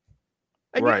football.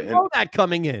 And you know that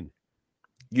coming in.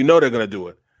 You know they're going to do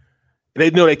it. They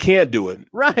know they can't do it.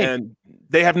 Right. And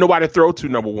they have nobody to throw to,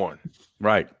 number one.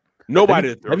 Right. Nobody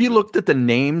to throw Have you to. looked at the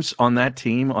names on that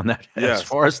team, Yes. as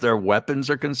far as their weapons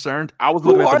are concerned? I was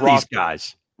looking Who at are the these roster.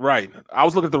 guys? Right. I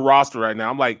was looking at the roster right now.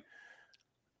 I'm like,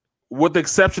 with the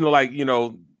exception of nobody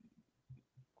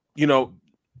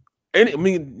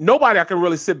I can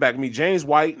really sit back. I mean, James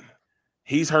White,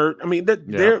 he's hurt. I mean,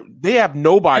 they have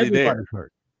nobody there.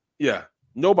 Hurt. Yeah,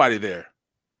 nobody there.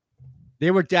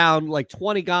 They were down like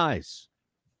 20 guys.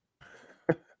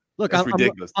 Look, That's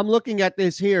ridiculous. I'm looking at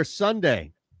this here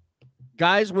Sunday.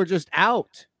 Guys were just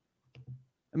out.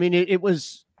 I mean, it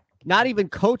was not even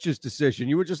coach's decision.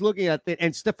 You were just looking at it.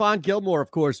 And Stephon Gilmore, of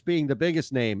course, being the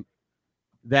biggest name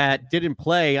that didn't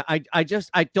play. I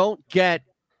don't get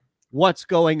what's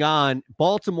going on.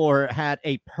 Baltimore had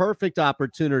a perfect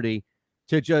opportunity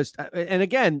to just, and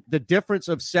again, the difference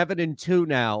of 7-2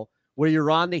 now, where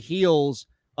you're on the heels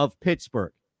of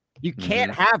Pittsburgh. You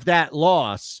can't have that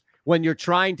loss when you're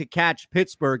trying to catch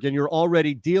Pittsburgh and you're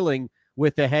already dealing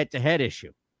with a head-to-head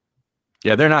issue.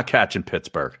 Yeah, they're not catching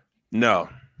Pittsburgh. No.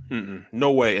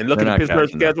 No way. And look at the Pittsburgh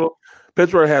schedule.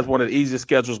 Pittsburgh has one of the easiest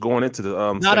schedules going into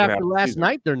the not after last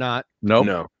night, they're not. Nope.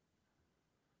 No.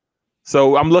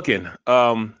 So I'm looking.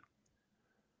 N'Keal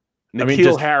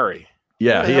Harry.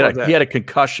 Yeah, he had a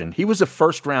concussion. He was a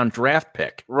first-round draft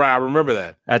pick. Right, I remember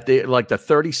that. At the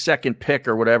 32nd pick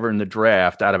or whatever in the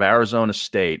draft out of Arizona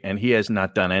State, and he has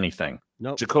not done anything.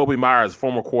 Nope. Jacoby Myers,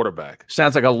 former quarterback.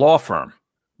 Sounds like a law firm.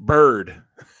 Bird.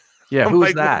 Yeah, I'm who's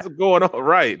like, that? What's going on?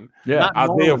 Right. Yeah. Not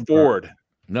Isaiah Marlon Ford. Bird.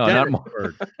 No, Derek not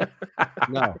Bird.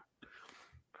 No.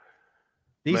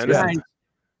 These Man, guys,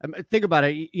 think about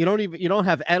it. You don't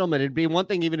have Edelman. It'd be one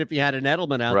thing even if you had an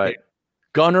Edelman out right. there.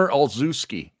 Gunnar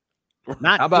Olszewski.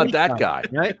 Not How about Derek that Gunn, guy?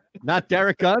 Right? Not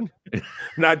Derek Gunn.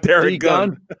 Not Derek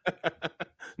Gunn.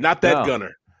 Not that No.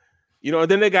 Gunner.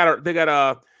 And then they got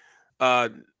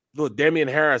little Damian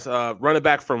Harris, running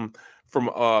back from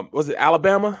was it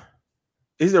Alabama?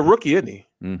 He's a rookie, isn't he?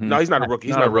 Mm-hmm. No, he's not a rookie.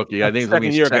 He's not a rookie. I think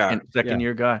second year guy. Second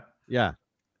year guy. Yeah.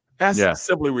 That's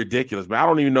simply ridiculous, man. I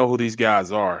don't even know who these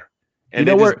guys are. And You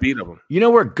know they where- just beat them. You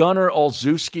know where Gunnar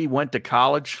Olszewski went to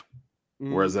college?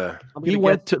 Where's that? He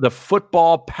went to the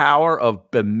football power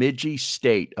of Bemidji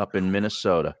State up in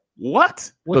Minnesota.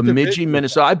 What? Bemidji,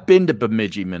 Minnesota. I've been to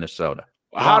Bemidji, Minnesota.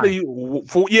 How do you?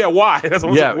 Why? That's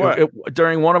what I'm saying.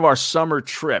 During one of our summer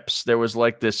trips, there was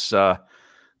like this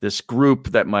this group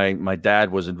that my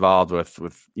dad was involved with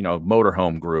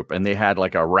motorhome group, and they had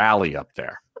like a rally up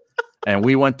there, and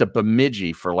we went to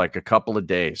Bemidji for like a couple of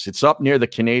days. It's up near the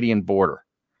Canadian border.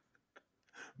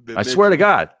 I swear to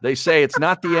God, they say it's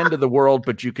not the end of the world,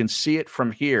 but you can see it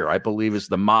from here, I believe is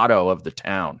the motto of the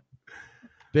town.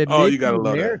 You got to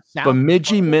love that.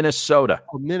 Bemidji, Minnesota.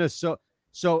 Oh, Minnesota.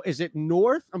 So is it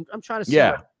north? I'm trying to see.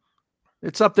 Yeah.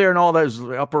 It's up there and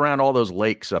up around all those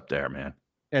lakes up there, man.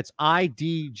 It's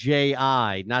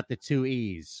IDJI, not the two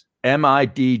E's.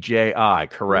 MIDJI,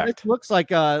 correct. It looks like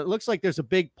there's a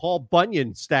big Paul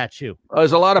Bunyan statue.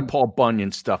 There's a lot of Paul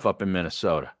Bunyan stuff up in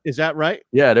Minnesota. Is that right?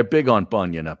 Yeah, they're big on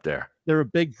Bunyan up there. They're a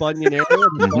big Bunyan area.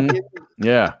 Bunyan.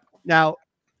 Yeah. Now,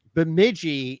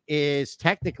 Bemidji is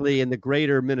technically in the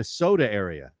greater Minnesota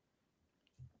area.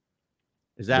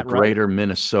 Is that the right? Greater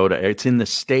Minnesota. It's in the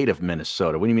state of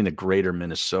Minnesota. What do you mean the greater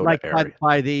Minnesota area?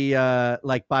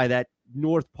 By that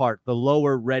north part, the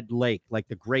lower Red Lake, like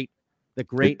the great.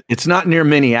 It's not near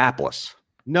Minneapolis.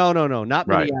 No, not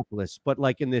Right. Minneapolis, but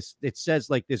like in this, it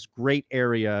says like this great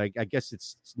area. I guess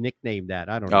it's nicknamed that.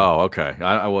 I don't know. Oh, okay.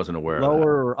 I wasn't aware of that.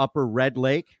 Lower or upper Red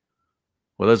Lake.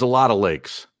 Well, there's a lot of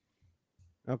lakes.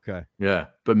 Okay. Yeah.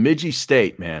 Bemidji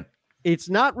State, man. It's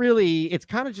not really, it's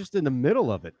kind of just in the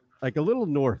middle of it, like a little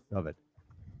north of it.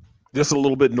 Just a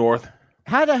little bit north.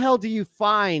 How the hell do you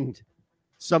find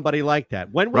somebody like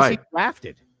that? When was he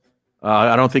drafted?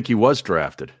 I don't think he was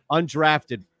drafted.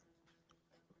 Undrafted.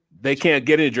 They can't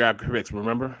get any draft picks,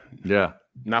 remember? Yeah.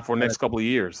 Not for the next couple of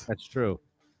years. That's true.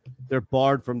 They're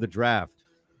barred from the draft.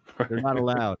 They're not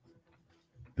allowed.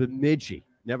 Bemidji.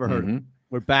 Never heard of it.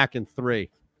 We're back in 3.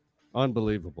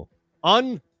 Unbelievable.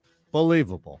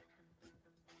 Unbelievable.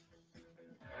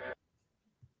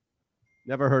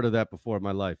 Never heard of that before in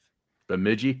my life.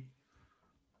 Bemidji?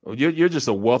 Well, you're just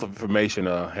a wealth of information,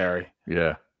 Harry.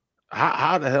 Yeah.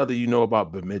 How the hell do you know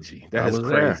about Bemidji? That is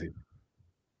crazy.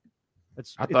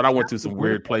 I thought I went to some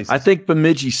weird places. I think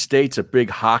Bemidji State's a big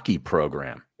hockey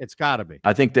program. It's got to be.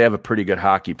 I think they have a pretty good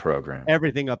hockey program.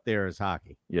 Everything up there is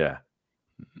hockey. Yeah.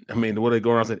 I mean, what they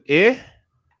go around and say,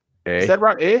 Eh? Is that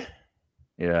right?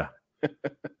 Yeah.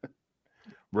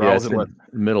 Bro, Yeah, I it's was in in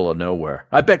the middle of nowhere.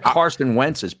 I bet Carson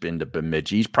Wentz has been to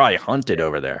Bemidji. He's probably hunted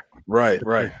over there. Right.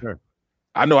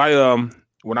 I know. I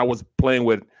when I was playing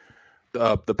with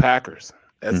the Packers,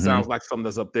 that sounds like something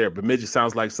that's up there. Bemidji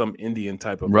sounds like some Indian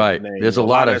type of Right. name. There's a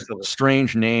lot of that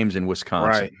strange names in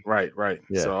Wisconsin. Right.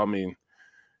 Yeah. So I mean,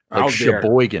 Like I was there.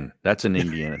 Sheboygan. That's an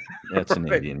Indian. That's an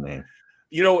Indian name.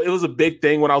 You know, it was a big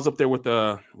thing when I was up there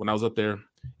when I was up there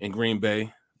in Green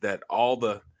Bay that all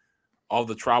the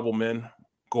tribal men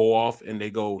go off and they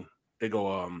go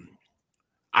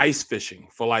ice fishing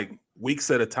for like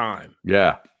weeks at a time.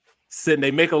 Yeah.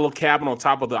 They make a little cabin on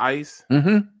top of the ice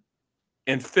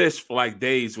and fish for like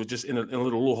days with just in a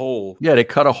little hole. Yeah, they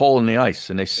cut a hole in the ice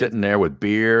and they sit in there with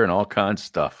beer and all kinds of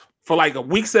stuff. For like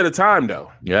weeks at a time though.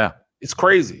 Yeah. It's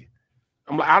crazy.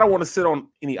 I'm like, I don't want to sit on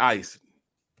any ice,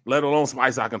 let alone some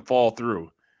ice I can fall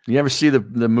through. You ever see the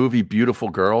movie Beautiful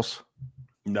Girls?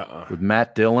 No. With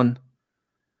Matt Dillon?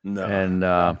 No. And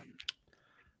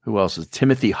who else is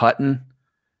Timothy Hutton?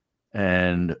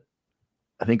 And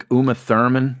I think Uma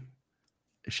Thurman.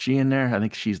 Is she in there? I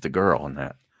think she's the girl in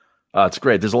that. It's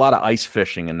great. There's a lot of ice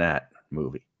fishing in that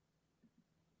movie.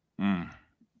 I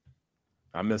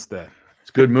missed that. It's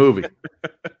a good movie.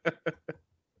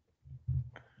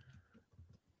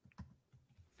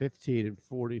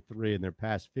 15-43 in their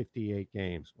past 58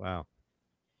 games. Wow.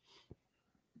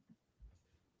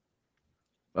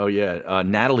 Oh yeah,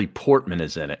 Natalie Portman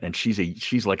is in it, and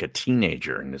she's like a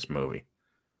teenager in this movie.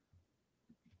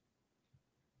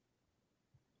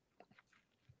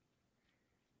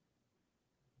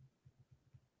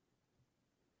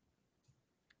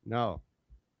 No.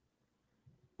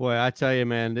 Boy, I tell you,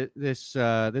 man, this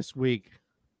week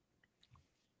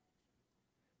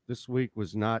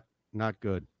was not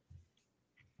good.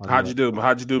 How'd you do,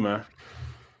 man?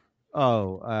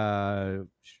 Oh,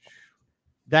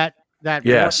 that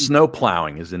yeah, snow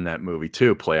plowing is in that movie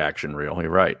too. Play action reel.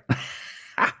 You're right.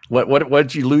 What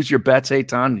did you lose your bets,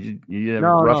 Eitan? You have a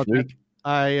rough week.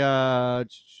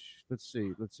 Let's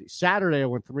see. Saturday I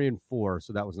went 3-4,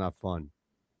 so that was not fun.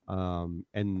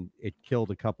 And it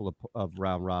killed a couple of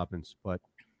round robins, but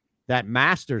that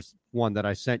Masters one that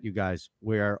I sent you guys,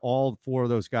 where all four of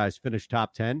those guys finished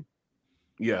top 10.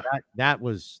 Yeah, that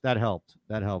helped.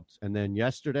 That helped. And then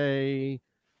yesterday,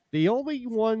 the only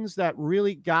ones that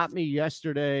really got me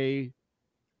yesterday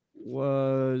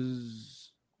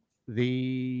was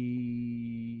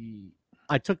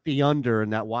I took the under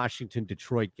in that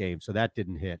Washington-Detroit game, so that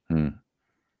didn't hit. And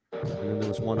then there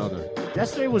was one other.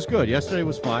 Yesterday was good. Yesterday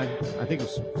was fine. I think it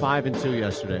was 5-2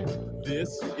 yesterday.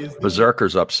 This is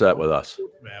Berserker's upset with us.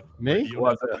 Me?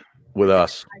 With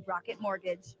us. Rocket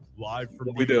Mortgage. Live from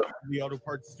we do. the Auto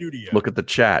Parts Studio. Look at the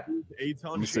chat.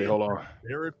 Eitan Let me see. Hold on.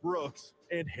 Barrett Brooks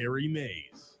and Harry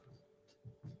Mays.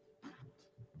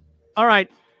 All right.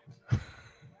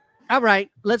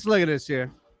 Let's look at this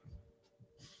here.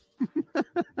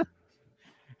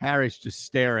 Harry's just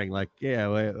staring like, yeah,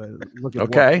 look at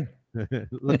okay.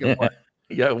 Look at what?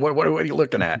 Yeah, what are you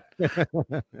looking at?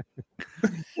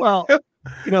 Well,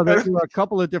 there are a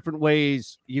couple of different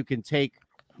ways you can take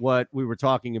what we were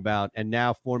talking about and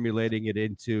now formulating it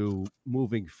into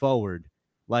moving forward.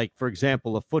 Like, for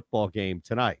example, a football game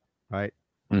tonight, right?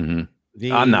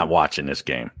 Mm-hmm. I'm not watching this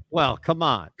game. Well, come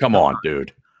on. Come on,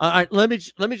 dude. All right, let me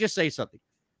just say something.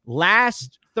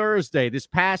 This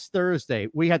past Thursday,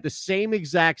 we had the same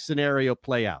exact scenario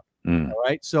play out. All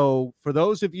right. So for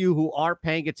those of you who are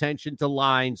paying attention to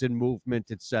lines and movement,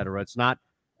 et cetera, it's not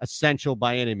essential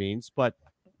by any means. But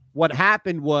what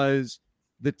happened was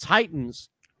the Titans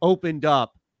opened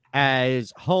up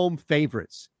as home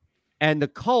favorites, and the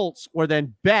Colts were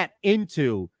then bet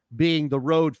into being the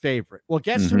road favorite. Well,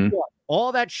 guess who won?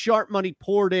 All that sharp money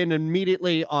poured in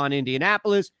immediately on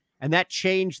Indianapolis, and that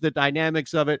changed the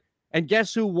dynamics of it. And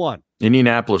guess who won?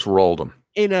 Indianapolis rolled them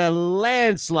in a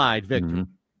landslide victory.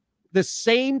 The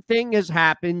same thing has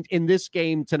happened in this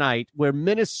game tonight, where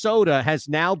Minnesota has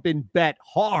now been bet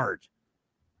hard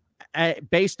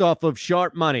based off of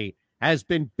sharp money, has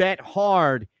been bet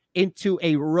hard into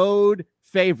a road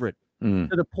favorite to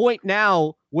the point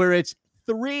now where it's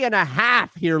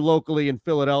 3.5 here locally in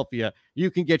Philadelphia.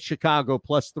 You can get Chicago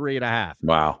plus 3.5.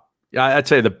 Wow. Yeah, I'd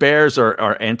say the Bears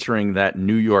are entering that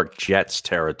New York Jets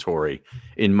territory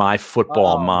in my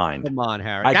football mind. Come on,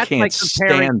 Harry. I That's can't like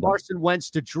comparing stand Carson Wentz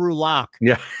to Drew Lock.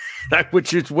 Yeah,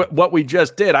 which is what we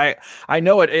just did. I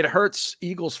know it hurts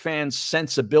Eagles fans'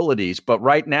 sensibilities, but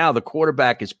right now the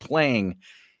quarterback is playing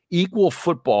equal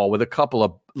football with a couple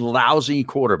of lousy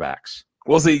quarterbacks.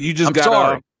 Well, see, you just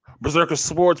got Berserker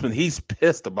Sportsman. He's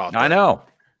pissed about that. I know.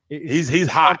 He's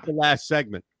hot. The last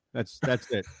segment. That's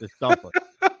it. Just dump it.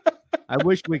 I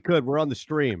wish we could. We're on the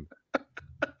stream.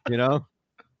 You know?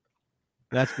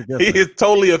 That's the difference. He is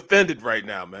totally offended right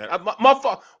now, man. My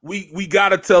fault. We got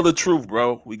to tell the truth,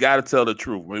 bro. We got to tell the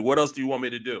truth. I mean, what else do you want me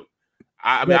to do?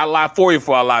 I lie for you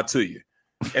before I lie to you.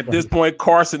 At this point,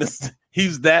 Carson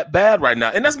he's that bad right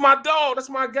now. And that's my dog. That's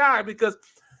my guy, because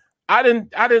I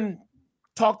didn't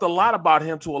talk a lot about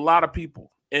him to a lot of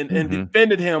people and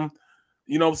defended him,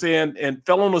 you know what I'm saying, and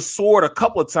fell on the sword a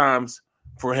couple of times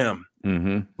for him.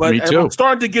 But I'm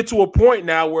starting to get to a point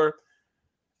now where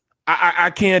I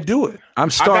can't do it. I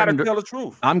gotta tell the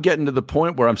truth. I'm getting to the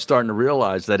point where I'm starting to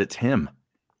realize that it's him.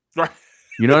 Right.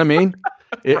 You know what I mean?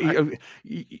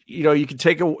 You can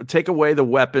take away the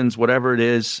weapons, whatever it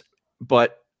is,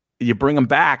 but you bring them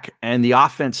back, and the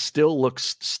offense still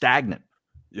looks stagnant.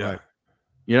 Yeah.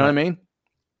 You know what I mean?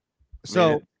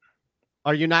 So,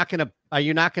 are you not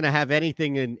gonna have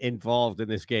anything involved in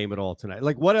this game at all tonight?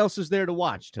 Like, what else is there to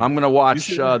watch tonight? I'm gonna watch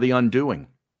The Undoing.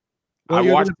 Well,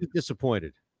 you're gonna be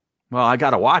disappointed. Well, I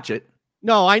gotta watch it.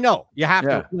 No, I know you have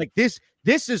to. Like this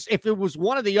is, if it was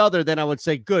one or the other, then I would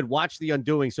say good. Watch The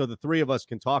Undoing, so the three of us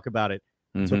can talk about it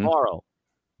tomorrow.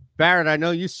 Barrett, I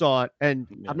know you saw it, and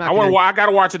I'm not. I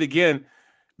gotta watch it again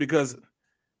because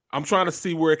I'm trying to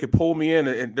see where it could pull me in,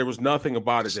 and there was nothing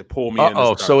about it that pulled me in.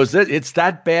 Oh, so it's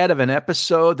that bad of an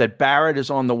episode that Barrett is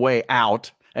on the way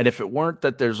out, and if it weren't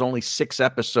that there's only 6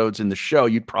 episodes in the show,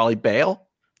 you'd probably bail?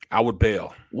 I would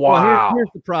bail. Wow. Well, here's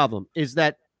the problem: is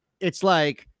that it's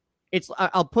like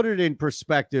I'll put it in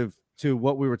perspective to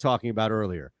what we were talking about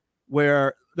earlier,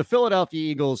 where the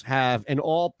Philadelphia Eagles have an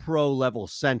all-pro level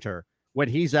center when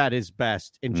he's at his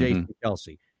best in Jason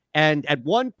Kelce. And at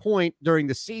one point during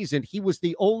the season, he was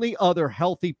the only other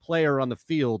healthy player on the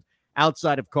field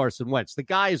outside of Carson Wentz. The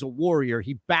guy is a warrior.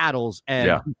 He battles,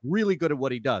 and he's really good at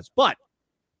what he does. But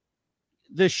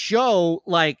the show,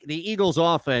 like the Eagles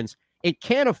offense, it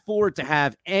can't afford to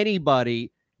have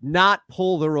anybody not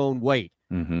pull their own weight.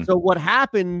 So what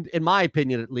happened, in my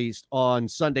opinion, at least on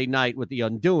Sunday night with The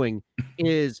Undoing,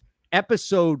 is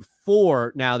episode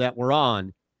 4, now that we're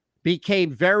on,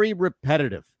 became very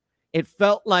repetitive. It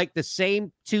felt like the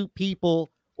same 2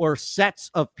 people or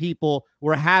sets of people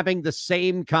were having the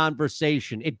same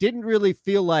conversation. It didn't really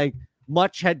feel like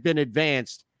much had been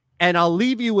advanced. And I'll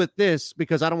leave you with this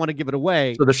because I don't want to give it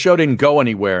away. So the show didn't go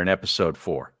anywhere in episode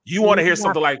 4. You want to hear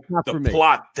something like the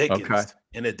plot thickens,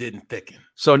 and it didn't thicken.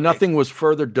 So nothing was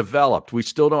further developed. We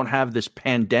still don't have this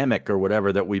pandemic or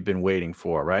whatever that we've been waiting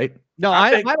for, right? No,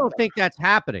 I don't think that's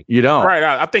happening. You don't? Right.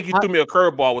 I think you threw me a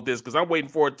curveball with this because I'm waiting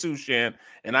for it too, Shan,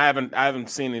 and I haven't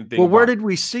seen anything. Well, where did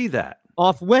we see that?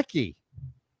 Off Wiki,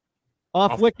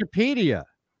 off Wikipedia,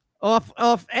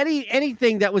 off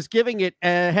anything that was giving it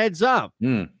a heads up.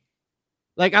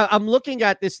 Like I'm looking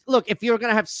at this. Look, if you're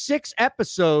going to have 6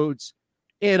 episodes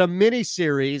in a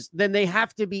miniseries, then they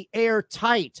have to be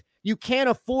airtight. You can't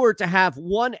afford to have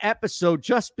one episode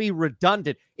just be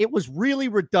redundant. It was really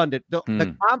redundant.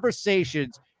 The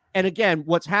conversations, and again,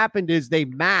 what's happened is they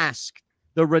masked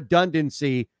the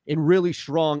redundancy in really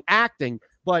strong acting,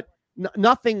 but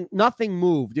nothing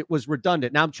moved. It was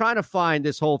redundant. Now I'm trying to find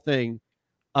this whole thing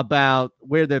about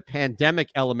where the pandemic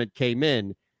element came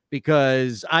in,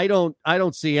 because I don't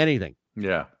see anything.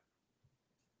 Yeah.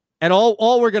 And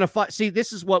all we're going to see,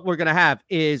 this is what we're going to have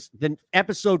is the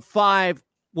episode 5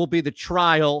 will be the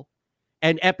trial,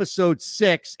 and episode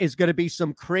 6 is going to be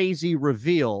some crazy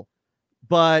reveal.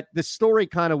 But the story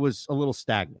kind of was a little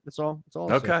stagnant. That's all.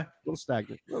 Okay. A little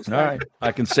stagnant. All right.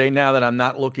 I can say now that I'm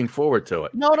not looking forward to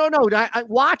it. No. I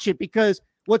watch it, because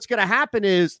what's going to happen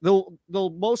is there'll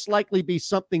most likely be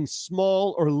something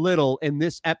small or little in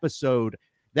this episode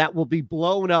that will be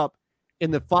blown up in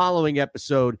the following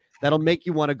episode that'll make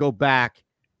you want to go back.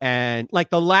 And like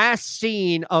the last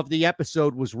scene of the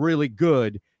episode was really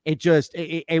good.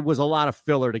 It was a lot of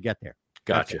filler to get there.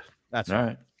 Gotcha. That's all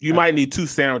right. You might need 2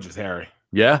 sandwiches, Harry.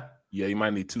 Yeah? Yeah, you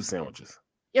might need 2 sandwiches.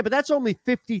 Yeah, but that's only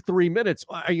 53 minutes.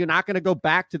 Are you not going to go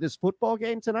back to this football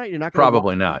game tonight? You're not going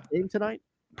Probably not. Game tonight?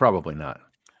 Probably not.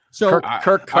 So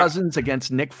Kirk Cousins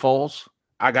against Nick Foles.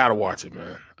 I gotta watch it,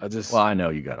 man. Well, I know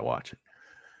you gotta watch it.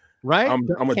 Right?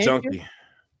 I'm a junkie.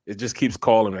 It just keeps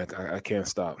calling me. I can't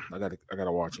stop. I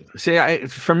gotta watch it. See,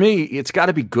 for me, it's got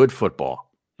to be good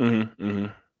football.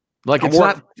 Like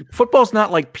football's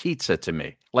not like pizza to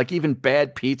me. Like even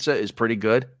bad pizza is pretty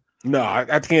good. No,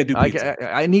 I can't do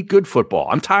pizza. I need good football.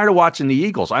 I'm tired of watching the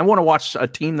Eagles. I want to watch a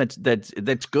team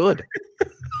that's good.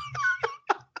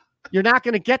 You're not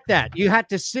going to get that. You had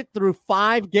to sit through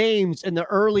 5 games in the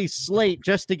early slate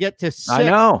just to get to 6. I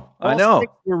know. All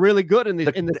 6 were really good in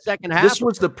the second half. This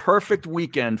was the perfect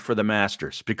weekend for the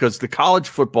Masters because the college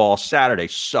football Saturday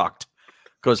sucked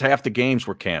because half the games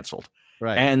were canceled.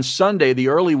 Right. And Sunday, the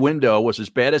early window was as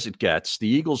bad as it gets. The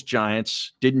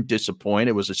Eagles-Giants didn't disappoint.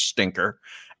 It was a stinker.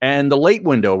 And the late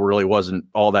window really wasn't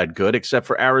all that good except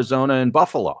for Arizona and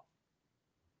Buffalo.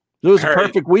 It was a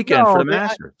perfect weekend for the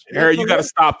Masters. Harry, you got to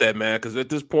stop that, man, because at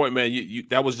this point, man, you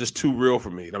that was just too real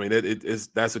for me. I mean,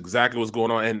 that's exactly what's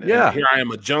going on. And here I am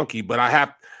a junkie, but I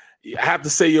have to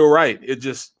say you're right. It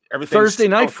just everything. Thursday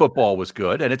night football was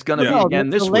good, and it's going to be again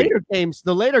this week.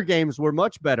 The later games were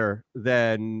much better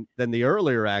than the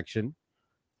earlier action.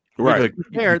 Right.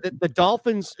 The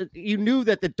Dolphins. You knew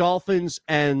that the Dolphins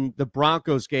and the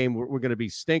Broncos game were going to be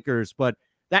stinkers, but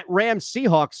that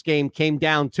Rams-Seahawks game came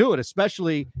down to it,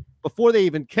 especially before they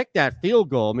even kicked that field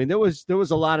goal. I mean, there was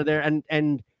a lot of there,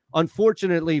 and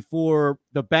unfortunately for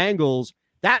the Bengals,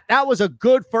 that was a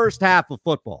good first half of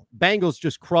football. Bengals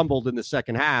just crumbled in the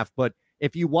second half, but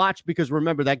if you watch, because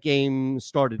remember that game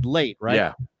started late,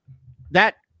 right?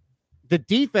 Yeah. The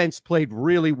defense played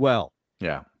really well.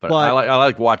 Yeah, but I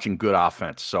like watching good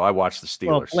offense, so I watched the Steelers.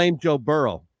 Well, blame Joe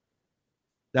Burrow.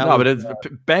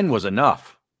 Ben was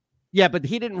enough. Yeah, but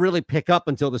he didn't really pick up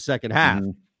until the second half. Mm-hmm.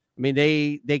 I mean,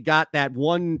 they got that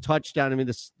one touchdown. I mean,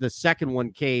 the second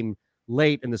one came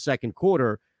late in the second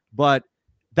quarter, but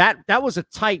that was a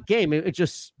tight game. It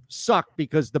just sucked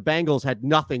because the Bengals had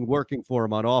nothing working for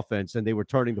them on offense, and they were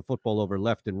turning the football over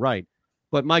left and right.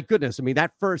 But my goodness, I mean,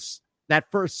 that first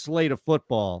slate of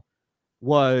football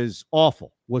was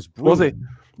awful, was brutal.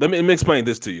 Let me explain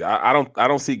this to you. I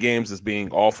don't see games as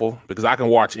being awful because I can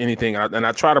watch anything, and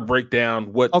I try to break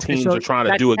down what teams are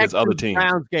trying to do against other teams.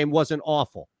 Browns game wasn't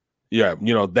awful. Yeah,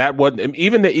 that wasn't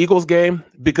even the Eagles game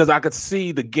because I could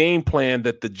see the game plan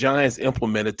that the Giants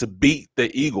implemented to beat the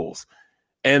Eagles,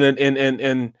 and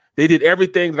they did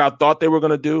everything that I thought they were going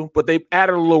to do, but they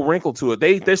added a little wrinkle to it.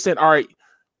 They said, "All right,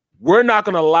 we're not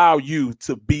going to allow you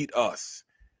to beat us."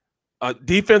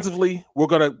 Defensively, we're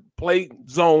going to play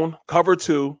zone, cover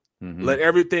 2, let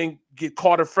everything get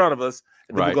caught in front of us,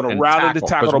 and then we're going to rally to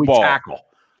tackle the ball.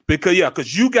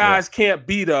 Because you guys can't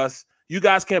beat us. You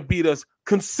guys can't beat us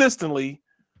consistently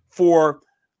for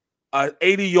an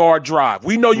 80-yard drive.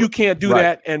 We know you can't do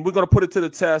that, and we're going to put it to the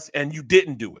test, and you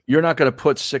didn't do it. You're not going to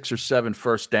put 6 or 7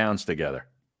 first downs together.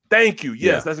 Thank you.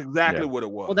 Yes, that's exactly what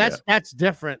it was. Well, that's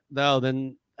different, though,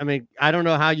 than – I mean, I don't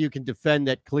know how you can defend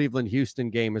that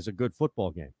Cleveland-Houston game as a good football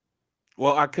game.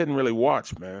 Well, I couldn't really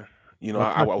watch, man.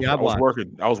 I was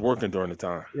working. I was working during the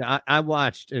time. Yeah, I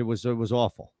watched. It was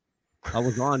awful. I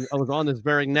was on this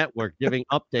very network giving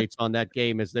updates on that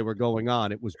game as they were going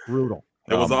on. It was brutal.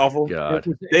 It was awful. God.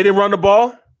 They didn't run the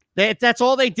ball. That's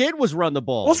all they did was run the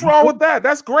ball. What's wrong with that?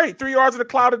 That's great. 3 yards in a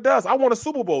cloud of dust. I won a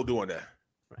Super Bowl doing that.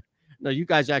 No, you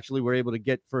guys actually were able to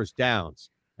get first downs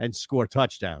and score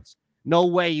touchdowns. No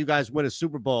way you guys win a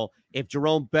Super Bowl if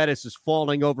Jerome Bettis is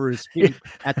falling over his feet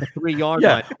at the 3-yard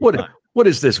line. What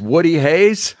is this, Woody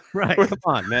Hayes? Right. Come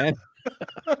on, man.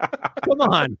 Come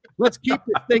on. Let's keep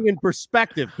this thing in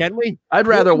perspective, can we? I'd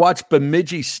rather watch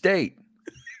Bemidji State.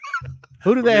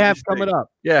 Who do they have coming up?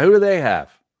 Yeah, who do they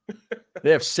have? They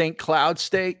have St. Cloud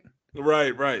State?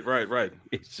 Right.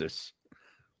 Jesus.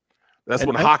 That's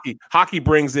when hockey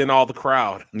brings in all the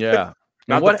crowd. Yeah.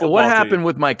 And what happened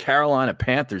with my Carolina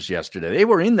Panthers yesterday? They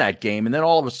were in that game, and then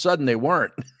all of a sudden they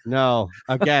weren't. No.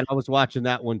 Again, I was watching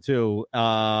that one too.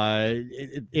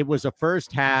 It was a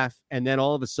first half, and then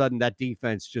all of a sudden that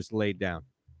defense just laid down.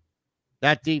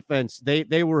 That defense,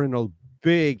 they were in a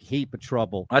big heap of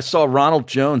trouble. I saw Ronald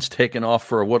Jones taking off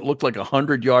for what looked like a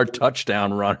 100-yard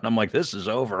touchdown run. I'm like, this is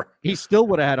over. He still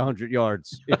would have had 100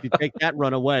 yards if you take that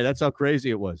run away. That's how crazy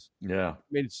it was. Yeah. I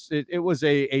mean, it was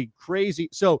a crazy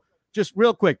 – so – just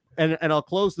real quick, and I'll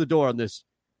close the door on this,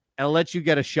 and I'll let you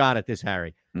get a shot at this,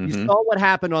 Harry. You saw what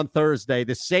happened on Thursday.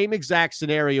 The same exact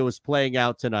scenario is playing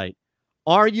out tonight.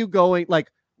 Are you going,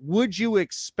 would you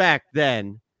expect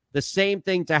then the same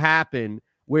thing to happen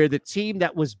where the team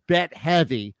that was bet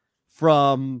heavy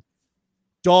from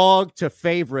dog to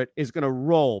favorite is going to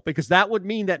roll? Because that would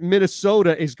mean that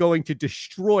Minnesota is going to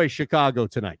destroy Chicago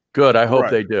tonight. Good. I hope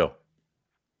they do.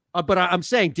 But I'm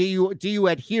saying, do you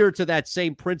adhere to that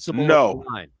same principle? No,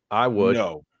 I would.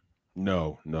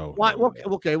 No. Why?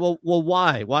 Okay. Well,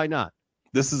 why? Why not?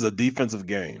 This is a defensive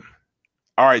game.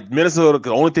 All right, Minnesota. The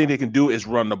only thing they can do is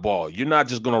run the ball. You're not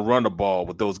just going to run the ball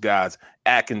with those guys,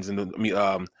 Atkins and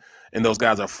those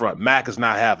guys up front. Mack is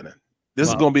not having it. This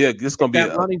is going to be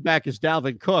a running back is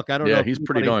Dalvin Cook. I don't know. Yeah, he's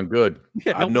pretty darn good.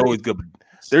 I know he's good.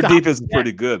 Their defense is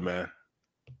pretty good, man.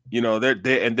 You know,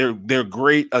 they're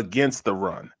great against the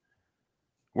run.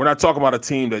 We're not talking about a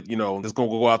team that, you know, is going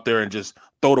to go out there and just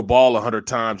throw the ball 100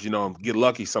 times, you know, and get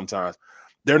lucky sometimes.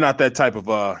 They're not that type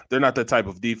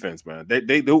of defense, man. They're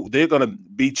going to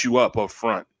beat you up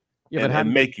front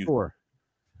and make you score.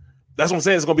 That's what I'm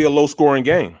saying. It's going to be a low scoring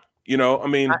game. You know, I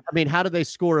mean, how do they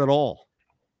score at all?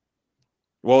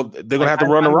 Well, they're going to have to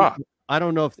run the rock. I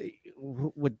don't know if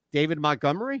with David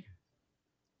Montgomery.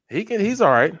 He's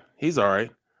all right. He's all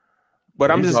right. But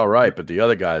I'm just all right. But the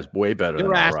other guy is way better.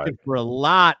 You're asking for a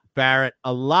lot, Barrett.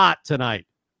 A lot tonight.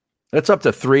 That's up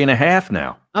to 3.5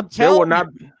 now. I'm telling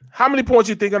you. How many points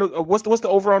you think? What's the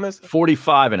over on this?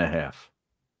 45.5.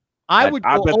 I would.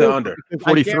 I bet the under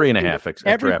 43.5.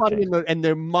 Everybody and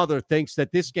their mother thinks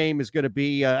that this game is going to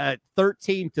be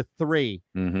 13-3,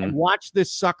 and watch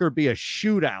this sucker be a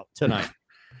shootout tonight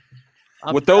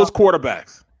with those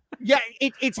quarterbacks. Yeah,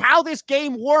 it's how this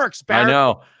game works, Barrett. I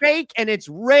know. It's fake and it's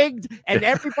rigged, and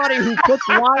everybody who puts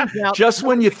lines out. Just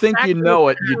when you think you know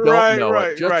it, you don't know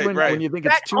it. Just when you think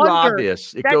it's too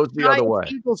obvious, it goes the other way.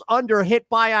 Eagles under hit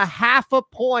by a half a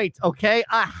point, okay?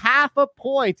 A half a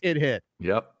point it hit.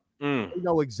 Yep. You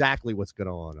know exactly what's going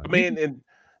on. I mean, and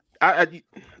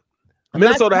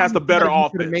Minnesota has the better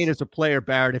offense. You could have made as a player,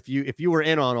 Barrett, if you were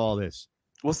in on all this.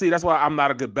 Well, see, that's why I'm not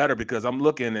a good bettor, because I'm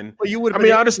looking and well,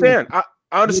 I understand.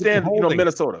 I understand, you know,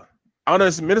 Minnesota. I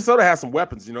understand Minnesota has some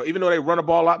weapons, you know, even though they run the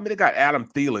ball out. I mean, they got Adam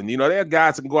Thielen. You know, they have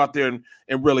guys that can go out there and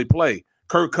really play.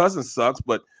 Kirk Cousins sucks,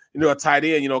 but, you know, a tight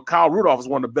end, you know, Kyle Rudolph is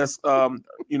one of the best,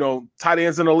 you know, tight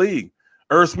ends in the league.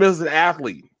 Irv Smith is an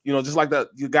athlete, you know, just like the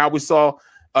guy we saw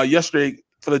yesterday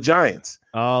for the Giants.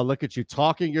 Oh, look at you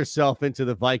talking yourself into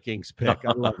the Vikings pick.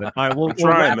 I love it. All right, we'll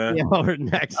trying, man.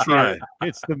 Next year.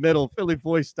 It's The Middle,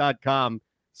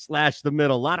 phillyvoice.com/The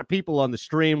Middle. A lot of people on the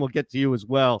stream. We'll get to you as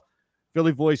well.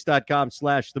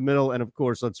 phillyvoice.com/The Middle, and of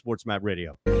course on Sports Map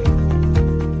Radio.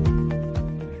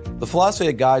 The philosophy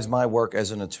that guides my work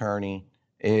as an attorney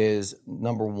is,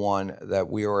 number one, that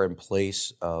we are in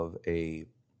place of a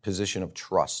position of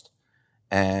trust.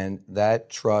 And that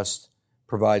trust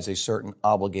provides a certain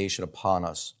obligation upon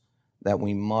us that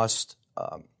we must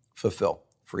fulfill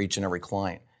for each and every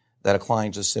client. That a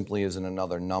client just simply isn't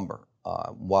another number.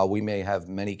 While we may have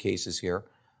many cases here,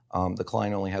 the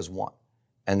client only has one.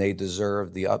 And they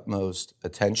deserve the utmost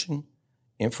attention,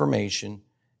 information,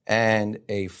 and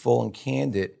a full and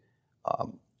candid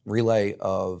relay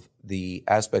of the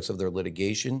aspects of their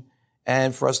litigation,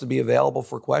 and for us to be available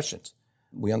for questions.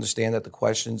 We understand that the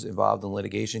questions involved in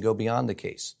litigation go beyond the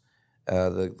case.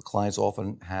 The clients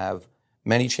often have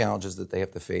many challenges that they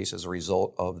have to face as a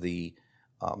result of the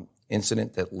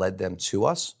incident that led them to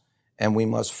us, and we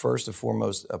must first and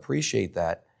foremost appreciate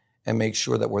that and make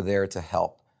sure that we're there to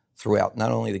help throughout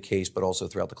not only the case but also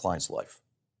throughout the client's life.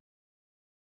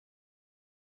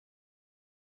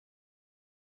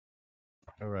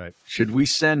 All right. Should we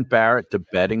send Barrett to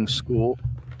betting school?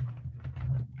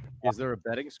 Is there a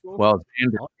betting school? Well,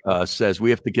 Xander says we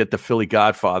have to get the Philly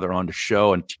Godfather on the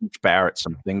show and teach Barrett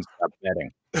some things about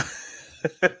betting.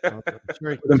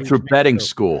 Put him through betting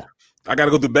school. I got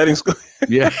to go through betting school.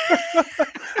 Yeah.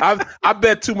 I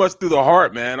bet too much through the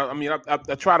heart, man. I mean, I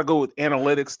try to go with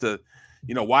analytics to,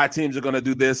 you know, why teams are going to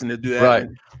do this and to do that. Right.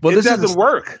 Well, it doesn't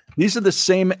work. These are the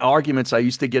same arguments I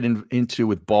used to get into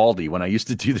with Baldy when I used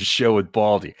to do the show with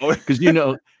Baldy. Because,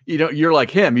 you're like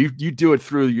him. You do it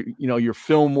through, your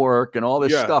film work and all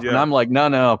this stuff. Yeah. And I'm like,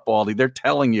 no, Baldy, they're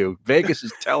telling you. Vegas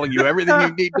is telling you everything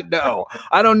you need to know.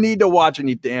 I don't need to watch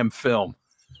any damn film.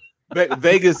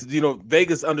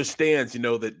 Vegas understands,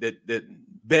 that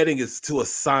betting is to a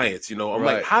science, I'm right.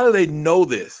 Like, how do they know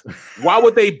this? Why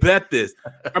would they bet this?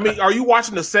 I mean, are you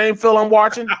watching the same film I'm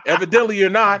watching? Evidently you're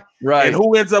not. Right. And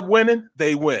who ends up winning?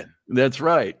 They win. That's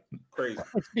right. Crazy.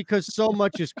 It's because so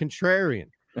much is contrarian.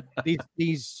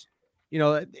 These,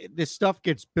 this stuff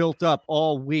gets built up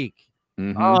all week.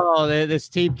 Mm-hmm. Oh, this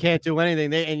team can't do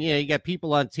anything. You got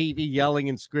people on TV yelling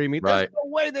and screaming. Right. There's no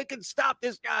way they can stop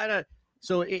this guy.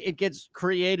 So it gets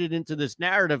created into this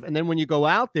narrative. And then when you go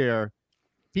out there,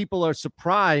 people are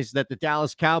surprised that the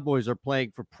Dallas Cowboys are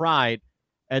playing for pride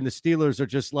and the Steelers are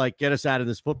just like, get us out of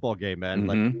this football game, man.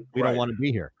 Mm-hmm. Like, we don't want to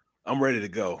be here. I'm ready to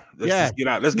go. Let's just get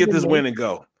out. Let's get this win and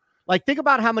go. Like, think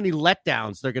about how many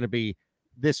letdowns they're going to be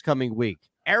this coming week.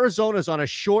 Arizona's on a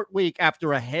short week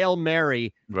after a Hail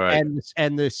Mary, right?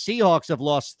 And the Seahawks have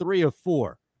lost 3 of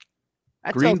 4.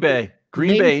 Green Bay,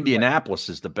 Indianapolis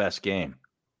is the best game.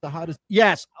 The hottest.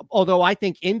 Yes, although I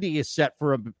think Indy is set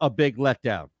for a big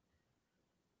letdown.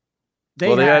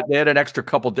 They had an extra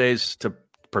couple days to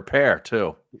prepare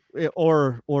too,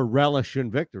 or relish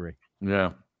in victory.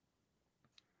 Yeah.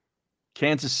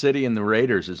 Kansas City and the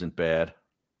Raiders isn't bad.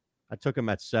 I took them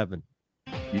at 7.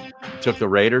 You took the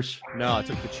Raiders? No, I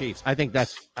took the Chiefs. I think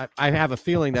I have a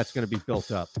feeling that's going to be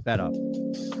bet up.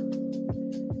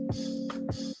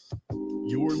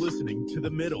 You're listening to The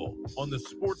Middle on the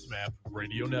SportsMap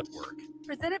Radio Network.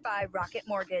 Presented by Rocket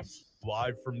Mortgage.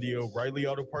 Live from the O'Reilly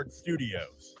Auto Parts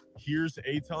Studios, here's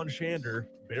Eitan Shander,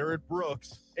 Barrett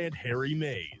Brooks, and Harry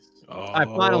Mays. All right,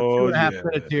 final 2.5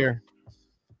 minutes here.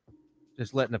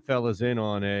 Just letting the fellas in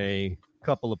on a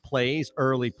couple of plays,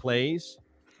 early plays.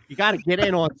 You got to get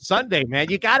in on Sunday, man.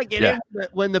 You got to get in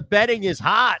when the betting is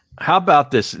hot. How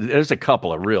about this? There's a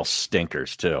couple of real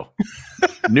stinkers, too.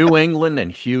 New England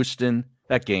and Houston.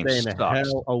 That game Staying sucks. the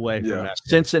hell away from that.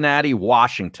 Cincinnati,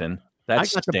 Washington. That I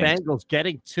got the Bengals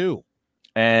getting 2.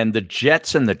 And the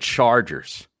Jets and the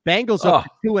Chargers. Bengals up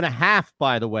to 2.5,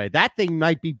 by the way. That thing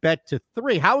might be bet to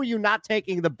 3. How are you not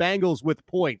taking the Bengals with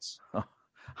points?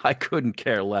 I couldn't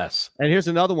care less. And here's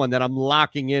another one that I'm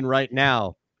locking in right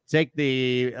now. Take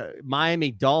the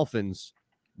Miami Dolphins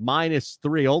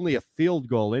 -3, only a field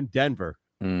goal in Denver.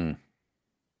 Yeah,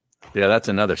 that's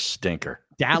another stinker.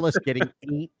 Dallas getting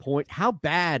 8 points. How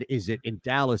bad is it in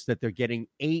Dallas that they're getting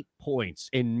 8 points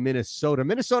in Minnesota?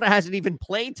 Minnesota hasn't even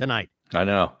played tonight. I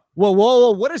know.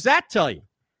 Whoa. What does that tell you?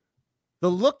 The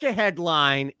look-ahead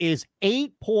line is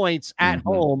 8 points at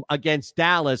home against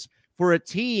Dallas for a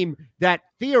team that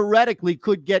theoretically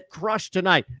could get crushed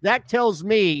tonight. That tells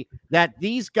me that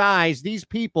these guys, these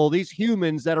people, these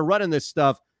humans that are running this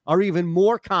stuff are even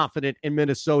more confident in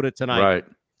Minnesota tonight. Right.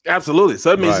 Absolutely.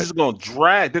 So that means they're going to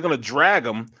drag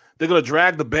them. They're going to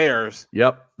drag the Bears.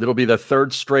 Yep. It'll be the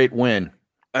 3rd straight win.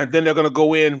 And then they're going to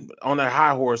go in on their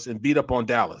high horse and beat up on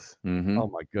Dallas. Mm-hmm. Oh,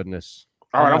 my goodness.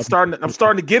 All right, I'm starting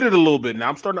to get it a little bit now.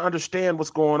 I'm starting to understand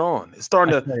what's going on. It's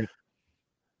starting to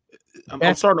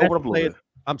I'm starting to open up a little bit.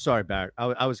 I'm sorry, Barrett.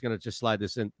 I was going to just slide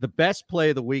this in. The best play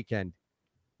of the weekend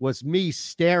was me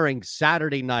staring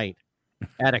Saturday night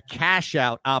at a cash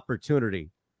out opportunity.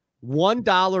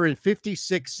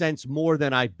 $1.56 more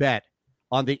than I bet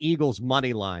on the Eagles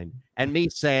money line. And me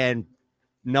saying,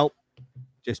 nope,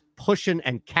 just pushing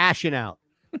and cashing out.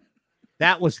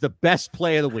 That was the best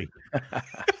play of the week.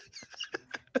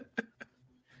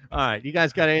 All right. You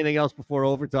guys got anything else before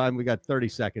overtime? We got 30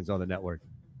 seconds on the network.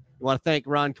 You want to thank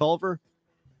Ron Culver?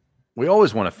 We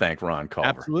always want to thank Ron Culver.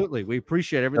 Absolutely. We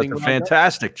appreciate everything. That's a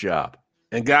fantastic job.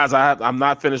 And guys, I'm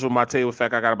not finished with my table. In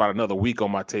fact, I got about another week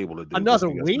on my table to do. Another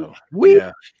week?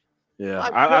 Yeah.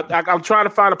 I'm trying to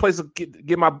find a place to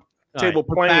get my table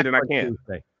planed, and I can't.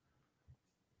 Tuesday.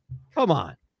 Come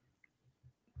on.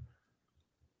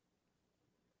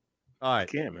 All right. I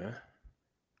can't, man.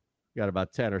 Got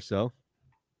about 10 or so.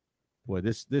 Boy,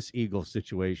 this Eagles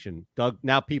situation. Doug,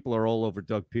 now people are all over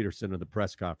Doug Peterson in the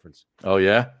press conference. Oh,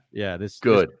 yeah? Yeah, this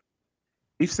good.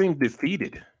 He seemed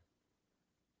defeated.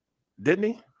 Didn't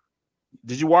he?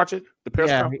 Did you watch it? The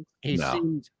press conference? He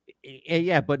seemed,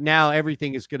 but now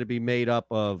everything is going to be made up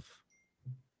of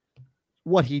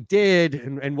what he did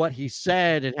and what he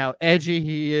said and how edgy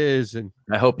he is. And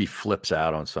I hope he flips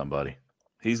out on somebody.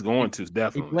 He's going to,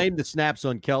 definitely. He blamed the snaps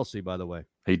on Kelsey, by the way.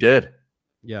 He did.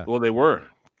 Yeah. Well, they were.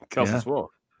 Kelsey's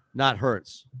fault. Not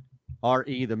Hurts.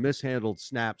 R.E., the mishandled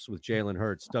snaps with Jalen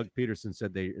Hurts. Doug Peterson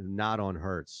said they not on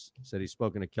Hurts. Said he's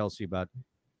spoken to Kelsey about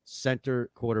center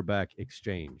quarterback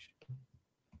exchange.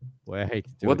 Boy, I hate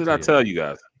to do What did I tell you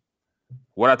guys?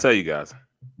 What I tell you guys?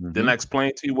 Didn't I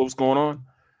explain to you what was going on?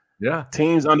 Yeah.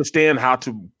 Teams understand how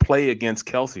to play against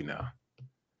Kelsey now.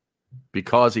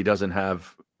 Because he doesn't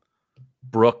have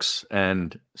Brooks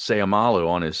and Sayamalu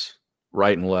on his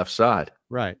right and left side.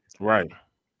 Right.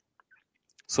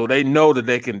 So they know that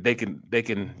they can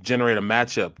generate a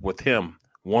matchup with him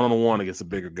one-on-one against a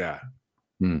bigger guy.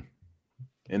 And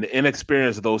the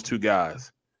inexperience of those two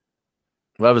guys.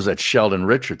 Well, that was that Sheldon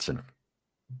Richardson.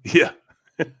 Yeah.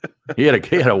 he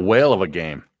had a whale of a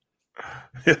game.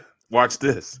 Watch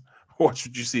this. Watch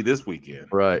what you see this weekend.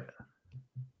 Right.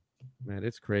 Man,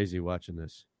 it's crazy watching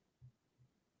this.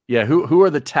 Yeah, who are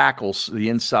the tackles, the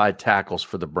inside tackles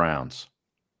for the Browns?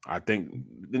 I think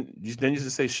didn't you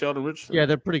just say Sheldon Richardson? Yeah,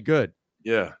 they're pretty good.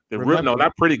 Yeah, they're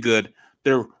not pretty good.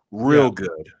 They're real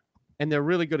good, and they're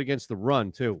really good against the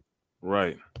run too.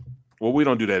 Right. Well, we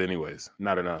don't do that anyways.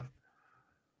 Not enough.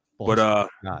 But all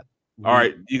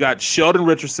right, you got Sheldon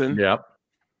Richardson. Yep.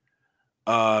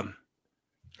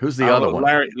 Who's the other one?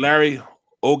 Larry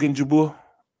Ogunjubi.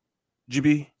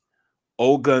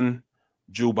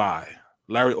 Ogunjubi.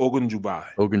 Larry Ogunjubi.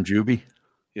 Ogunjubi.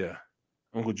 Yeah,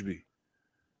 Ogunjubi.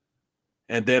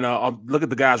 And then look at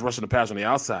the guys rushing the pass on the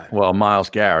outside. Well, Myles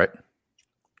Garrett.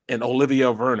 And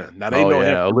Olivier Vernon. Now they know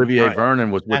him. Olivier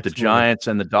Vernon was with the Giants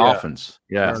and the Dolphins.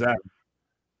 Yeah. Exactly.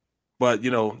 But,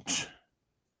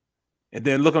 And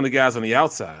then look on the guys on the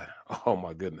outside. Oh,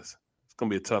 my goodness. It's going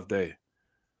to be a tough day.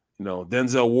 You know,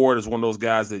 Denzel Ward is one of those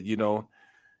guys that, you know,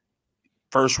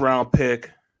 first-round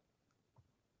pick,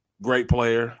 great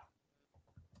player.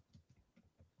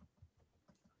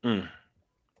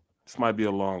 This might be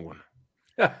a long one.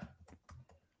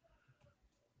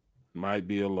 Might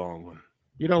be a long one.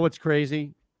 You know what's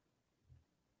crazy?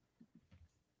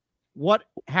 What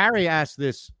Harry asked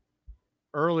this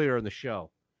earlier in the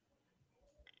show.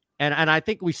 And I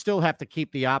think we still have to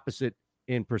keep the opposite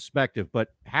in perspective. But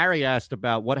Harry asked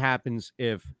about what happens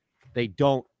if they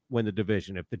don't win the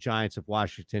division, if the Giants of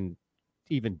Washington,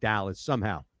 even Dallas,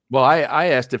 somehow. Well, I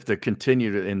asked if they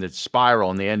continue in the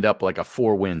spiral and they end up like a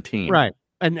 4-win team. Right.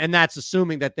 And that's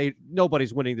assuming that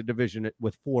nobody's winning the division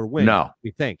with 4 wins. No.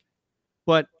 We think.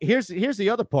 But here's the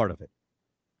other part of it.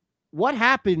 What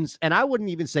happens, and I wouldn't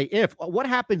even say if, what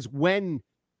happens when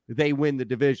they win the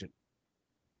division?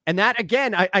 And that,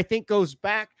 again, I think goes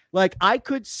back. Like, I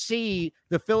could see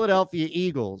the Philadelphia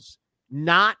Eagles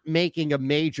not making a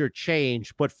major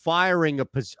change, but firing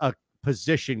a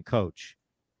position coach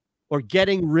or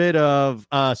getting rid of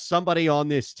somebody on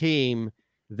this team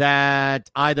that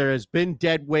either has been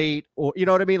dead weight or, you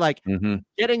know what I mean? Like,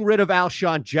 getting rid of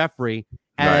Alshon Jeffrey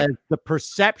as the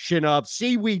perception of,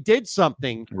 see, we did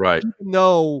something, right? Even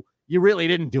though you really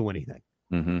didn't do anything.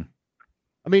 Mm-hmm.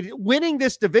 I mean, winning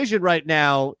this division right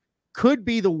now could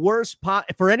be the worst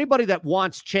for anybody that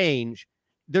wants change.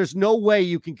 There's no way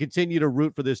you can continue to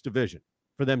root for this division,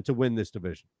 for them to win this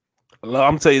division. I'm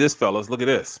going to tell you this, fellas. Look at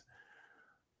this.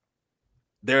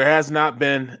 There has not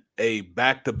been a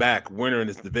back-to-back winner in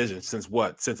this division since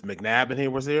what? Since McNabb and he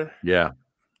was here? Yeah.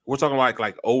 We're talking like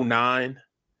 09,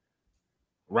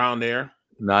 around there.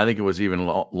 No, I think it was even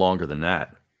longer than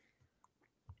that.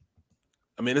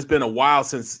 I mean, it's been a while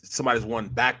since somebody's won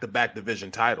back-to-back division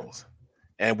titles.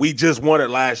 And we just won it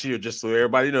last year, just so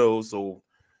everybody knows. So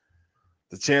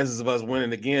the chances of us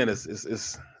winning again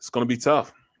is going to be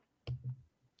tough.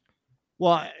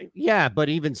 Well, yeah, but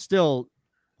even still,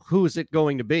 who is it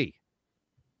going to be?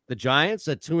 The Giants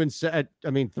at 2-7? I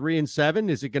mean, 3-7.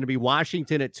 Is it going to be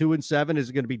Washington at 2-7? Is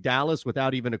it going to be Dallas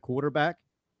without even a quarterback?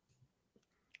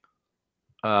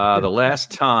 The last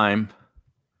time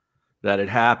that it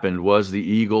happened was the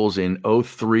Eagles in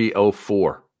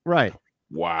 03-04. Right.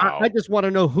 Wow. I just want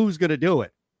to know who's going to do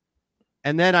it.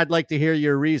 And then I'd like to hear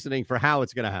your reasoning for how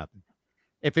it's going to happen.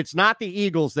 If it's not the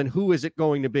Eagles, then who is it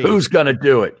going to be? Who's going to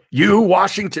do it? You,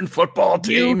 Washington football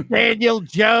team? You, Daniel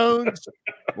Jones?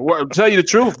 Well, I'll tell you the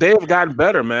truth. They have gotten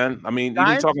better, man. I mean,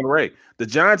 Giants? even talking to Ray, the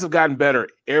Giants have gotten better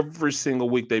every single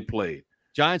week they played.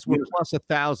 Giants were plus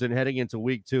 1,000 heading into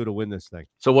week 2 to win this thing.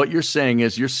 So what you're saying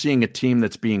is you're seeing a team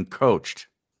that's being coached.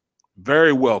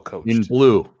 Very well coached. In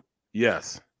blue.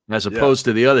 Yes. As opposed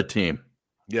to the other team.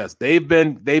 Yes. They've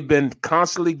been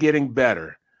constantly getting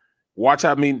better. Watch,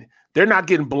 I mean, they're not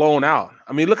getting blown out.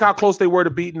 I mean, look how close they were to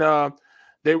beating close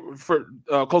they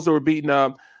were beating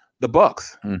the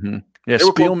Bucks. Mm-hmm. Yeah,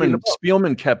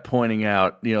 Spielman kept pointing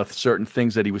out, certain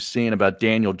things that he was seeing about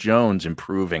Daniel Jones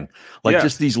improving, like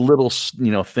just these little,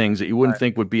 things that you wouldn't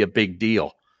think would be a big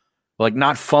deal, like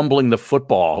not fumbling the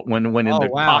football when in the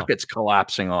pockets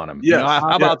collapsing on him. Yeah,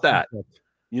 how about that?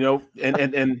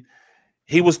 And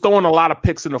he was throwing a lot of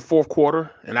picks in the fourth quarter,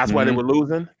 and that's why they were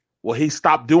losing. Well, he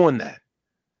stopped doing that,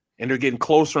 and they're getting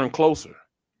closer and closer.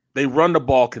 They run the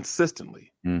ball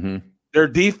consistently. Mm-hmm. Their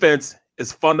defense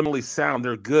is fundamentally sound.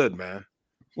 They're good, man.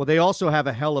 Well, they also have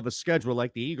a hell of a schedule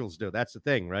like the Eagles do. That's the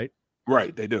thing, right?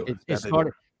 Right, they do. It's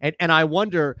hard. And I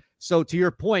wonder, so to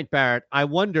your point, Barrett, I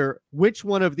wonder which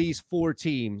one of these 4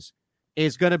 teams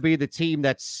is going to be the team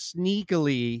that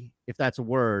sneakily, if that's a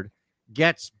word,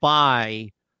 gets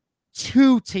by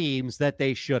 2 teams that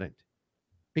they shouldn't.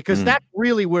 Because that's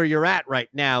really where you're at right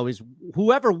now, is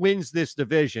whoever wins this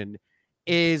division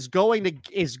is going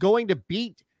to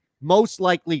beat most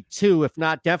likely 2, if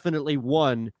not definitely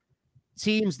 1,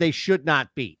 teams they should not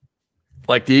beat.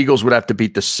 Like the Eagles would have to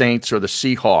beat the Saints or the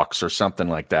Seahawks or something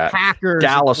like that. Packers.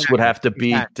 Dallas would have to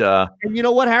beat. And you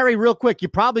know what, Harry, real quick, you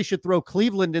probably should throw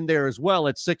Cleveland in there as well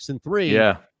at 6-3.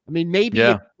 Yeah. I mean, maybe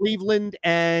Cleveland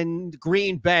and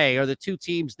Green Bay are the 2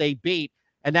 teams they beat,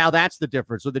 and now that's the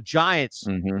difference. Or the Giants.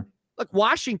 Mm-hmm. Look,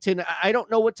 Washington, I don't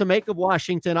know what to make of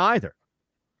Washington either.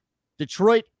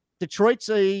 Detroit's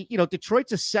a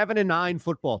 7-9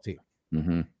 football team.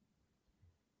 Mm-hmm.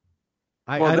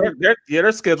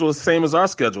 Their schedule is the same as our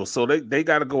schedule, so they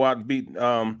got to go out and beat.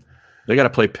 They got to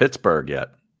play Pittsburgh yet.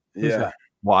 Yeah,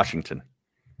 Washington.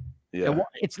 Yeah,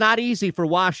 it's not easy for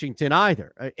Washington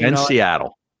either.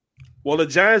 Seattle. Well, the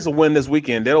Giants will win this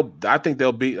weekend. I think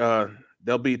they'll beat the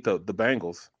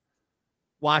Bengals.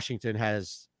 Washington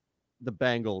has the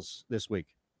Bengals this week?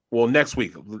 Well, next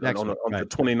week on right. the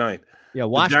 29th. Yeah,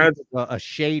 Washington's a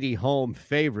shady home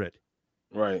favorite.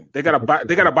 Right. They got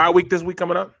a bye week this week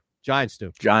coming up. Giants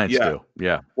do.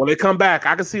 Yeah. Well, they come back.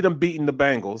 I can see them beating the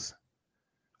Bengals.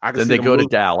 Then they go to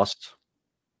Dallas.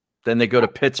 Then they go to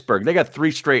Pittsburgh. They got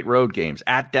 3 straight road games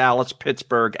at Dallas,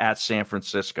 Pittsburgh, at San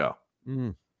Francisco.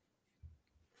 Mm.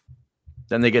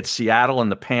 Then they get Seattle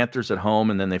and the Panthers at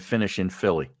home, and then they finish in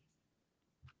Philly.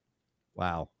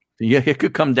 Wow. Yeah, it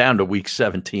could come down to week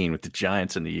 17 with the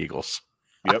Giants and the Eagles.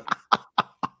 Yep.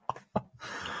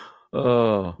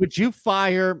 Would you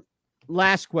fire?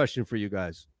 Last question for you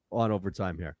guys on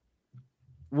overtime here.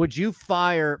 Would you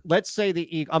fire? Let's say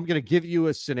the Eagles. I'm going to give you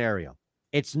a scenario.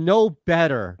 It's no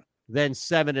better than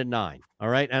 7-9. All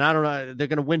right, and I don't know. They're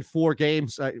going to win 4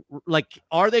 games.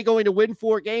 Are they going to win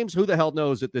 4 games? Who the hell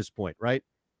knows at this point, right?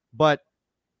 But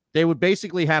they would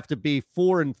basically have to be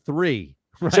 4-3.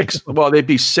 Right? They'd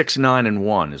be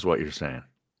 6-9-1 is what you're saying.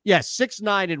 Yes,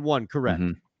 6-9-1, correct.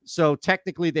 Mm-hmm. So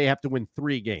technically, they have to win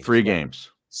 3 games. 3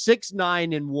 games.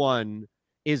 6-9-1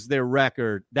 is their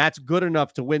record. That's good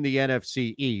enough to win the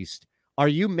NFC East. Are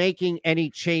you making any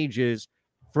changes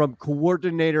from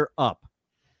coordinator up?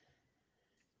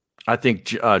 I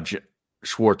think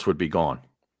Schwartz would be gone.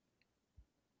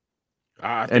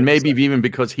 And maybe even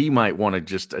because he might want to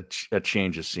just a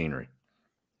change of scenery.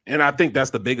 And I think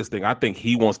that's the biggest thing. I think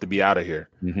he wants to be out of here.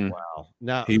 Mm-hmm. Wow.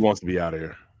 Now he wants to be out of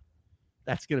here.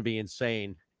 That's going to be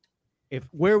insane. If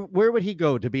where would he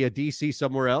go, to be a DC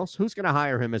somewhere else? Who's going to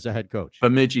hire him as a head coach?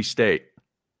 Bemidji State.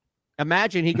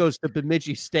 Imagine he goes to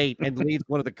Bemidji State and leads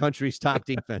one of the country's top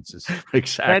defenses.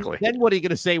 Exactly. Then what are you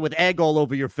going to say with egg all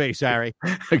over your face, Harry?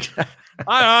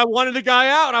 I wanted the guy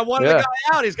out. The guy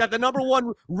out. He's got the number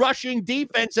 1 rushing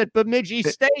defense at Bemidji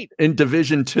State. In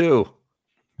Division 2.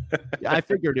 I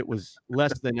figured it was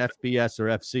less than FBS or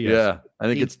FCS. Yeah, I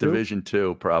think it's D2? Division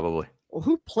 2, probably. Well,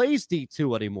 who plays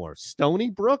D2 anymore? Stony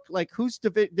Brook? Who's I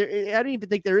don't even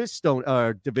think there is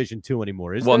Division 2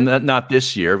 anymore. Is there? Not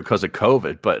this year because of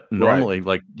COVID, but normally,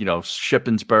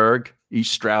 Shippensburg,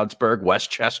 East Stroudsburg,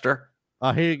 Westchester.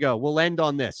 Here you go. We'll end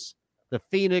on this. The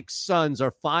Phoenix Suns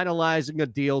are finalizing a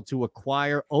deal to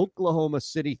acquire Oklahoma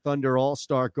City Thunder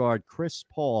All-Star guard Chris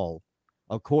Paul,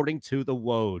 according to the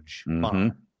Woj. Mm-hmm.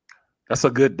 That's a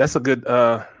good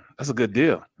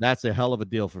deal. That's a hell of a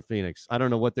deal for Phoenix. I don't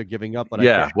know what they're giving up, but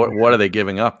what are they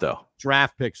giving up though?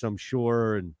 Draft picks, I'm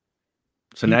sure. And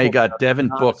so now you got Devin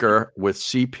Booker with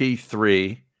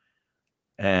CP3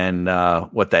 and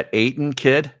that Ayton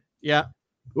kid? Yeah.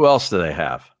 Who else do they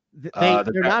have? They're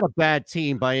not a bad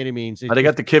team by any means. They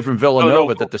got the kid from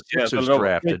Villanova that the Sixers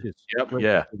drafted.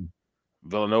 Yep.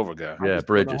 Villanova guy. Yeah,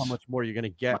 Bridges. How much more you're going to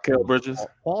get? Mikal Bridges.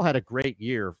 Paul had a great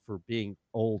year for being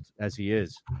old as he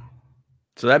is.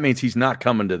 So that means he's not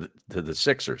coming to the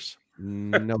Sixers.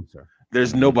 No, sir.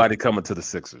 There's nobody coming to the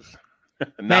Sixers.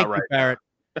 Thank you, Barrett.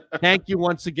 Thank you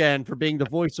once again for being the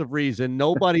voice of reason.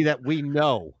 Nobody that we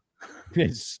know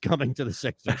is coming to the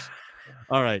Sixers.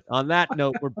 All right. On that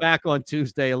note, we're back on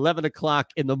Tuesday, 11 o'clock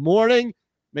in the morning.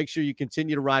 Make sure you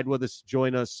continue to ride with us.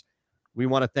 Join us. We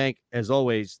want to thank, as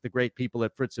always, the great people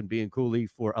at Fritz and B and Cooley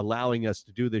for allowing us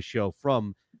to do this show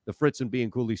from the Fritz and B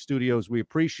and Cooley studios. We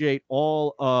appreciate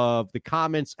all of the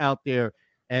comments out there,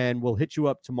 and we'll hit you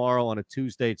up tomorrow on a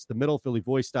Tuesday. It's themiddle,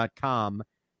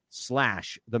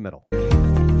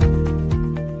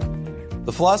 phillyvoice.com/themiddle.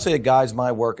 The philosophy that guides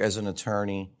my work as an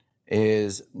attorney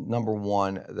is, number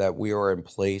one, that we are in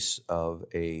place of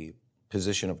a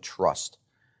position of trust,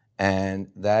 and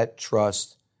that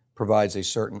trust provides a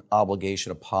certain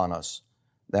obligation upon us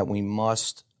that we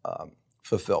must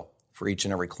fulfill for each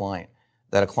and every client.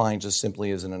 That a client just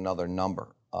simply isn't another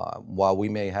number. While we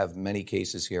may have many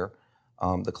cases here,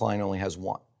 the client only has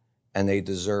one, and they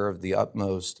deserve the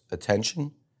utmost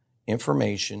attention,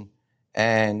 information,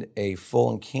 and a full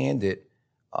and candid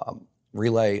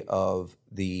relay of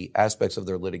the aspects of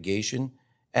their litigation,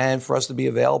 and for us to be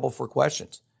available for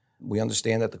questions. We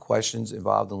understand that the questions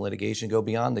involved in litigation go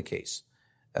beyond the case.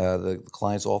 The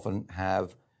clients often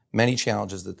have many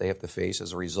challenges that they have to face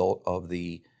as a result of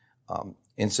the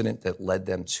incident that led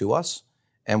them to us,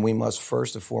 and we must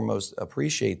first and foremost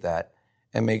appreciate that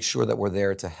and make sure that we're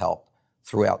there to help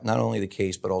throughout not only the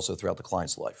case but also throughout the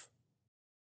client's life.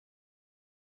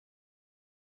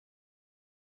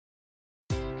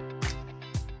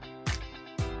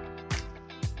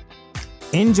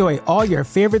 Enjoy all your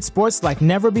favorite sports like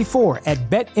never before at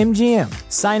BetMGM.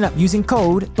 Sign up using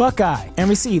code Buckeye and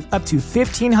receive up to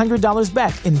 $1,500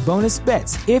 back in bonus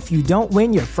bets if you don't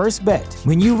win your first bet.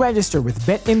 When you register with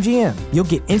BetMGM, you'll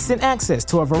get instant access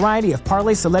to a variety of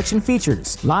parlay selection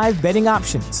features, live betting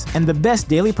options, and the best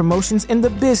daily promotions in the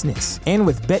business. And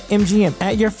with BetMGM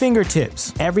at your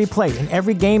fingertips, every play and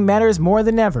every game matters more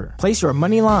than ever. Place your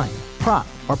money line, prop,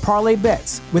 or parlay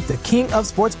bets with the king of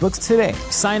sportsbooks today.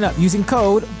 Sign up using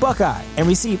code Buckeye and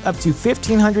receive up to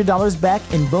 $1,500 back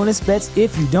in bonus bets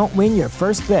if you don't win your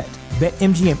first bet.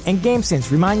 BetMGM and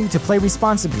GameSense remind you to play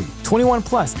responsibly. 21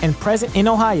 plus and present in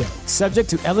Ohio, subject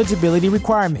to eligibility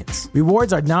requirements.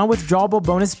 Rewards are non-withdrawable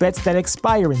bonus bets that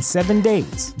expire in 7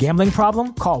 days. Gambling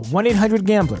problem? Call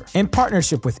 1-800-GAMBLER. In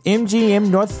partnership with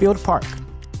MGM Northfield Park.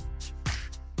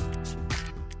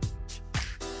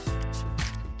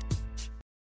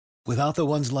 Without the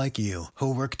ones like you,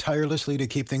 who work tirelessly to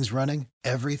keep things running,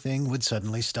 everything would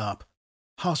suddenly stop.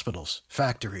 Hospitals,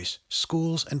 factories,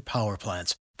 schools, and power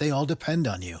plants, they all depend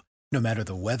on you. No matter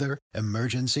the weather,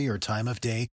 emergency, or time of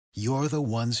day, you're the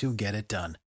ones who get it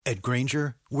done. At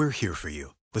Grainger, we're here for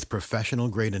you with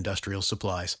professional-grade industrial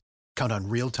supplies. Count on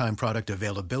real-time product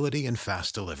availability and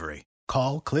fast delivery.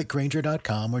 Call, click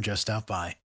Grainger.com, or just stop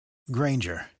by.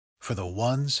 Grainger, for the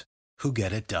ones who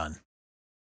get it done.